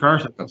 Councillor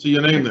Carson, I see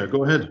your name there.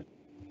 Go ahead.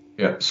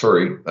 Yeah,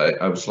 sorry.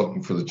 I was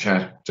looking for the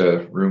chat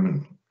room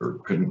and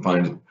couldn't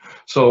find it.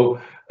 So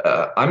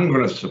I'm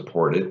going to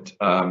support it.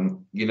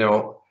 You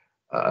know,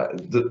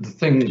 the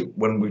thing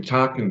when we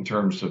talk in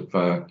terms of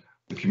the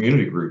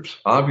community groups,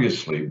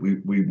 obviously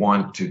we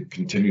want to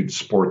continue to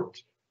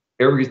support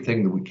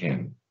everything that we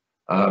can,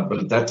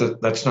 but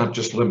that's not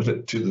just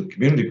limited to the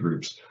community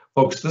groups,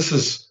 folks. This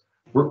is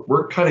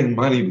we're cutting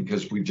money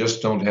because we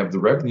just don't have the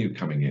revenue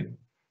coming in.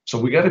 So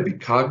we got to be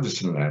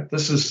cognizant of that.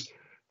 This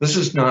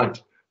is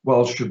not,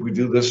 well, should we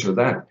do this or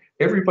that?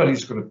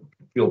 Everybody's going to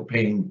feel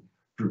pain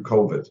through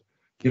COVID,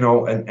 you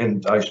know,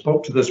 and I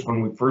spoke to this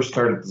when we first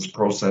started this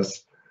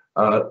process,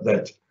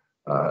 that,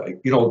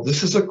 you know,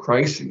 this is a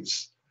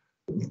crisis.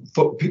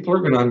 People are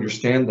going to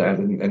understand that,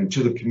 and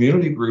to the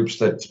community groups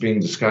that's being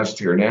discussed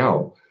here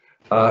now,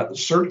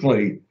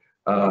 certainly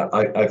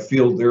I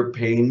feel their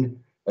pain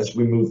as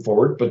we move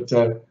forward, but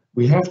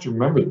we have to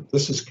remember that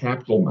this is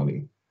capital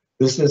money.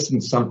 This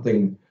isn't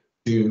something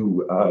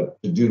to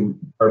do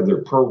part of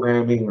their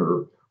programming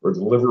or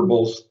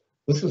deliverables.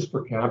 This is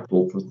for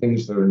capital, for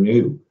things that are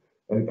new.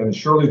 And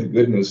surely to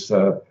goodness,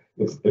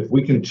 if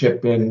we can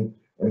chip in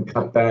and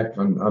cut back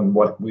on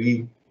what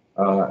we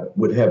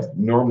would have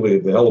normally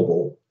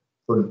available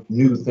for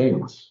new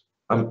things,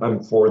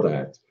 I'm for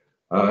that.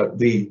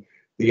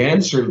 The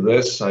answer to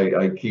this,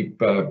 I keep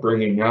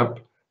bringing up,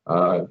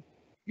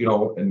 you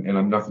know, and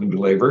I'm not going to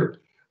belabor it,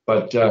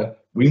 but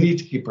we need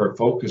to keep our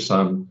focus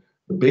on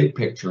the big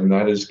picture, and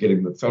that is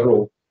getting the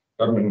federal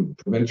government and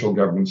provincial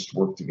governments to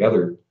work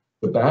together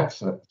to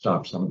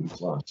backstop some of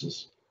these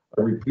losses.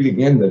 I repeat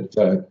again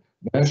that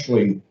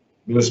nationally,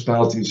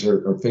 municipalities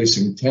are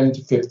facing $10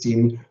 to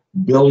 $15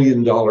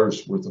 billion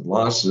worth of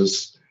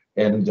losses,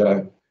 and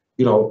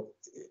you know,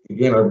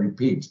 again, I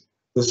repeat,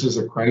 this is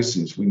a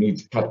crisis. We need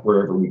to cut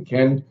wherever we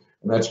can,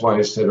 and that's why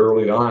I said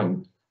early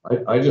on,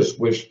 I just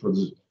wish for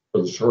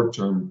the short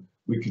term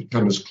we could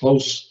come as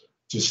close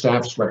to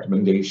staff's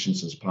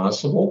recommendations as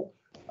possible,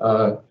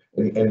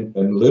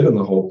 and live in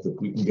the hope that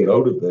we can get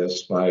out of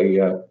this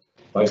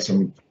by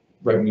some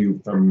revenue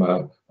from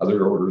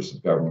other orders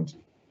of government.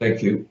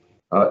 Thank you.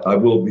 I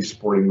will be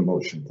supporting the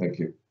motion. Thank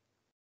you.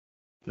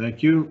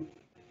 Thank you.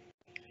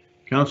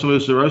 Councillor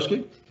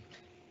Zarowski.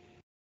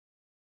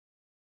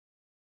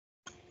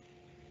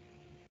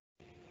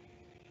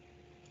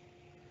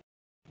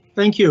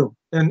 Thank you,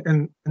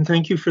 and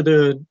thank you for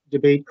the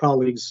debate,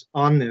 colleagues,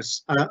 on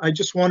this. I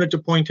just wanted to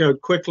point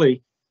out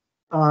quickly,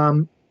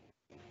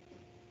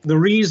 the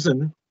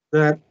reason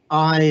that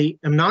I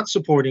am not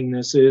supporting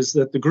this is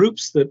that the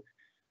groups that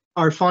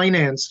are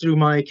financed through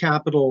my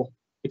capital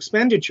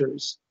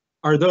expenditures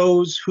are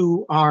those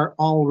who are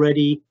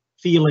already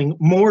feeling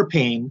more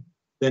pain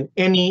than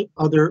any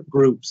other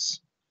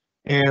groups.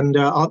 And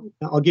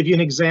I'll give you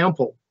an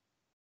example.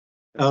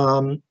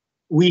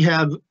 We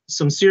have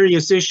some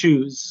serious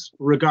issues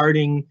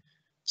regarding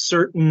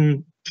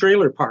certain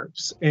trailer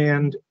parks,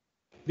 and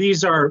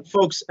these are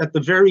folks at the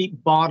very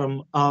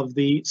bottom of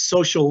the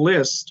social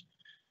list,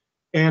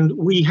 and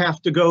we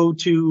have to go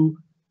to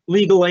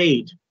legal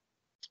aid.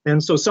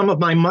 And so some of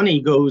my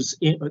money goes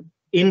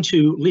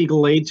into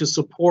legal aid to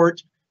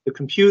support the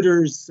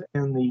computers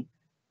and the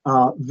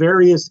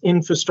various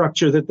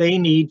infrastructure that they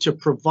need to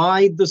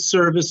provide the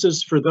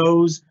services for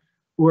those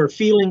who are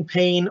feeling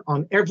pain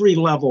on every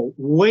level,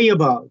 way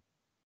above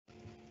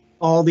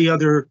all the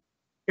other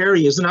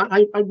areas. And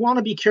I want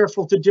to be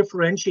careful to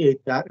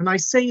differentiate that. And I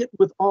say it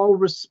with all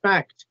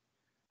respect.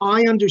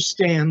 I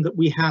understand that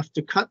we have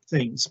to cut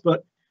things,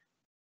 but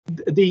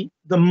the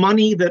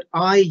money that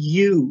I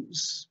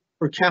use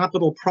for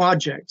capital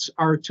projects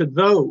are to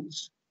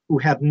those who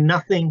have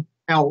nothing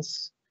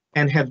else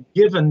and have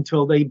given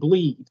till they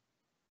bleed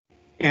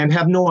and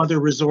have no other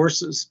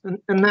resources.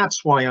 And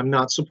that's why I'm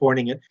not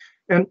supporting it.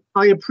 And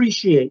I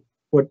appreciate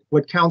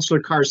what Councillor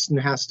Carson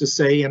has to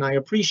say, and I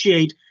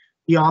appreciate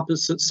the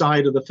opposite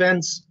side of the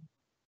fence,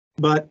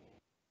 but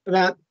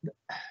that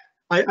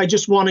I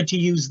just wanted to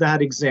use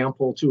that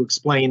example to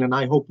explain, and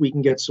I hope we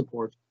can get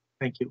support.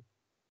 Thank you.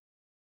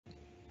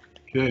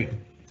 Okay.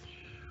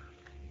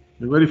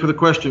 You ready for the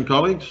question,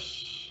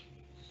 colleagues?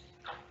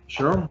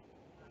 Cheryl?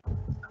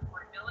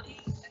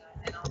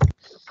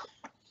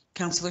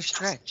 Councillor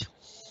Stretch.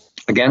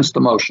 Against the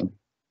motion.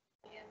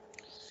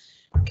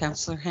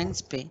 Councillor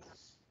Hensby.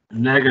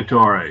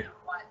 Negatory.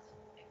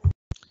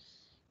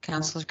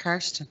 Councillor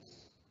Karsten.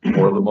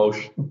 For the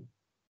motion.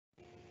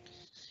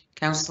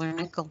 Councillor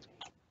Nichol.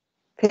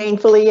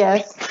 Painfully,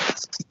 yes.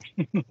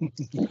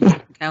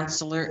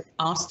 Councillor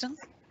Austin.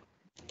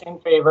 In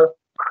favor.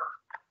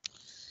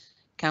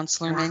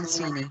 Councillor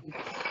Mancini.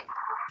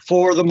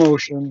 For the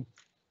motion.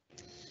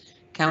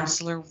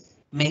 Councillor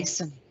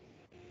Mason.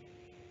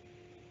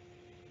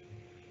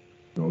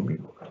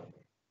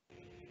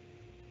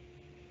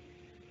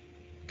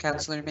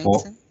 Councillor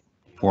Mason.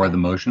 For the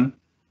motion.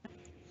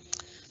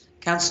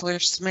 Councillor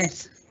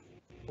Smith.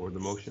 For the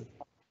motion.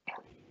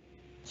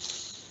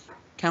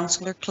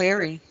 Councillor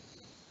Clary.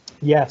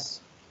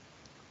 Yes.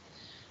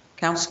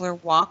 Councillor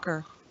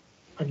Walker.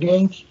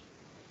 Against.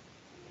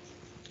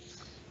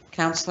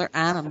 Councillor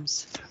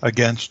Adams.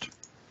 Against.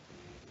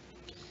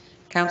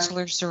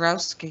 Councillor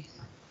Zarowski.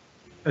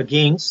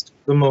 Against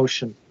the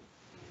motion.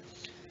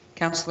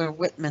 Councillor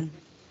Whitman,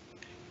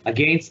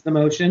 Against the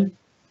motion.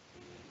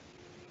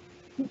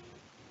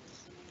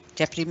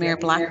 Deputy Mayor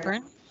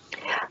Blackburn,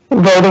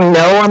 Voting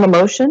no on the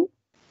motion?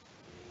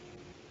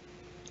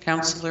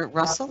 Councillor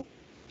Russell,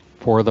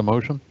 For the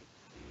motion?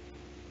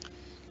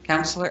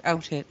 Councillor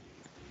Oudit,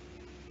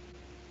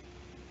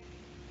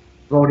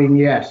 Voting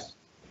yes.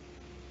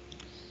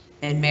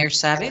 and Mayor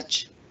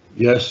Savage.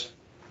 Yes.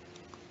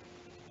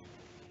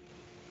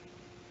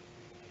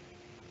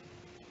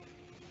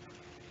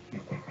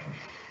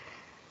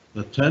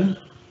 The 10?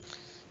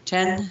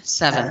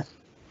 10-7.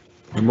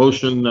 The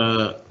motion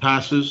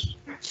passes.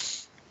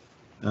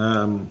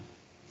 To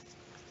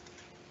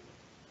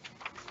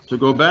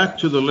go back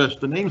to the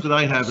list, the names that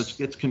I have, it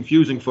gets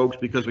confusing, folks,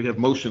 because we have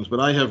motions, but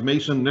I have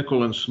Mason,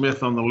 Nicol, and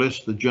Smith on the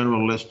list, the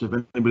general list. If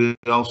anybody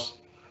else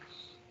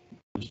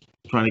is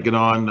trying to get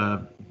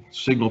on,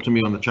 signal to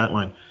me on the chat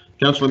line.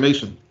 Councillor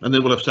Mason, and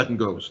then we'll have second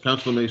goes.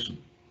 Councillor Mason.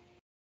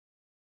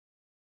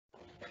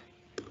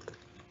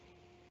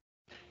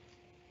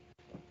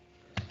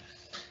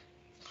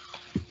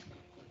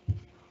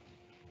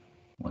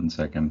 One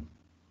second.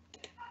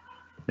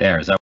 There,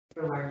 is that?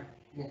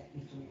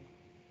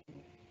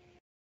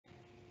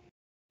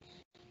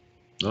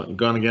 Oh,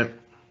 gone again.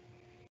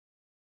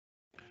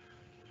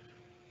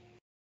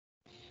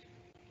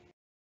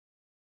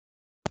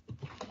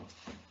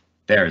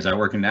 There, is that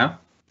working now?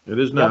 It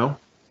is now.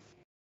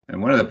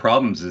 And one of the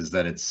problems is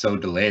that it's so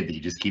delayed that you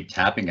just keep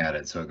tapping at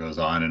it. So it goes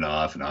on and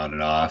off and on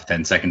and off,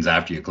 10 seconds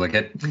after you click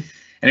it.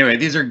 Anyway,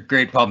 these are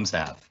great problems to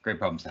have. Great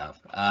problems to have.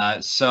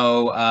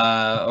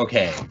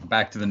 Okay,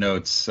 back to the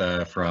notes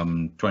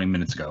from 20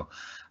 minutes ago.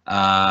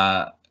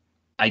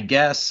 I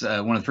guess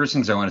one of the first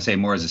things I want to say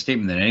more as a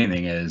statement than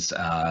anything is,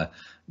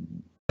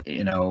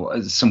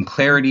 some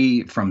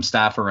clarity from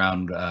staff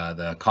around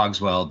the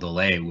Cogswell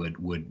delay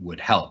would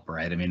help,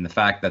 right? I mean, the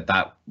fact that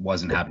that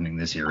wasn't happening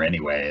this year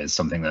anyway is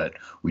something that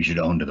we should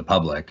own to the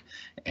public,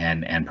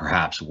 and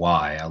perhaps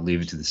why. I'll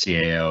leave it to the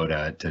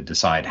CAO to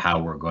decide how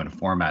we're going to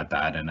format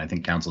that, and I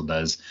think council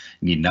does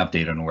need an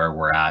update on where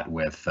we're at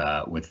with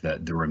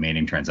the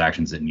remaining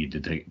transactions that need to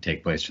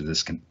take place for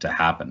this to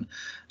happen.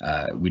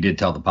 We did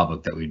tell the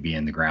public that we'd be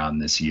in the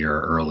ground this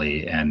year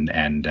early, and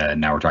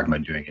now we're talking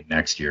about doing it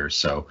next year.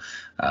 So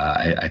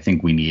I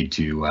think we need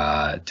to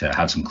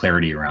have some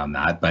clarity around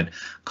that. But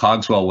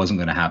Cogswell wasn't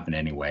going to happen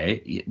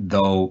anyway,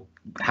 though.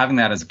 Having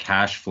that as a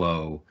cash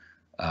flow,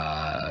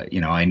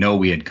 I know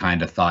we had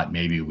kind of thought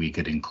maybe we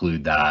could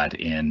include that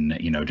in,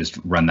 just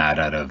run that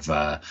out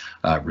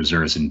of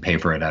reserves and pay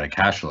for it out of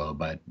cash flow.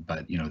 But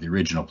the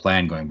original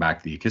plan going back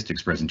to the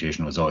acoustics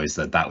presentation was always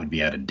that would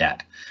be out of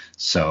debt.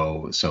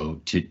 So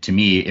to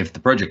me, if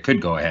the project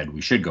could go ahead, we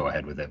should go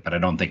ahead with it, but I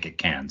don't think it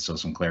can. So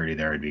some clarity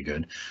there would be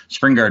good.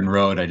 Spring Garden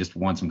Road, I just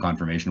want some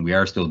confirmation. We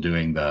are still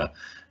doing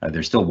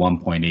there's still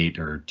 1.8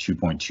 or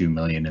 2.2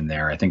 million in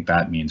there. I think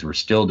that means we're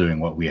still doing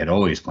what we had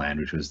always planned,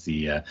 which was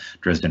the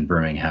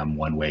Dresden-Birmingham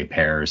one-way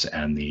pairs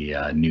and the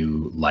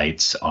new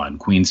lights on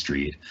Queen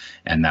Street,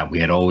 and that we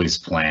had always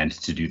planned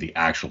to do the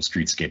actual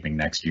streetscaping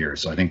next year.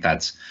 So I think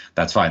that's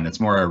fine. That's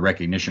more a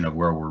recognition of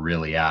where we're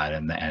really at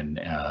and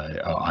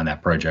on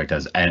that project,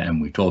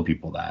 and we've told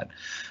people that.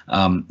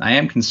 I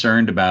am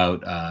concerned about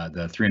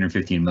the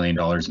 $315 million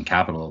in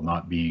capital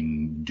not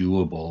being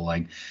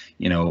doable.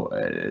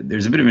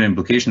 There's a bit of an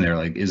implication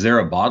there. Is there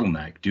a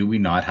bottleneck? Do we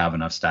not have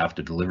enough staff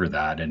to deliver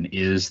that? And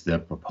is the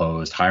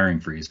proposed hiring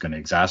freeze going to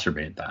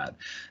exacerbate that?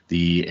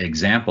 The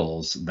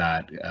examples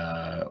that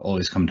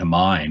always come to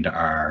mind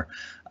are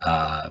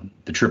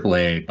the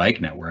AAA bike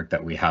network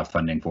that we have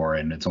funding for,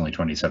 and it's only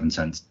 27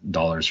 cents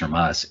from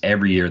us.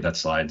 Every year that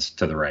slides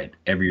to the right.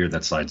 Every year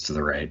that slides to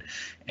the right.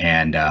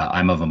 And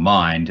I'm of a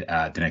mind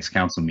at the next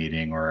council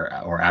meeting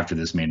or after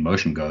this main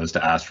motion goes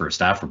to ask for a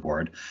staff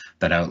report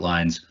that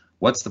outlines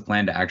what's the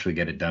plan to actually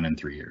get it done in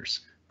 3 years,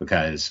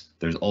 because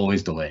there's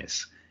always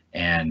delays.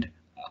 And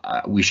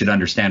we should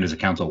understand as a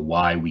council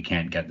why we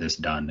can't get this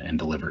done and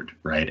delivered,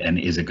 right? And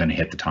is it going to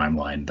hit the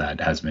timeline that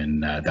has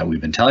been that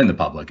we've been telling the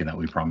public and that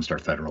we promised our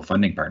federal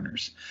funding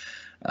partners?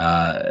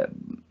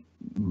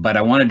 But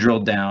I want to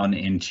drill down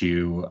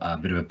into a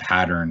bit of a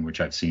pattern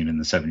which I've seen in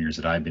the 7 years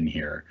that I've been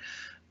here.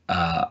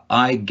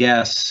 I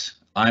guess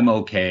I'm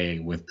okay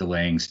with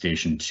delaying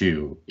Station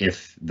 2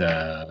 if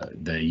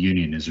the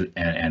union is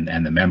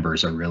and the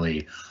members are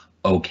really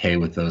okay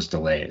with those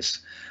delays.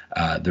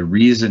 The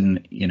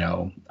reason,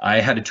 I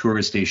had a tour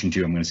of Station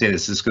 2. I'm going to say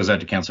this goes out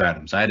to Councillor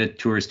Adams. I had a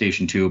tour of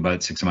Station 2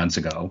 about 6 months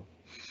ago,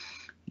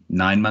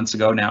 9 months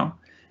ago now,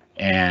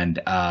 and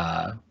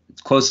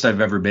it's closest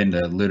I've ever been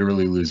to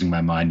literally losing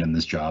my mind on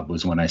this job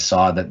was when I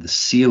saw that the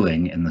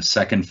ceiling in the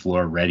second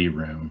floor ready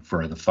room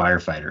for the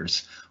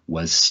firefighters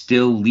was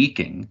still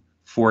leaking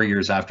 4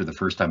 years after the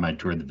first time I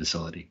toured the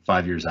facility,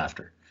 5 years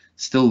after.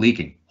 Still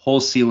leaking, whole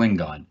ceiling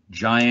gone,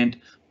 giant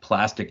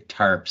plastic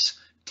tarps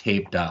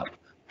taped up,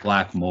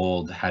 black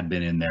mold had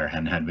been in there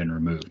and had been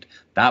removed.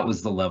 That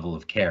was the level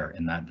of care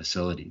in that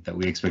facility that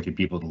we expected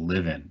people to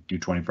live in, do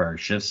 24-hour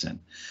shifts in.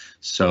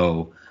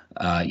 So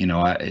you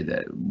know,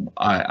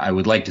 I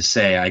would like to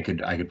say I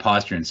could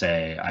posture and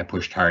say I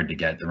pushed hard to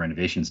get the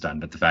renovations done,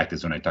 but the fact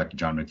is when I talked to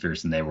John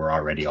McPherson, they were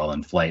already all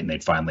in flight and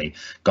they'd finally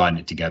gotten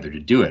it together to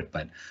do it.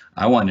 But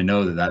I want to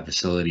know that that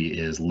facility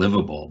is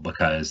livable,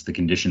 because the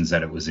conditions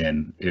that it was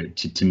in,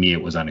 to me,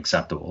 it was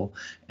unacceptable.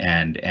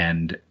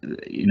 And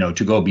you know,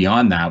 to go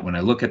beyond that, when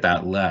I look at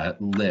that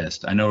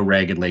list, I know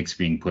Ragged Lake's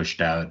being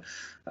pushed out.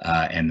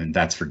 And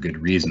that's for good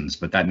reasons,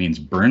 but that means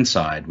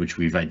Burnside, which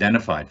we've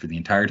identified for the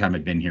entire time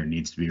I've been here,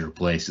 needs to be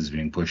replaced, is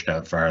being pushed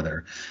out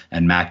farther,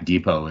 and Mac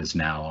Depot is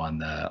now on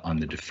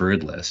the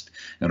deferred list.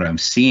 And what I'm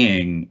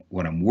seeing,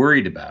 what I'm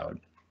worried about,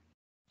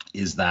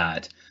 is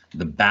that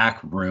the back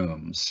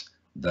rooms,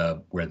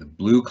 where the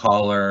blue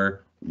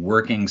collar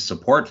working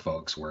support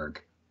folks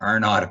work, are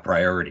not a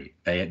priority.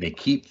 They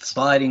keep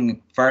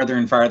sliding farther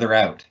and farther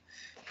out.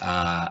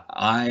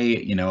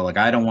 You know, like,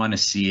 I don't want to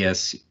see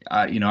us,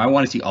 you know, I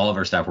want to see all of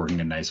our staff working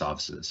in nice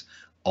offices.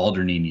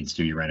 Alderney needs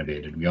to be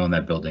renovated. We own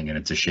that building, and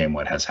it's a shame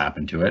what has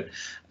happened to it.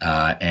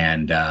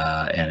 And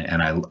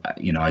I,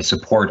 you know, I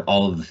support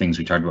all of the things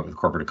we talked about with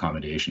corporate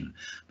accommodation,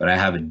 but I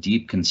have a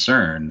deep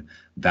concern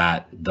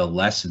that the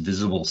less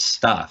visible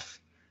stuff,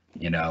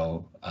 you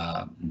know,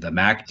 the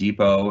Mac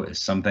Depot is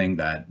something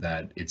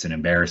that it's an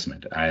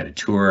embarrassment. I had a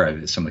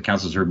tour, some of the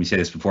councils heard me say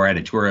this before, I had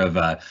a tour of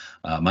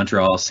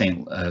Montreal,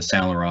 Saint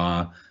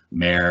Laurent.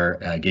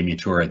 Mayor gave me a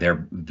tour of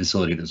their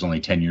facility that was only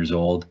 10 years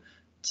old.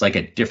 It's like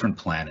a different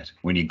planet.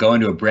 When you go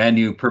into a brand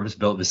new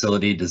purpose-built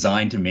facility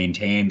designed to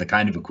maintain the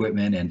kind of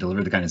equipment and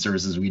deliver the kind of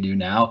services we do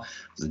now,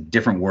 it's a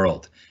different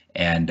world.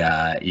 And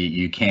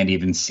you can't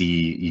even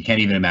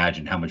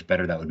imagine how much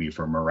better that would be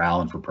for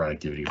morale and for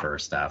productivity for our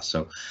staff.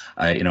 So,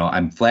 you know,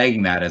 I'm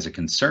flagging that as a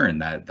concern,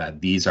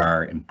 that these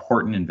are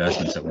important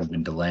investments that we've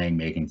been delaying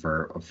making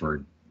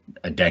for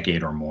a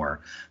decade or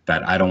more,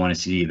 that I don't want to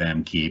see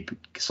them keep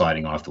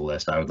sliding off the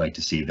list. I would like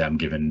to see them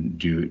given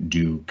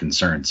due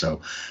concern.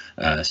 So,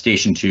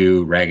 Station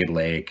 2, Ragged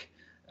Lake,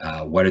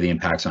 what are the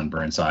impacts on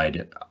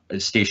Burnside?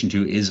 Station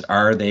 2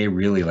 are they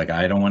really, like,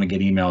 I don't want to get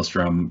emails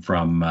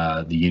from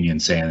the union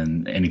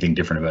saying anything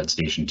different about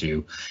Station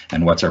 2,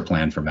 and what's our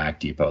plan for Mac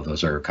Depot?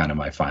 Those are kind of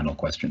my final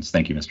questions.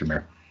 Thank you, Mr.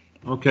 Mayor.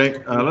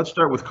 Okay, let's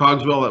start with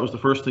Cogswell. That was the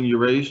first thing you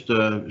raised.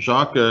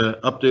 Jacques,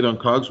 update on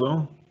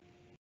Cogswell?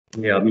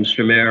 Yeah,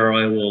 Mr. Mayor,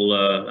 I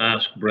will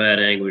ask Brad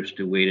Anguage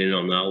to weigh in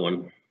on that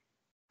one,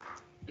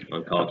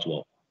 on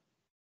Cogswell.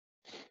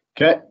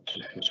 Okay.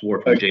 It's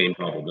work for Jane,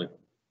 probably.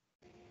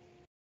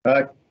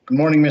 Good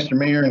morning, Mr.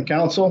 Mayor and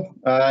Council.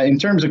 In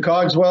terms of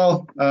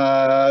Cogswell,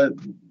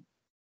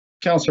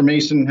 Councillor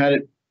Mason had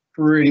it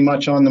pretty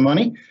much on the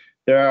money.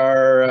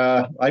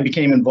 I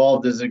became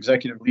involved as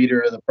executive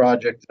leader of the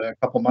project a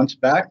couple months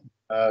back,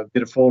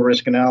 did a full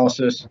risk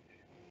analysis.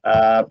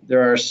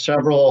 There are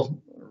several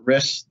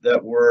risks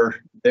that were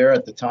there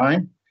at the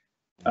time.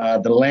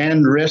 The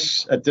land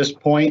risks at this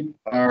point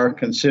are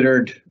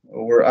considered,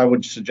 or I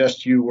would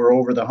suggest you were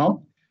over the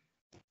hump.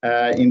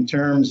 In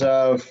terms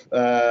of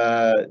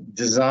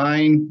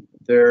design,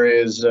 there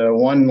is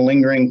one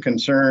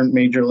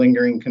major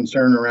lingering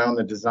concern around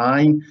the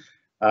design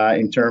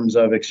in terms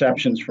of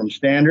exceptions from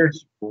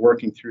standards. We're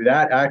working through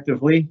that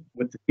actively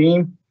with the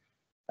team.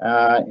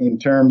 In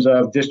terms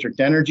of district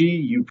energy,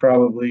 you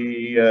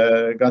probably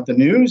got the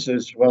news,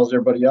 as well as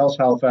everybody else.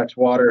 Halifax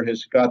Water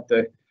has got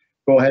the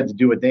go-ahead to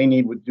do what they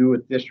need to do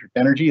with district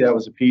energy. That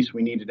was a piece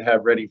we needed to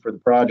have ready for the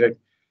project.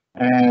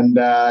 And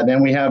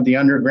then we have the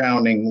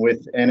undergrounding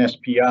with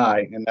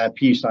NSPI, and that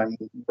piece I'm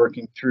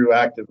working through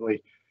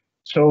actively.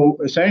 So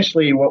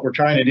essentially what we're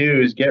trying to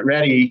do is get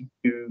ready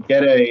to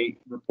get a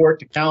report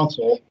to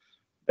council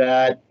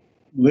that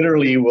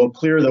literally will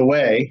clear the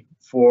way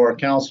for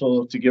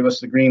council to give us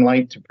the green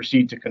light to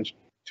proceed to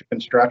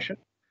construction.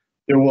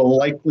 There will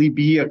likely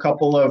be a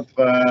couple of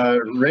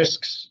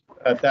risks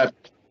at that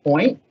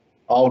point.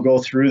 I'll go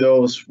through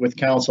those with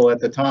council at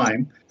the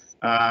time.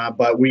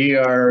 But we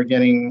are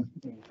getting,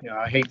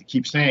 I hate to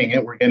keep saying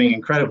it, we're getting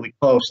incredibly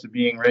close to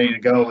being ready to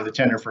go with a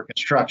tender for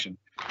construction.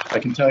 I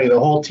can tell you the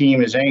whole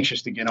team is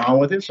anxious to get on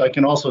with this. I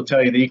can also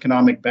tell you the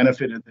economic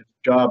benefit of this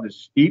job is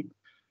steep.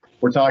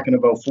 We're talking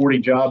about 40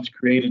 jobs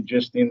created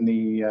just in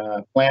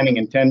the planning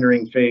and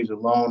tendering phase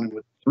alone, and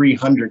with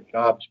 300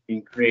 jobs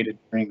being created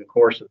during the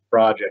course of the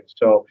project.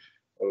 So,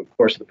 of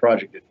course, the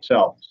project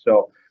itself.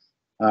 So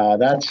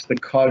that's the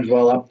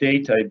Cogswell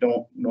update. I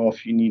don't know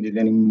if you needed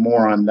any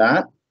more on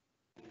that.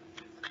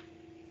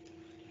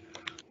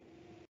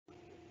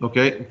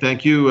 Okay,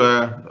 thank you.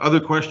 Other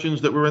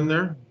questions that were in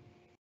there?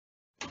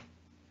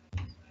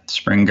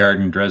 Spring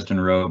Garden, Dresden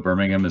Road,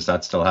 Birmingham, is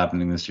that still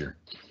happening this year?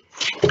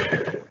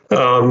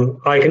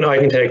 I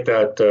can take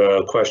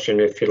that question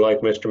if you'd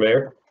like, Mr.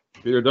 Mayor.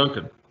 Peter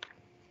Duncan.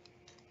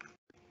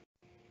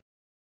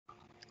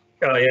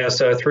 Yes,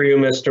 through you,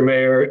 Mr.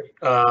 Mayor.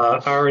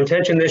 Our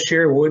intention this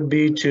year would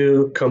be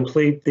to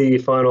complete the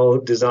final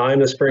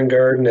design of Spring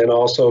Garden and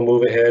also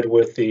move ahead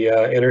with the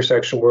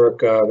intersection work.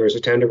 There's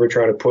a tender we're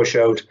trying to push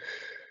out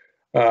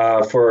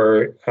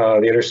for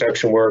the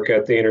intersection work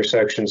at the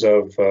intersections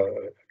of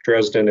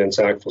Dresden and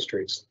Sackville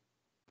Streets.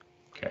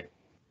 Okay.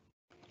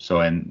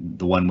 So, and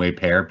the one-way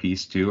pair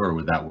piece too, or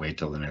would that wait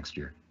till the next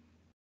year?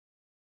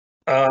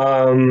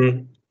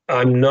 I'm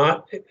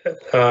not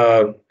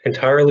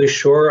entirely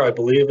sure. I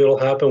believe it'll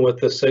happen with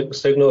the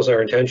signals.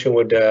 Our intention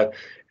would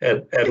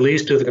at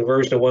least do the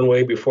conversion to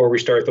one-way before we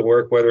start the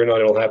work. Whether or not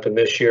it'll happen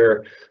this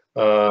year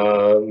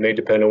may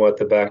depend on what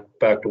the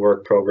back to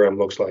work program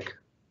looks like.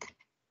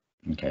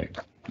 Okay.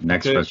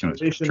 Next question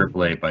was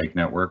AAA Bike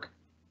Network.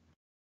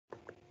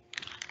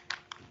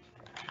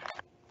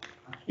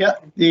 Yeah,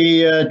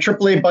 the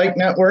AAA Bike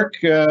Network,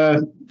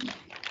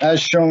 as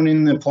shown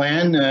in the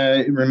plan,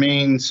 it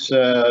remains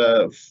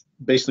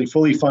basically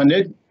fully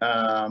funded.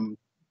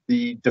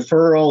 The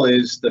deferral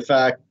is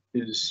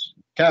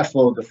cash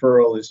flow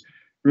deferral is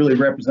really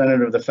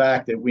representative of the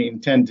fact that we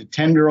intend to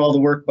tender all the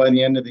work by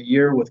the end of the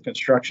year, with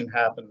construction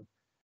happening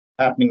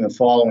the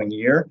following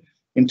year.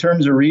 In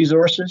terms of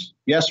resources,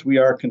 yes, we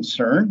are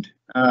concerned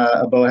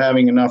about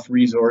having enough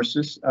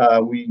resources.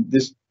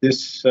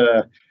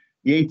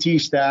 The AT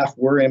staff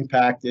were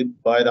impacted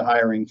by the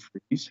hiring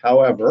freeze.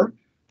 However,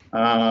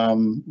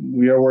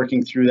 we are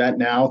working through that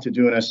now to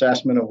do an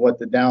assessment of what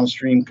the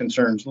downstream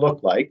concerns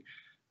look like.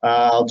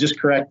 I'll just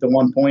correct the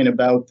one point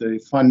about the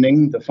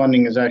funding. The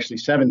funding is actually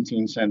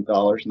 17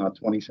 dollars, not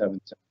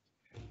 27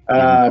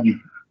 cents,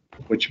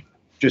 which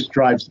just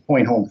drives the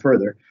point home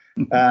further.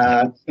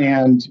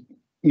 And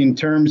in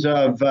terms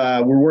of,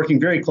 we're working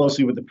very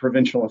closely with the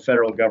provincial and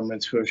federal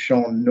governments, who have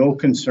shown no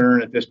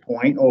concern at this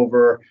point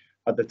over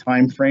the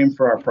time frame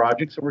for our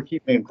project. So we're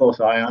keeping a close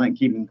eye on it and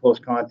keeping close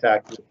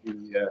contact with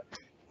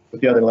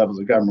the other levels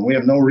of government. We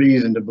have no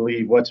reason to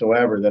believe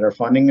whatsoever that our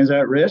funding is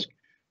at risk.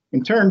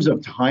 In terms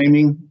of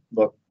timing,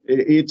 look,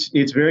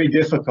 it's very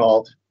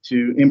difficult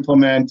to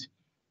implement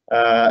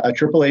a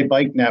AAA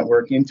bike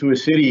network into a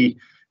city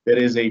that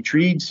is a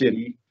treed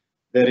city,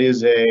 that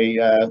is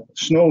a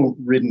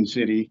snow-ridden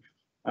city,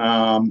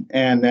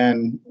 and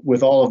then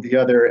with all of the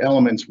other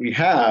elements we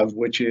have,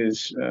 which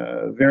is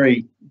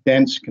very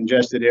dense,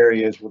 congested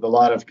areas with a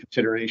lot of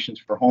considerations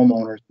for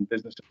homeowners and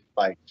businesses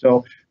alike.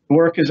 So the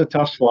work is a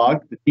tough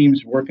slog. The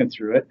team's working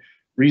through it.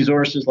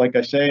 Resources, like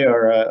I say,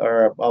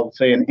 are I'll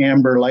say an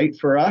amber light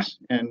for us,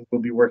 and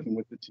we'll be working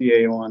with the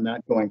CAO on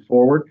that going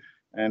forward.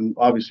 And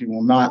obviously,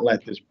 we'll not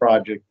let this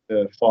project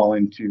fall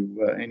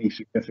into any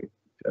significant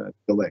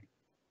delay.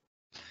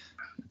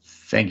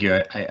 Thank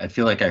you. I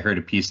feel like I heard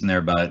a piece in there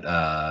about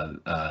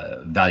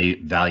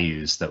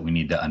values that we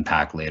need to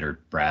unpack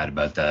later, Brad,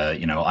 about the,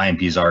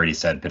 IMP's already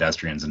said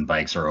pedestrians and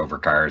bikes are over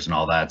cars and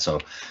all that. So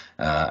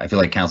I feel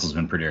like council's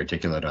been pretty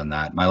articulate on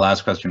that. My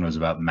last question was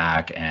about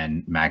Mac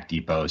and Mac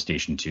Depot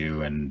Station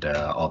 2 and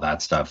all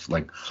that stuff.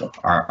 Like,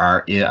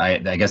 I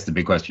guess the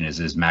big question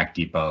is Mac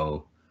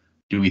Depot,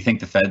 do we think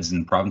the feds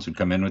and province would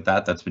come in with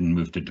that? That's been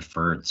moved to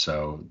deferred.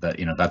 So that,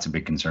 that's a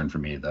big concern for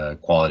me, the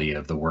quality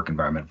of the work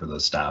environment for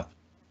those staff.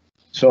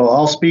 So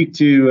I'll speak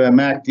to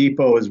Mac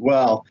Depot as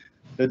well.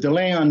 The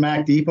delay on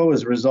Mac Depot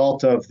is a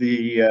result of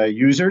the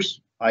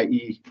users,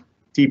 i.e.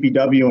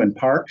 TPW and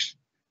Parks.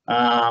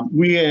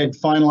 We had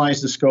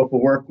finalized the scope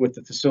of work with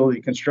the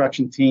facility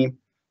construction team.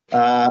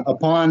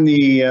 Upon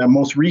the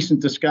most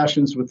recent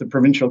discussions with the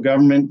provincial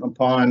government,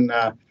 upon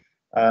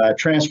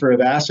transfer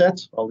of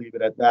assets, I'll leave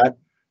it at that,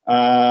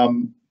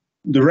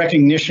 the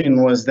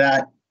recognition was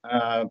that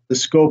the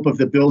scope of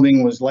the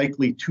building was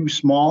likely too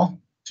small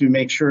to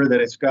make sure that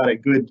it's got a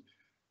good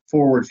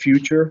forward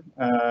future.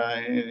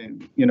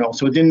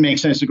 So it didn't make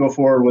sense to go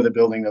forward with a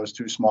building that was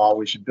too small.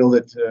 We should build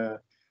it.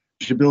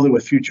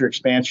 With future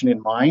expansion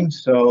in mind.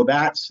 So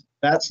that's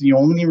the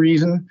only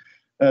reason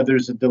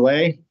there's a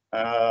delay.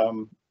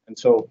 And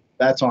so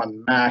that's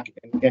on Mac.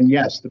 And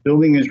yes, the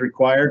building is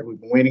required.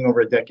 We've been waiting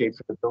over a decade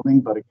for the building,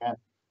 but again,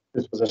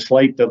 this was a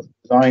slight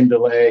design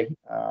delay,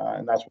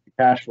 and that's what the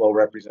cash flow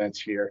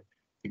represents here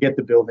to get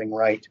the building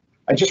right.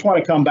 I just want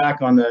to come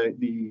back on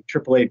the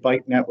AAA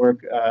bike network.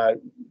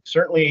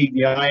 Certainly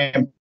the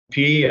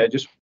IMP, I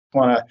just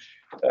want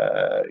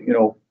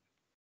to,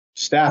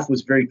 staff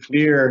was very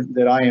clear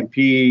that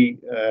IMP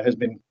has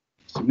been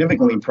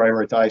significantly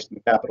prioritized in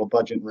the capital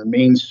budget and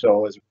remains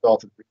so as a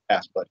result of the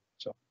recast budget.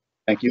 So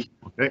thank you.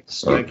 Okay,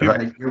 so thank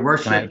you. Your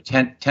worship.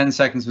 10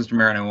 seconds, Mr.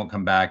 Mayor, and I won't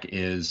come back,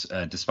 is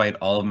despite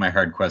all of my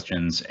hard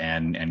questions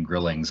and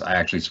grillings, I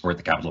actually support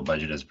the capital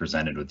budget as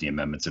presented with the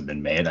amendments have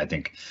been made. I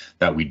think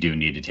that we do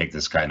need to take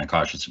this kind of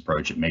cautious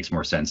approach. It makes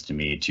more sense to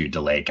me to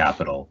delay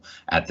capital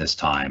at this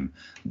time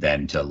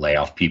than to lay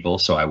off people.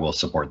 So I will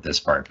support this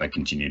part, but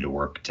continue to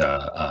work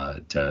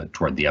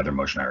toward the other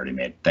motion I already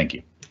made. Thank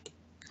you.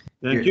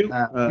 Thank you.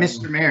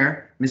 Mr.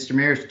 Mayor,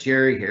 it's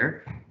Jerry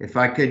here. If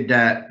I could,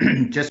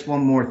 just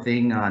one more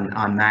thing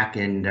on Mac,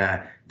 and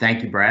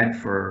thank you, Brad,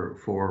 for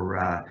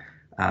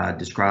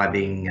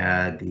describing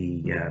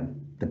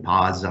the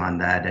pause on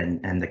that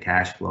and the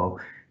cash flow.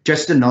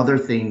 Just another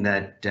thing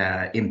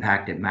that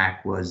impacted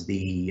Mac was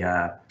the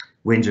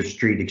Windsor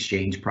Street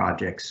Exchange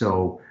project.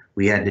 So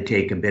we had to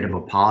take a bit of a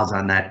pause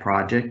on that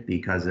project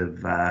because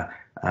of the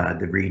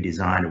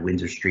redesign of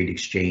Windsor Street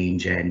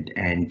Exchange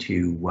and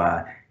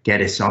to get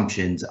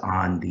assumptions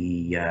on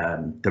the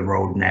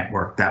road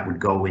network that would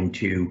go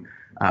into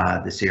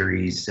the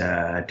Ceres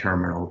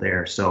terminal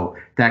there. So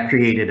that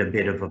created a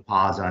bit of a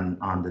pause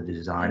on the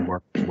design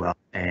work as well.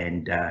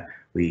 And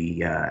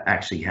we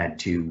actually had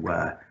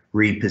to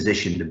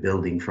reposition the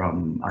building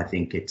from, I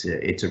think,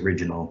 its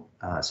original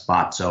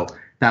spot. So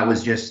that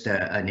was just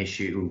an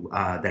issue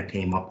that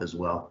came up as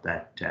well.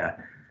 That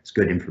is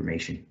good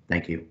information.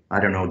 Thank you. I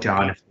don't know,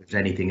 John, if there's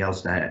anything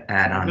else to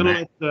add on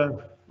that.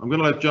 I'm going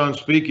to let John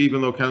speak,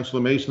 even though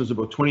Councillor Mason is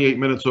about 28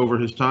 minutes over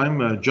his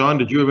time. John,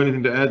 did you have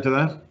anything to add to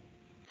that?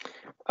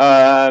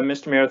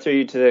 Mr. Mayor, through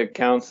you to the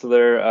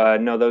councillor,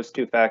 no, those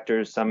two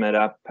factors sum it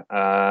up.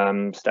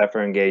 Staff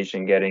are engaged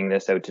in getting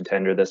this out to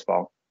tender this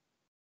fall.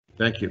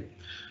 Thank you.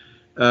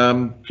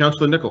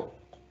 Councillor Nicol.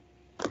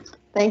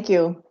 Thank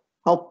you.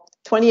 Hope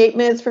 28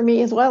 minutes for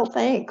me as well.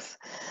 Thanks.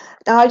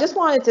 Now, I just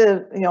wanted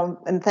to,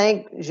 and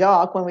thank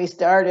Jacques when we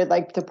started,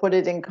 like to put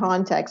it in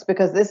context,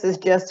 because this is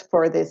just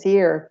for this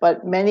year,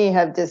 but many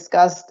have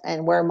discussed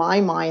and where my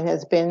mind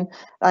has been.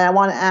 And I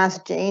want to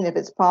ask Jane if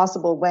it's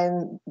possible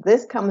when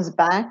this comes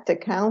back to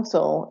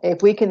council,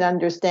 if we can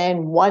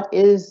understand what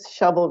is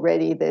shovel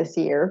ready this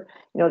year.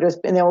 There's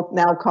been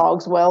now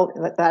Cogswell,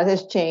 that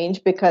has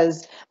changed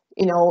because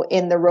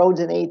in the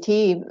roads and AT,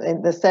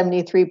 in the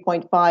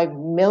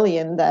 73.5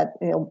 million that,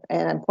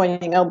 and I'm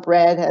pointing out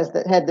Brad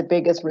had the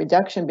biggest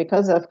reduction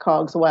because of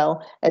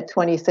Cogswell at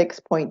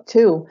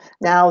 26.2.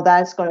 Now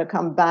that's going to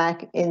come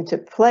back into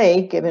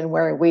play given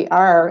where we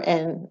are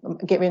and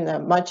giving a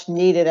much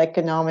needed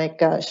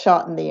economic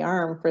shot in the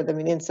arm for the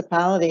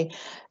municipality.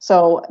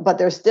 So, but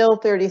there's still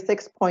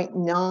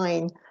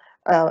 36.9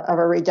 of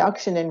a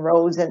reduction in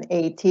roads and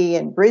AT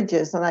and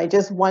bridges. And I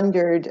just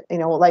wondered,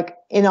 like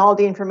in all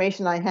the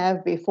information I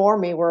have before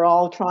me, we're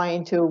all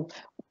trying to,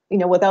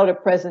 without a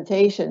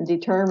presentation,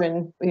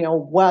 determine,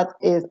 what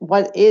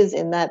is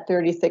in that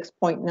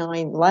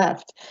 36.9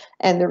 left.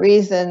 And the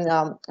reason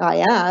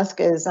I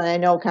ask is, and I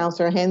know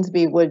Councillor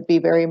Hensby would be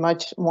very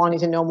much wanting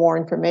to know more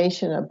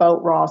information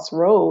about Ross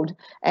Road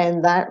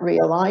and that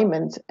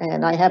realignment.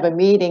 And I have a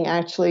meeting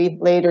actually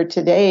later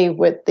today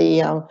with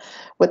the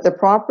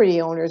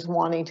property owners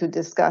wanting to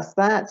discuss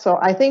that. So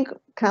I think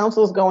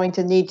council's going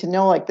to need to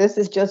know, like, this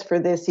is just for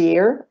this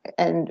year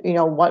and,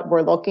 what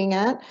we're looking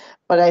at.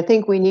 But I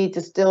think we need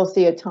to still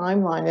see a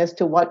timeline as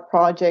to what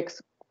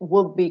projects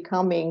will be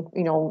coming,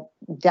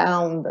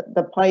 down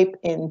the pipe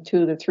in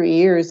 2 to 3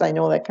 years. I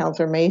know that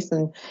Councillor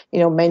Mason,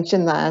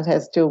 mentioned that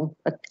as to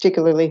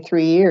particularly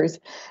 3 years.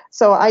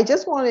 So I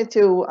just wanted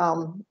to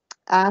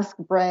ask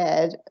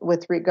Brad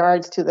with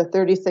regards to the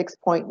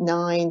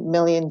 $36.9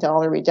 million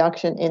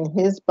reduction in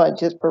his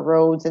budget for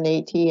roads and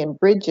AT and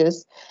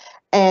bridges.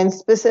 And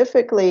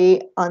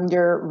specifically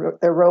under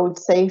the road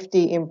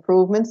safety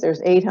improvements,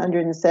 there's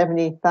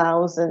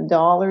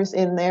 $870,000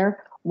 in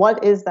there.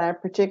 What is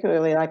that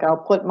particularly? Like, I'll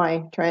put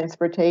my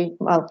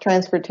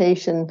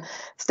transportation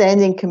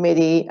standing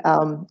committee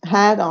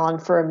hat on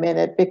for a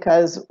minute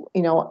because,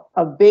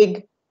 a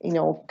big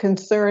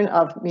concern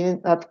of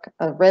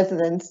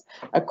residents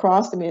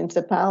across the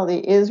municipality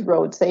is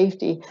road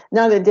safety.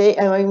 Not a day,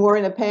 we're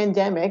in a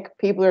pandemic,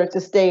 people are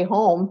to stay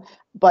home,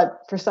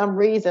 but for some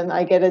reason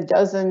I get a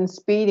dozen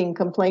speeding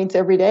complaints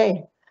every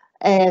day.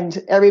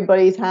 And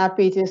everybody's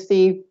happy to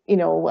see,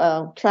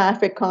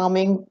 traffic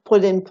calming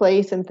put in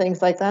place and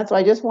things like that. So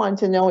I just wanted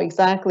to know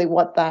exactly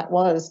what that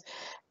was.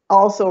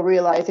 Also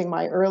realizing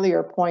my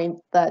earlier point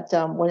that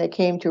when it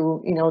came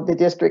to, the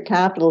district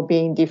capital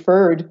being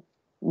deferred,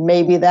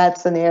 maybe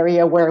that's an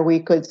area where we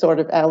could sort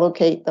of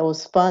allocate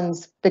those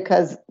funds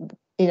because,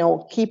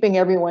 keeping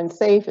everyone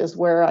safe is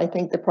where I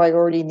think the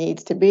priority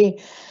needs to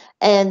be.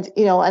 And,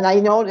 and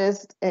I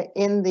noticed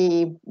in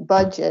the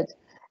budget,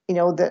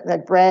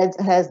 that Brad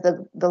has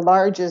the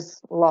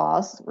largest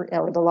loss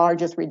or the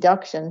largest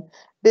reduction.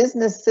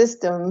 Business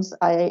systems,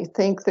 I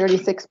think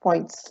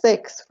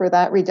 36.6 for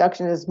that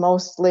reduction is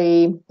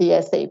mostly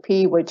the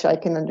SAP, which I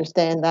can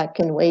understand that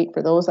can wait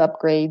for those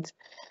upgrades.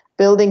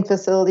 Building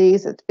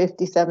facilities at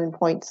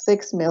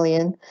 57.6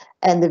 million,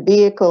 and the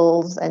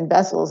vehicles and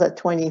vessels at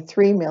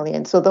 23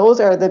 million. So those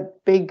are the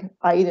big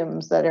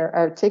items that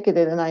are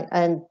ticketed.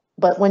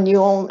 But when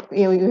you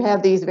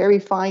have these very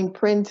fine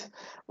print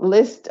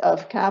list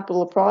of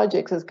capital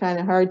projects, it's kind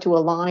of hard to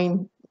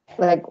align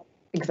like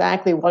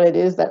exactly what it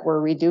is that we're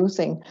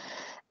reducing.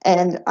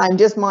 And I'm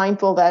just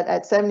mindful that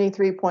at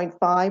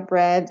 73.5,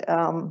 Brad,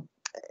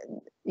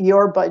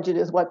 your budget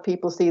is what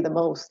people see the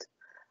most.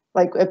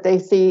 Like if they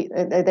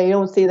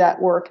don't see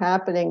that work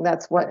happening,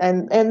 that's what,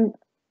 and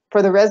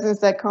for the residents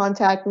that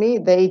contact me,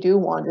 they do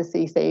want to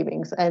see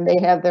savings and they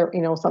have their,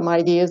 some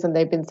ideas and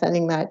they've been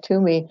sending that to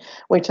me,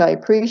 which I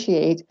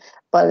appreciate.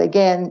 But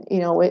again,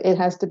 it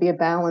has to be a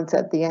balance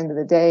at the end of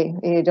the day.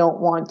 You don't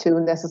want to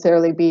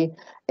necessarily be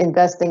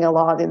investing a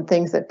lot in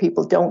things that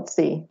people don't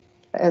see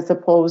as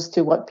opposed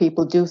to what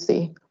people do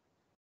see.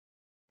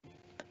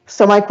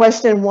 So my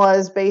question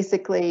was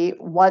basically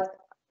what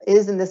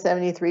is in the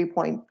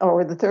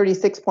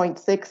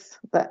 36.6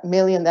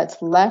 million that's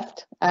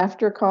left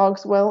after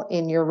Cogswell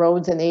in your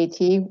roads and AT?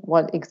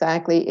 What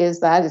exactly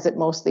is that? Is it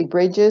mostly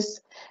bridges?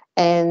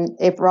 And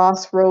if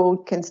Ross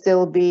Road can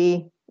still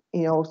be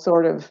you know,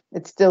 sort of,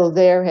 it's still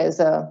there as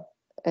a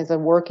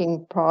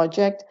working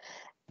project.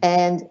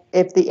 And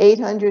if the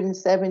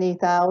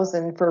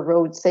 870,000 for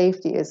road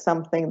safety is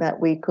something that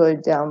we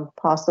could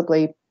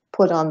possibly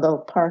put on the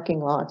parking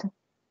lot.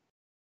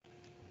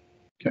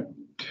 Okay.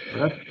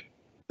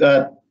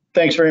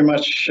 Thanks very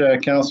much,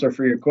 Councillor,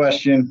 for your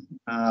question.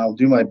 I'll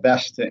do my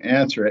best to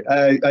answer it.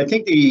 I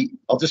think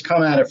I'll just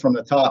come at it from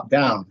the top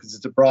down because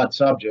it's a broad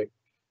subject.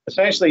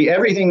 Essentially,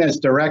 everything that's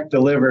direct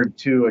delivered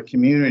to a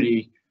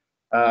community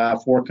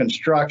for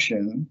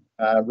construction,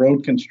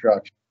 road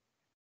construction,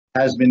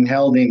 has been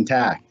held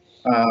intact.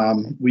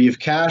 We've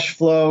cash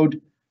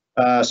flowed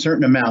a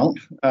certain amount,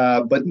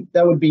 but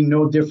that would be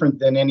no different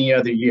than any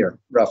other year,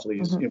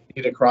 roughly. Mm-hmm. You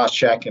need a cross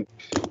check.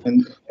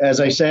 And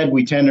as I said,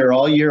 we tender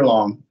all year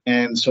long.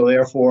 And so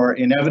therefore,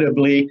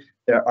 inevitably,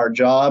 there are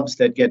jobs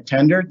that get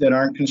tendered that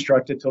aren't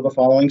constructed till the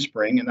following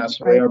spring. And that's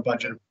the way our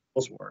budget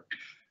approvals work.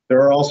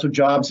 There are also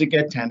jobs that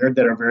get tendered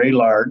that are very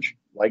large,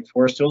 like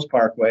Forest Hills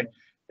Parkway,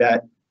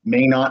 that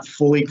may not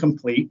fully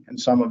complete. And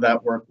some of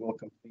that work will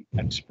complete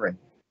next spring.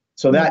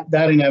 So that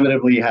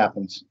inevitably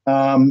happens.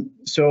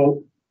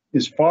 So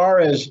as far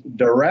as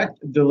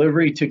direct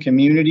delivery to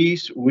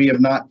communities, we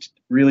have not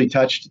really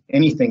touched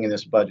anything in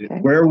this budget. Okay.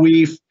 Where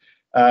we've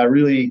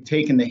really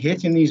taken the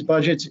hit in these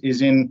budgets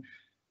is in,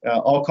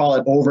 I'll call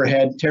it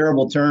overhead,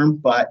 terrible term,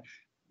 but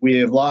we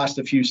have lost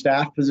a few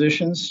staff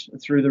positions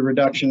through the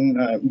reduction.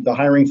 The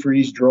hiring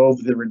freeze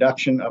drove the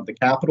reduction of the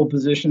capital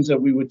positions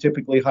that we would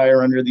typically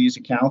hire under these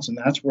accounts, and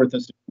that's worth a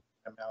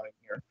significant amount in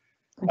here.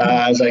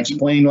 As I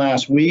explained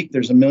last week,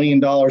 there's $1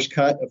 million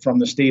cut from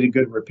the state of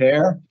good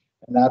repair,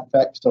 and that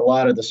affects a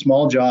lot of the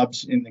small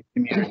jobs in the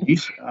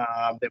communities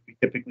that we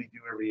typically do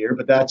every year,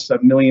 but that's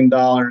 $1 million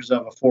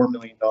of a $4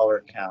 million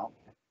account.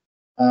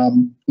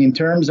 In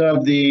terms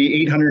of the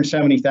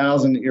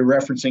 870,000 that you're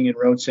referencing in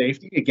road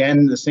safety,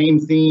 again, the same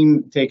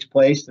theme takes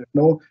place. There's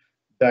no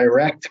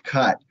direct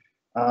cut.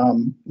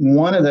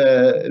 One of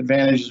the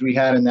advantages we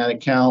had in that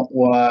account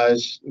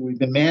was we've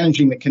been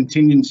managing the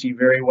contingency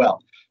very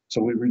well.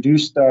 So we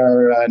reduced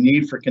our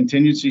need for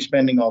contingency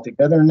spending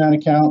altogether in that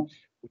account.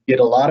 We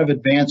did a lot of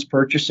advanced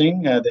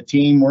purchasing. The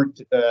team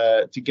worked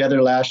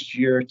together last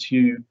year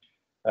to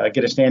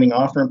get a standing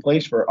offer in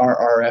place for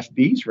our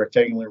RFBs,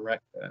 rectangular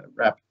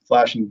rapid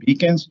flashing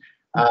beacons.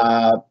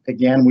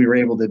 Again, we were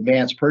able to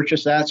advance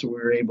purchase that, so we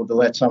were able to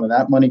let some of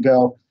that money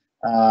go.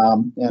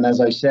 And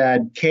as I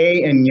said,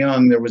 K and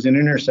Young, there was an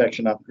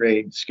intersection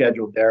upgrade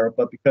scheduled there,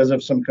 but because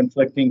of some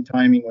conflicting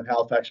timing with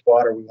Halifax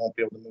Water, we won't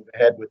be able to move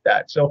ahead with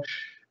that. So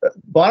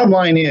bottom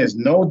line is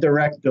no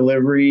direct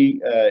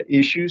delivery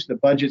issues. The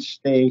budgets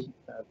stay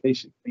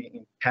basically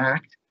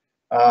intact.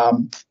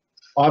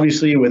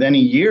 Obviously, with any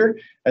year,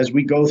 as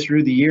we go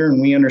through the year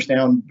and we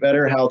understand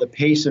better how the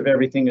pace of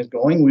everything is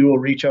going, we will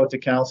reach out to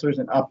councillors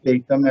and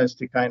update them as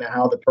to kind of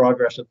how the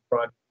progress of the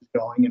project is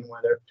going and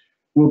whether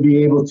we'll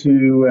be able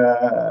to,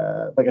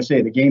 like I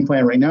say, the game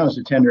plan right now is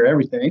to tender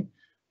everything.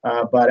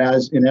 But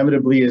as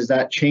inevitably as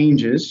that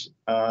changes,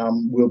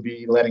 we'll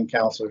be letting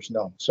councillors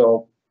know.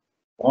 So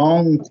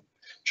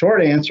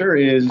short answer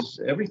is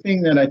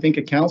everything that I think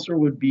a councillor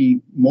would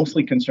be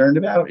mostly concerned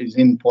about is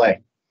in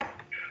play.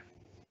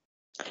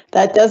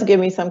 That does give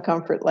me some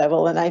comfort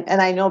level, and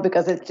I know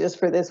because it's just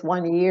for this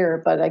 1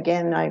 year. But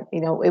again,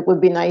 it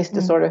would be nice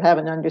to sort of have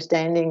an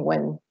understanding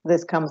when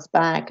this comes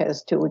back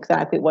as to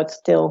exactly what's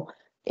still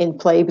in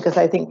play, because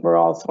I think we're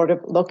all sort of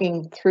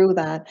looking through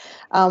that.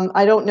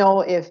 I don't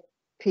know if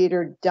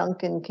Peter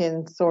Duncan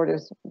can sort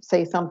of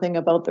say something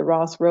about the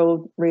Ross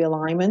Road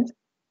realignment,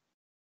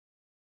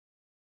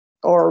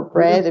 or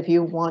Brad, if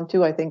you want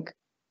to. I think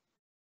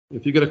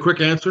if you get a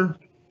quick answer.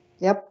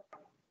 Yep.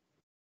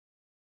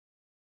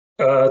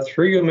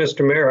 Through you,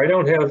 Mr. Mayor, I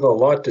don't have a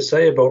lot to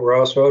say about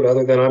Ross Road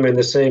other than I'm in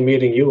the same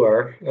meeting you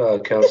are,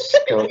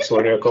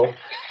 Councillor Nicol.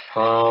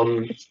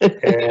 And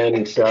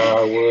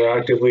we're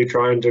actively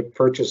trying to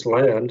purchase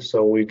land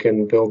so we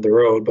can build the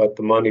road, but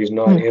the money's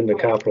not in the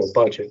capital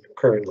budget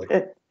currently.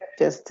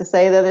 Just to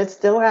say that it's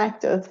still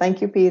active.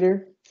 Thank you,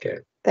 Peter. Okay.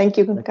 Thank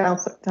you,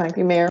 Councillor. Thank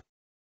you, Mayor.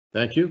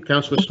 Thank you,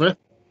 Councillor Smith.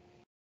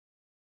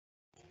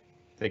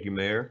 Thank you,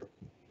 Mayor.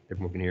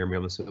 Everyone can hear me,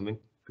 I'm assuming.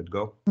 Good to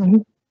go. Mm-hmm.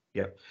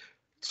 Yeah.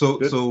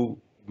 So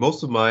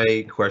most of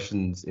my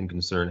questions and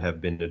concern have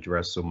been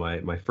addressed. So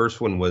my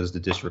first one was the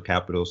district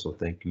capital. So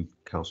thank you,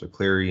 Councillor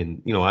Cleary.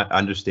 And, I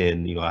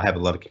understand, I have a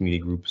lot of community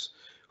groups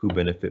who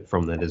benefit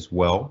from that as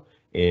well.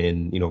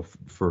 And,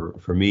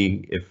 for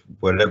me, if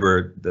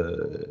whatever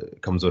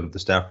comes out of the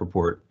staff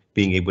report,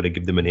 being able to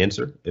give them an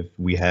answer, if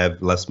we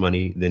have less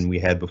money than we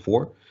had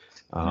before,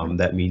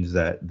 that means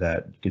that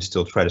you can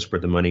still try to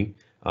spread the money,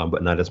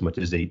 but not as much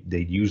as they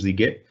usually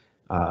get.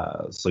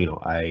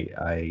 So,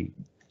 I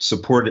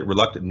support it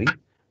reluctantly,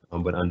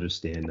 but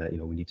understand that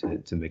we need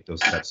to make those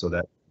cuts. So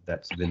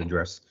that's been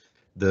addressed.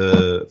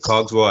 The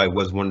Cogswell, I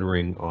was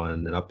wondering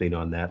on an update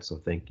on that. So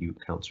thank you,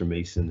 Councillor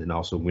Mason, and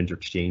also Windsor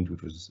Exchange,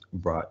 which was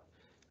brought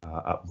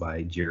up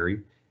by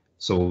Jerry.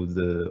 So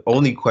the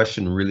only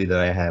question really that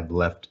I have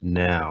left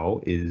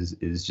now is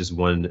just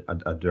one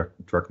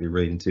directly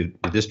relating to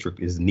the district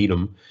is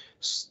Needham.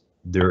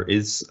 There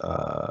is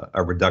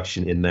a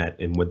reduction in that,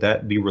 and would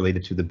that be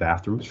related to the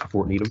bathrooms for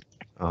Fort Needham,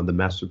 the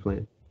master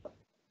plan?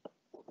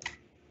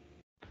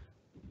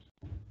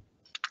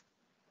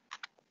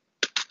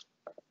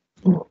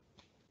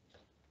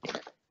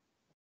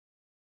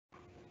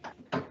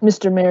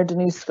 Mr. Mayor,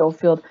 Denise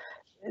Schofield.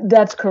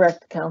 That's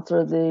correct,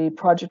 Councillor. The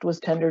project was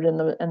tendered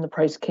and the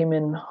price came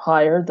in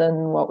higher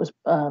than what was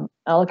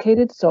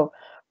allocated. So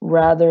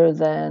rather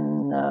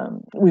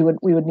than we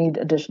would need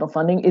additional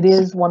funding. It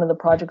is one of the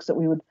projects that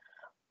we would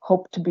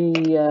hope to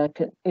be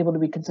able to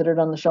be considered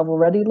on the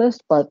shovel-ready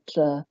list, but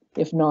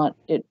if not,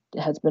 it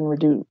has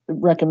been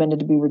recommended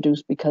to be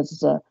reduced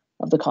because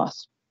of the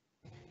cost.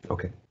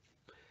 Okay.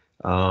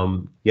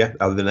 Yeah.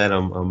 Other than that,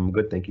 I'm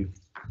good. Thank you.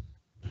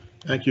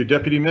 Thank you,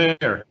 Deputy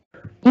Mayor.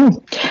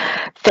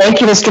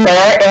 Thank you, Mr.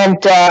 Mayor. And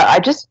I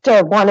just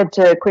wanted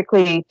to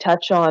quickly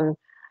touch on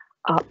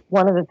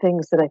one of the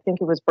things that I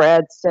think it was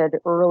Brad said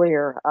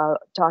earlier,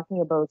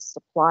 talking about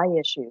supply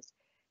issues.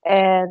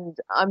 And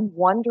I'm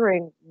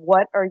wondering,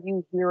 what are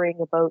you hearing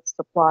about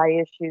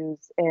supply issues,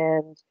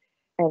 and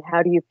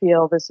how do you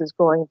feel this is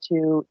going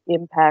to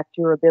impact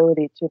your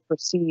ability to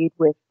proceed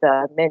with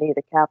many of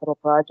the capital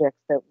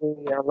projects that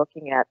we are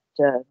looking at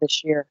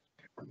this year?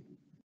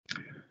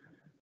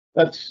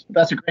 That's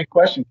a great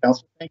question,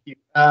 Councilor. Thank you.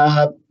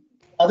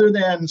 Other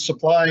than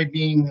supply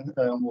being,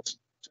 we'll set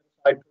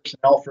aside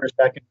personnel for a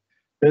second.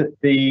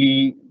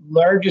 The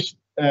largest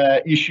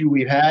issue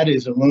we've had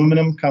is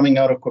aluminum coming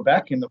out of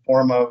Quebec in the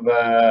form of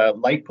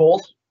light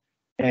poles,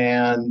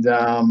 and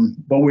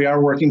but we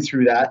are working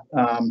through that.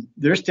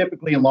 There's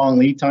typically a long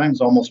lead times,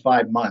 almost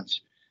 5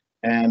 months,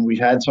 and we've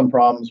had some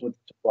problems with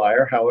the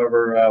supplier.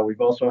 However,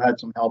 we've also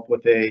had some help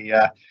with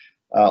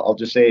I'll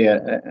just say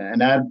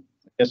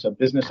a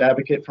business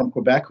advocate from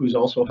Quebec who's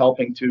also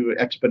helping to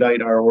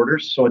expedite our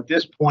orders. So at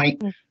this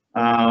point,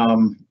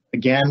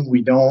 again,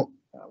 we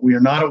are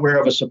not aware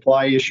of a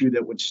supply issue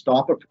that would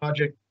stop a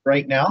project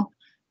right now.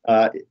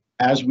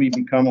 As we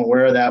become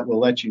aware of that, we'll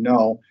let you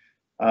know.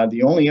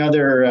 The only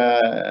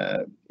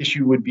other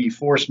issue would be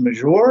force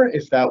majeure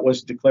if that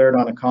was declared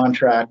on a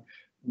contract.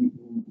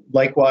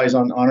 Likewise,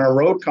 on our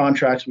road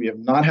contracts, we have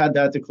not had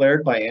that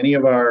declared by any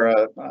of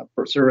our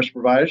service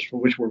providers, for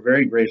which we're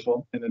very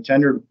grateful, and the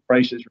tender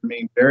prices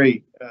remain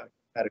very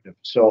competitive.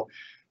 So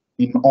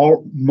in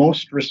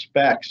most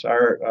respects,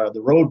 the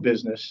road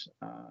business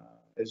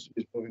is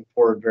moving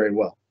forward very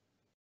well.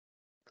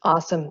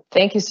 Awesome.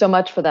 Thank you so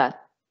much for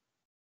that.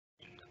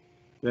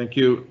 Thank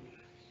you.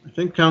 I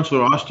think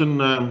Councillor Austin,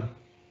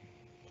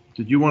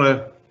 did you want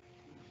to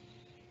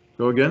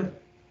go again?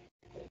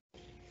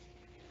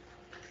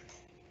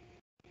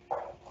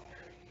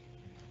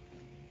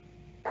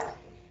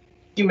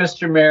 Thank you,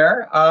 Mr.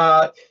 Mayor.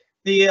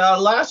 The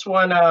last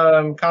one,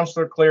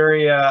 Councillor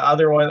Cleary,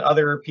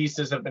 other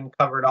pieces have been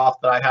covered off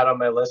that I had on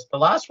my list. The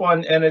last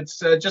one, and it's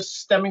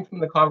just stemming from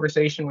the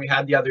conversation we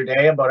had the other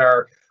day about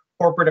our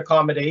corporate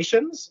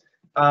accommodations.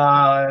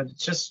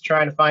 Just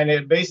trying to find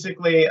it.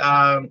 Basically,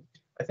 I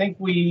think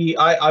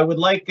I would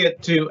like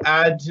it to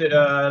add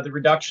the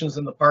reductions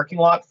in the parking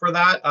lot for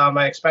that.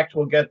 I expect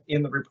we'll get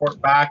in the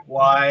report back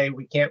why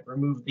we can't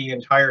remove the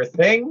entire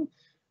thing.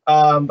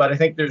 But I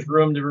think there's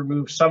room to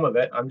remove some of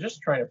it. I'm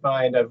just trying to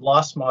find, I've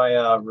lost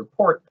my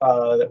report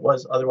that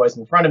was otherwise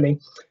in front of me.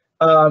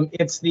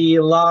 It's the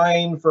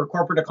line for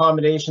corporate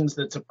accommodations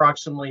that's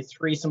approximately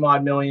 3 some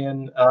odd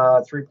million,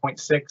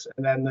 3.6,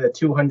 and then the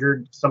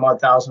 200 some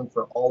odd thousand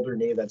for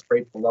Alderney that's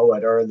right below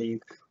it are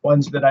the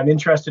ones that I'm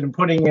interested in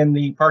putting in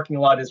the parking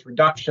lot as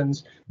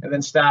reductions, and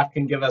then staff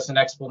can give us an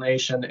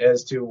explanation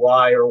as to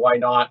why or why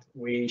not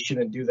we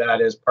shouldn't do that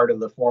as part of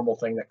the formal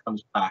thing that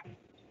comes back.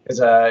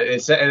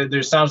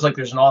 There sounds like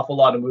there's an awful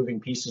lot of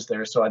moving pieces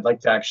there, so I'd like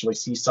to actually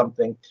see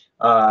something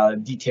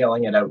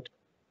detailing it out.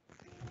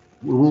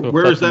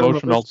 Where is that?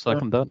 Motion, I'll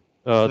second that.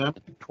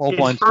 12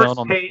 lines down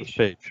on the first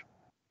page.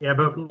 Yeah,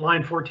 but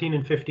line 14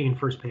 and 15,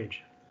 first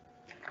page.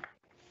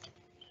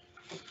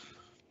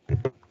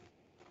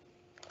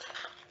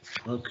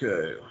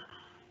 Okay.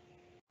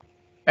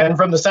 And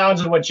from the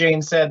sounds of what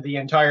Jane said, the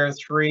entire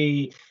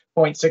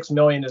 3.6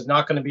 million is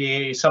not going to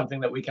be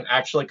something that we can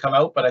actually come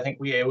out, but I think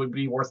it would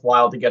be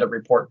worthwhile to get a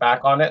report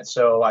back on it.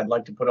 So I'd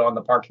like to put it on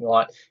the parking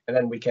lot, and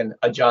then we can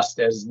adjust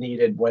as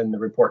needed when the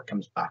report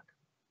comes back.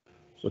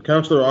 So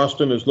Councillor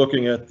Austin is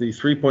looking at the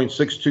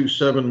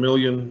 3.627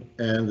 million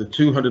and the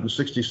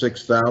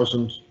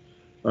 266,000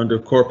 under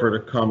corporate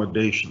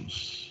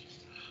accommodations.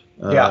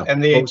 Yeah,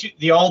 and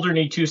the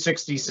Alderney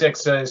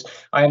 266 is,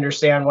 I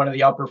understand, one of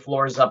the upper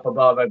floors up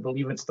above. I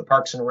believe it's the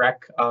Parks and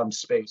Rec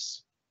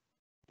space.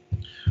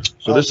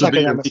 So this will be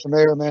Mr.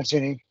 Mayor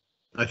Mancini.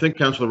 I think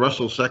Councillor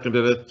Russell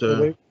seconded it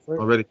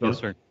already. Yes,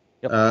 sir.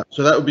 Yep.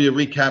 So that would be a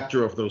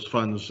recapture of those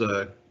funds,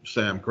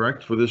 Sam,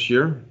 correct, for this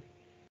year?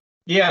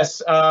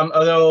 Yes,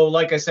 although,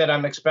 like I said,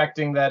 I'm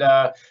expecting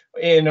that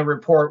in a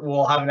report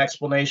we'll have an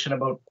explanation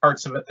about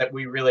parts of it that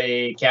we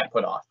really can't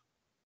put off.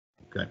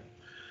 Okay.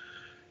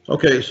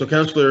 Okay, so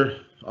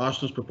Councillor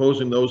Austin's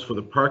proposing those for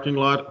the parking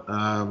lot.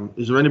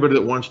 Is there anybody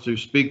that wants to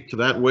speak to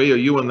that way? Are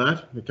you on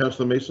that,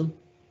 Councillor Mason?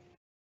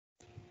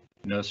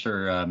 No,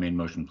 sir. Main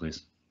motion,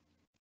 please.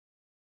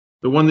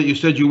 The one that you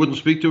said you wouldn't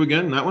speak to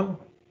again, that one?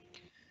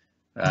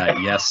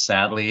 Yes,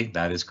 sadly,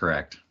 that is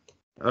correct.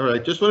 All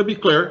right, just want to be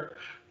clear.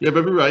 You have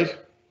every right.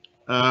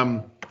 You're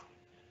a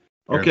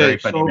Okay, very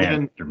funny so man,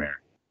 then, Mr. Mayor.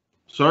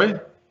 sorry?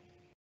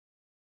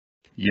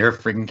 You're a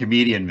freaking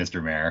comedian,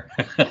 Mr. Mayor.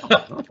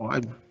 Oh,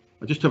 I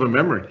just have a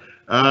memory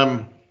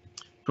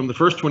from the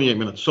first 28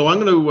 minutes. So I'm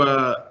going to,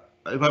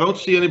 if I don't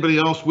see anybody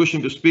else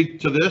wishing to speak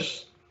to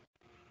this,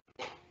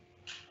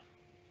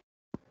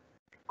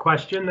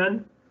 Question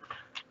then?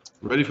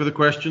 ready for the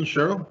question,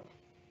 Cheryl?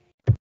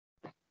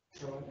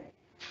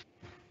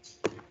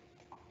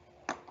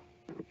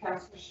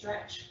 Councillor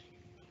Stretch.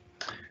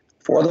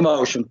 For the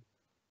motion.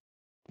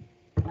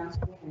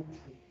 Councillor Hensley.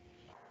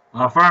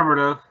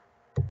 Affirmative.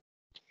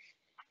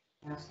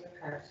 Councillor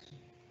Carson.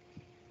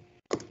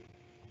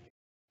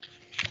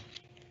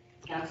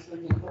 Councillor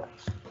Nichols.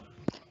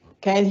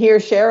 Can't hear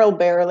Cheryl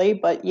barely,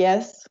 but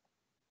yes.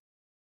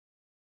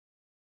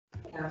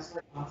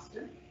 Councillor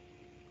Austin.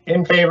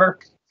 In favor.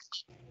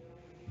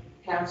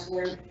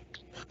 Councillor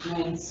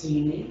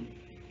Mancini.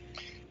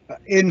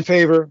 In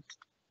favor.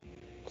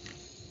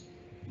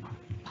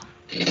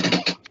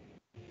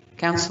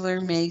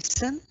 Councillor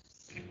Mason.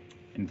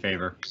 In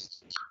favor.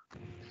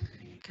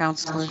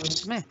 Councillor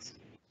Smith.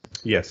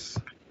 Yes.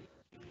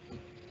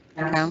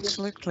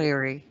 Councillor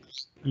Cleary.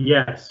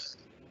 Yes.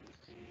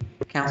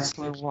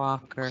 Councillor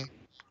Walker.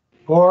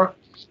 For.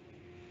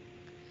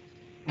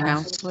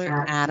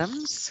 Councillor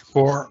Adams.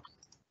 For.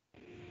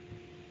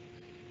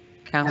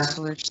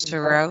 Councillor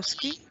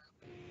Surowski.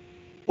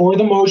 For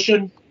the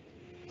motion.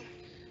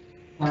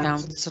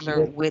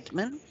 Councillor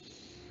Whitman.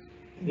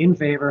 In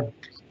favor.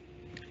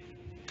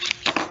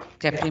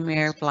 Deputy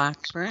Mayor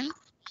Blackburn.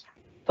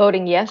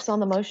 Voting yes on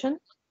the motion?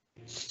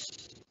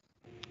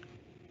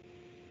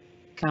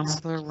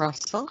 Councillor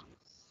Russell.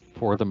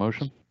 For the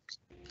motion?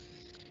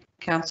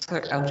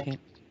 Councillor Outen.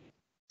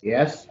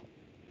 Yes.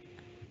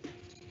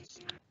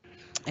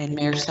 And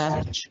Mayor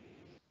Savage.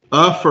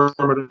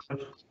 Affirmative.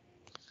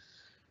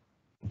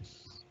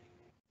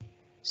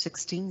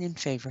 16 in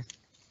favor.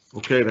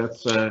 Okay,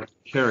 that's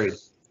carried.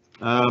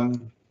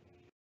 On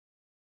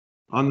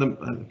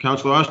the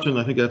Councillor Austin,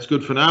 I think that's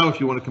good for now. If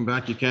you want to come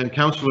back, you can.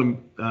 Councillor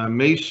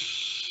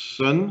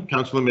Mason,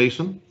 Councillor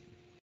Mason.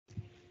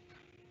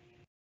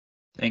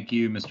 Thank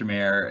you, Mr.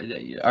 Mayor.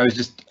 I was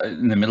just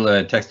in the middle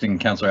of texting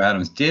Councillor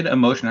Adams. Did a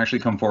motion actually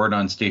come forward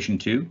on Station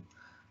 2?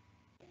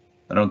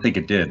 I don't think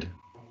it did.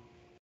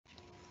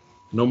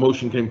 No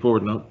motion came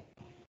forward, no.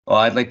 Well,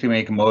 I'd like to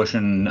make a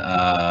motion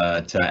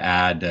to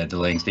add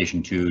delaying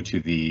Station 2 to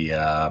the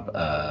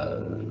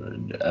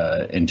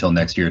until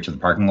next year to the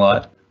parking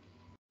lot.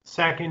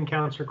 Second,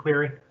 Councillor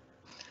Cleary.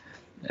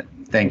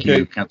 Thank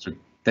you, Councillor.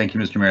 Thank you,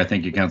 Mr. Mayor.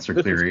 Thank you,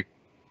 Councillor Cleary.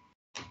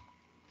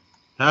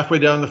 Halfway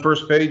down the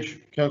first page,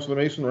 Councillor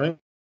Mason, right?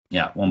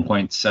 Yeah,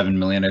 1.7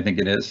 million, I think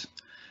it is.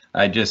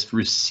 I just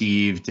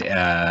received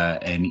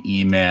an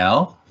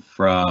email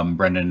from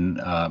Brendan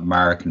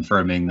Maher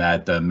confirming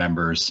that the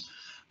members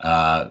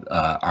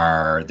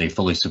they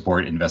fully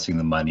support investing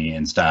the money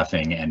in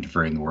staffing and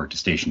deferring the work to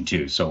Station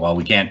 2. So while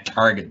we can't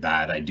target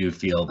that, I do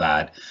feel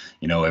that,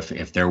 you know,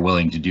 if they're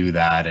willing to do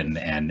that,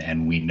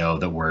 and we know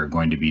that we're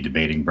going to be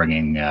debating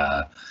bringing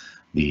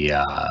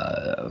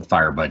the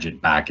fire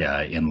budget back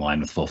in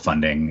line with full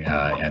funding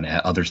and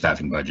other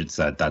staffing budgets,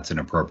 that's an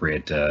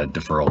appropriate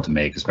deferral to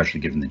make, especially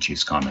given the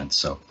chief's comments.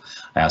 So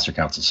I ask for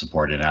council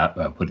support in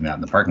putting that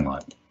in the parking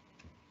lot.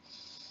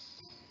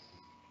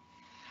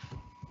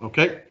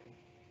 Okay.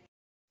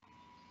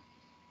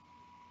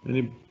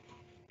 Any,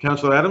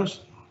 Councillor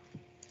Adams?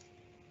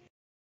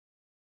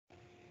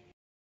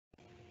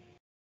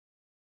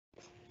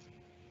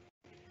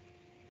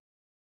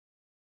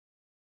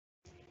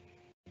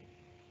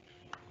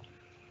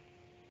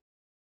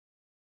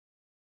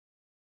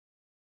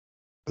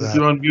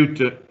 You're on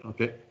mute.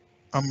 Okay.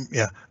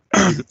 Yeah.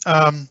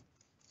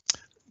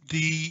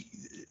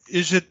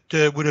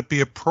 Would it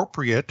be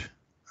appropriate,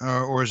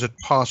 or is it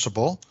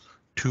possible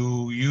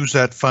to use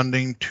that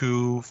funding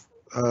to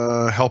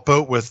help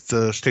out with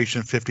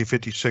Station 50,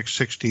 56,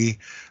 60,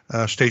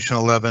 Station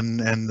 11,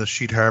 and the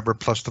Sheet Harbor,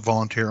 plus the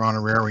volunteer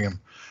honorarium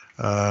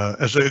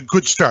as a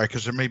good start?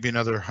 Because there may be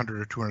another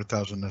 100 or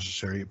 200,000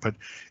 necessary. But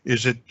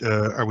is it?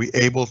 Are we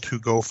able to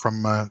go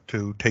from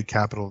to take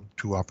capital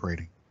to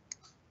operating?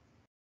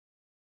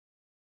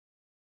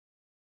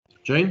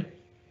 Jane?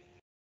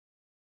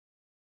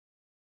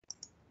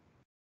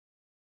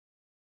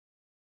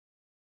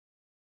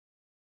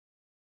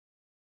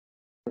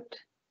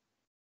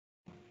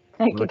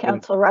 Thank you,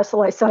 Councillor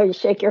Russell. I saw you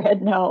shake your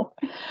head no.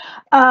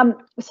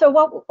 So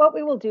what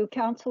we will do,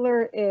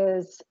 Councillor,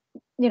 is,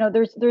 you know,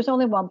 there's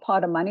only one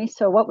pot of money.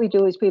 So what we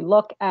do is we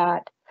look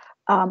at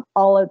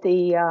all of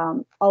the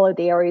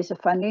areas of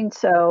funding.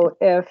 So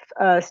if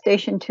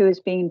Station 2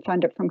 is being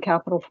funded from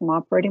capital from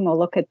operating, we'll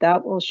look at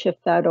that. We'll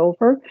shift that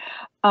over.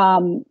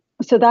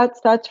 So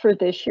that's for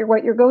this year.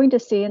 What you're going to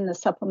see in the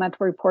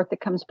supplemental report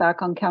that comes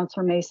back on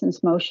Councillor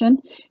Mason's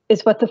motion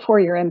is what the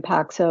 4-year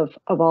impacts of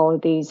all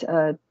of these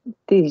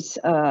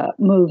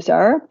moves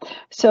are.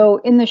 So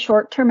in the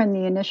short term, in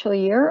the initial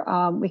year,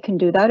 we can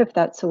do that if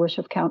that's the wish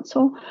of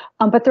council.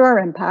 But there are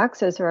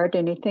impacts, as there are to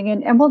anything,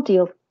 and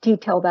we'll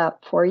detail that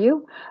for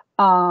you.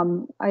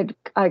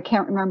 I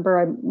can't remember.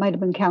 I might have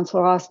been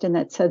Councillor Austin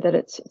that said that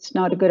it's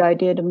not a good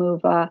idea to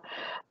move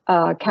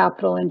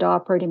capital into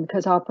operating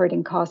because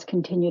operating costs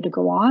continue to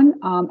go on,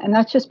 and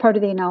that's just part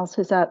of the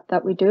analysis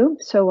that we do.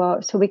 So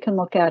we can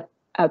look at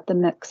the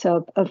mix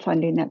of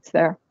funding that's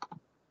there.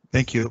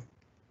 Thank you.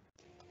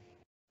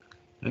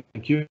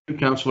 Thank you,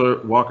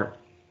 Councillor Walker.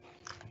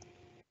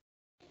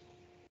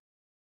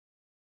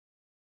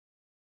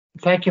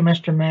 Thank you,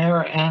 Mr.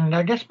 Mayor. And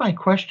I guess my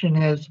question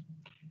is,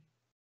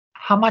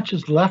 how much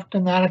is left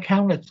in that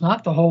account? It's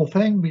not the whole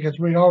thing, because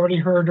we already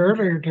heard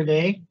earlier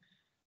today,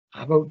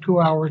 about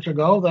 2 hours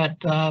ago, that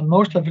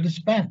most of it is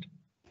spent.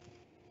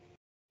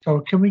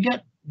 So can we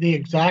get the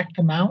exact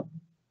amount?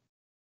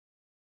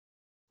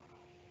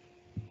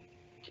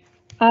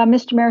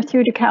 Mr. Mayor,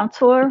 through to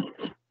Councillor,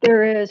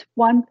 there is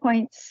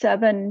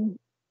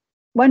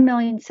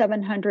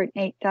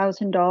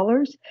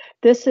 $1,708,000.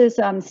 This is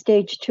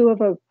stage 2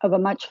 of a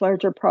much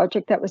larger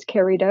project that was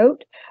carried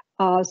out.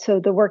 So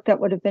the work that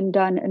would have been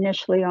done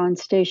initially on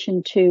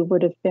Station 2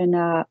 would have been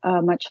a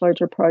much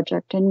larger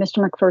project. And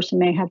Mr. McPherson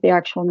may have the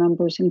actual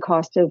numbers and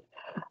cost of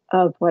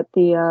what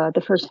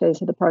the first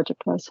phase of the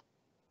project was.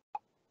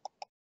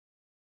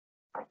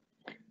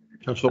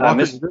 Councillor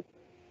Walker.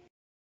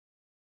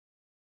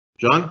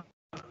 John?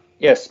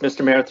 Yes,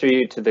 Mr. Mayor, through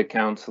you to the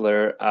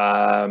councillor.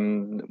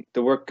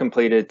 The work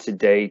completed to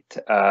date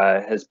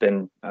has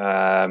been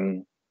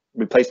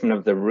replacement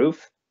of the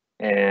roof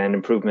and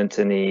improvements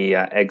in the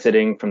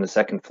exiting from the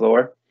second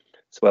floor,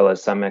 as well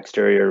as some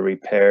exterior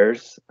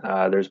repairs.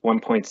 There's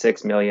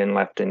 1.6 million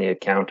left in the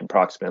account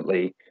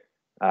approximately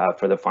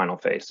for the final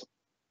phase.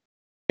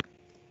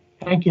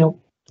 Thank you.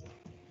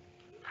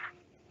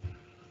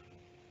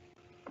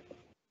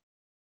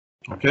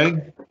 Okay.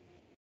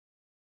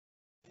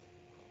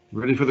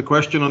 Ready for the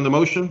question on the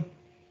motion?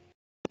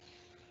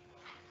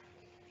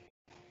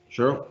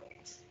 Cheryl?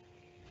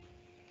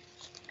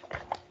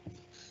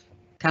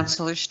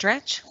 Councillor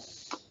Stretch?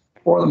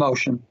 For the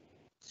motion.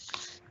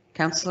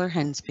 Councillor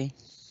Hensby?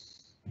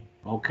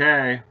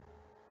 Okay.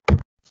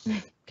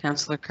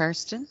 Councillor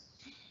Karsten?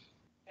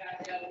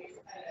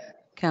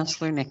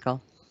 Councillor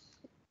Nickel?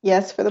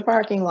 Yes, for the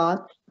parking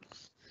lot.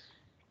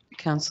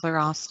 Councillor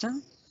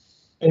Austin?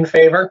 In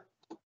favor?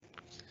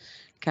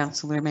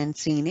 Councillor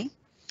Mancini?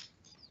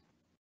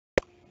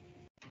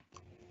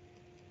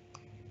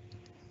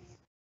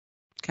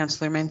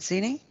 Councillor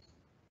Mancini?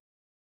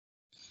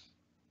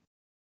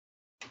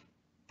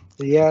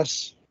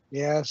 Yes.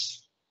 In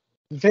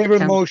favor of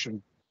the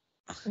motion.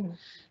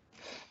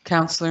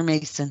 Councillor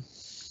Mason?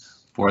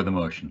 For the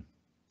motion.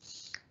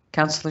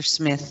 Councillor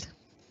Smith?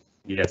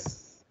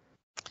 Yes.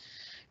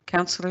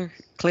 Councillor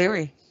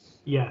Cleary?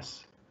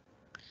 Yes.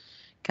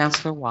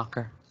 Councillor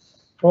Walker?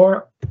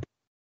 For.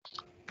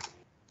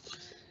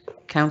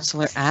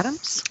 Councillor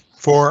Adams?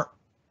 For.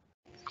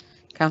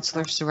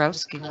 Councillor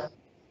Surowski?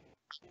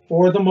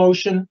 For the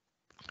motion.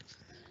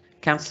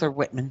 Councillor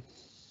Whitman?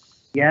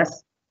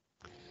 Yes.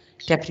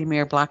 Deputy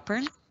Mayor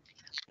Blackburn?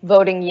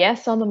 Voting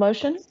yes on the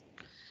motion?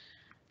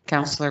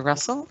 Councillor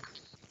Russell?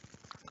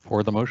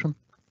 For the motion?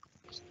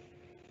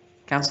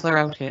 Councillor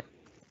Outhit?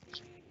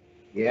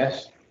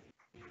 Yes.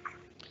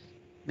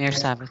 Mayor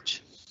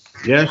Savage?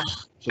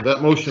 Yes. So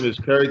that motion is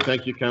carried.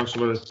 Thank you,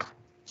 Councillor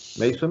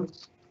Mason.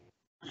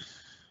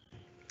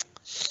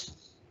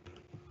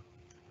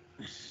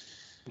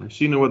 I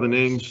see no other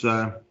names.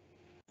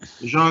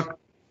 Jacques,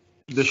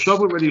 the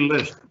shovel-ready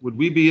list, will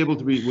we be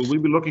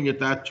looking at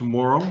that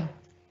tomorrow?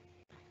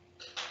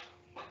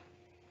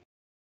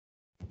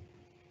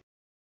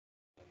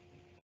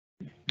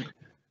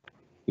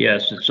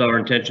 Yes, it's our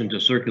intention to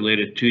circulate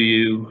it to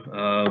you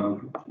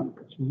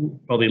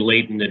probably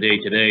late in the day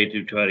today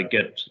to try to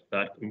get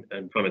that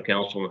in front of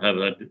council and have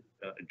that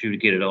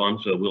adjudicated on.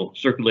 So we'll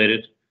circulate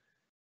it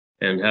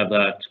and have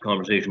that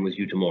conversation with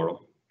you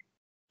tomorrow.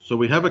 So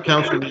we have a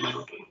council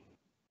meeting.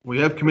 We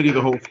have committee of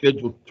the whole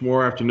scheduled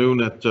tomorrow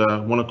afternoon at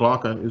 1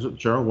 o'clock. Is it,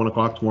 Cheryl? 1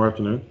 o'clock tomorrow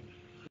afternoon?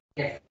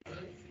 Yes.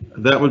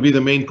 That would be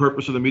the main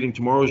purpose of the meeting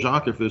tomorrow,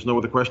 Jacques, if there's no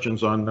other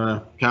questions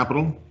on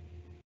capital.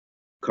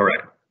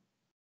 Correct.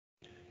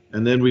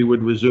 And then we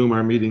would resume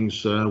our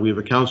meetings. We have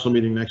a council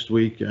meeting next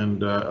week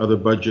and other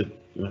budget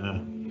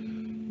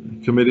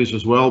committees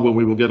as well, when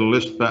we will get a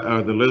list,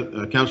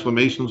 Councillor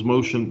Mason's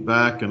motion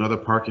back and other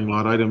parking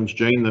lot items,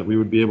 Jane, that we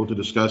would be able to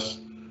discuss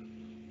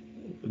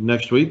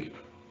next week.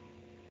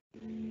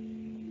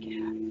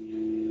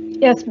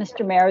 Yes,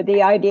 Mr. Mayor,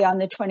 the idea on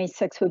the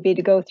 26th would be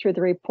to go through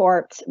the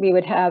reports. We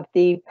would have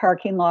the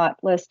parking lot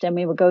list and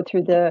we would go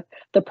through the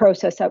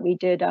process that we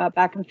did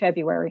back in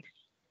February.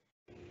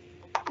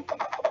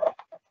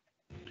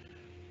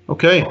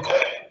 Okay.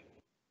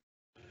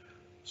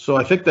 So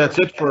I think that's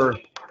it for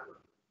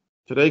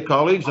today,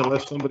 colleagues,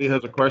 unless somebody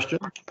has a question.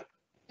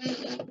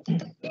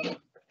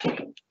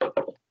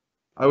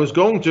 I was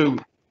going to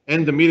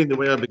end the meeting the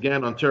way I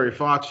began on Terry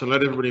Fox and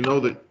let everybody know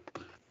that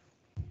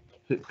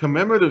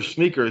commemorative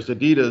sneakers,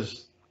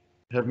 Adidas,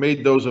 have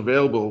made those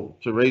available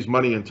to raise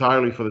money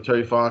entirely for the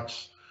Terry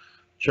Fox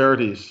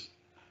charities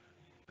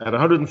at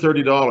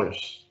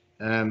 $130.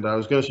 And I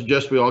was going to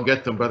suggest we all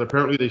get them, but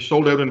apparently they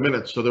sold out in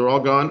minutes, so they're all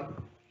gone.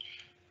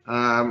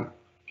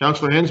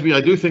 Councillor Hensby,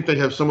 I do think they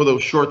have some of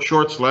those short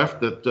shorts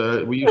left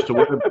that we used to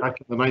wear back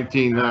in the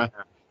 1980s.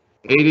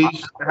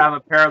 I have a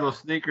pair of those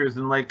sneakers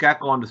in Lake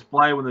Echo on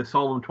display when they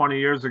sold them 20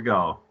 years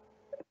ago.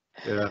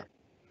 Yeah.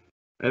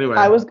 Anyway.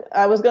 I was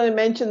going to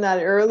mention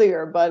that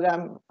earlier, but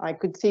I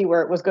could see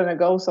where it was going to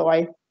go, so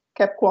I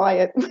kept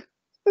quiet.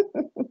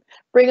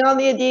 Bring on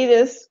the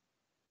Adidas.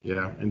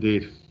 Yeah,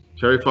 indeed.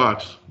 Terry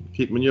Fox,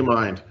 keep them in your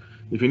mind.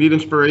 If you need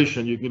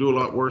inspiration, you can do a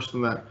lot worse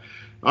than that.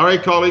 All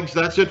right, colleagues,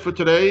 that's it for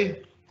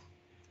today.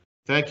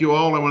 Thank you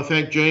all. I want to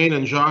thank Jane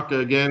and Jacques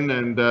again,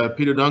 and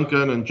Peter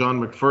Duncan and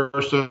John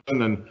McPherson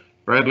and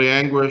Bradley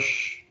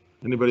Anguish,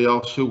 anybody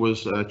else who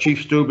was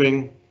Chief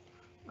Stubing.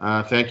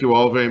 Thank you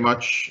all very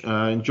much.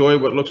 Enjoy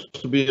what looks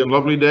to be a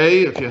lovely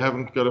day if you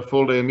haven't got a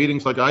full day of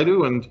meetings like I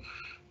do, and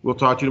we'll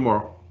talk to you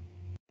tomorrow.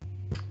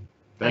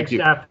 Thank you.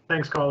 Thanks, staff.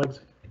 Thanks, colleagues.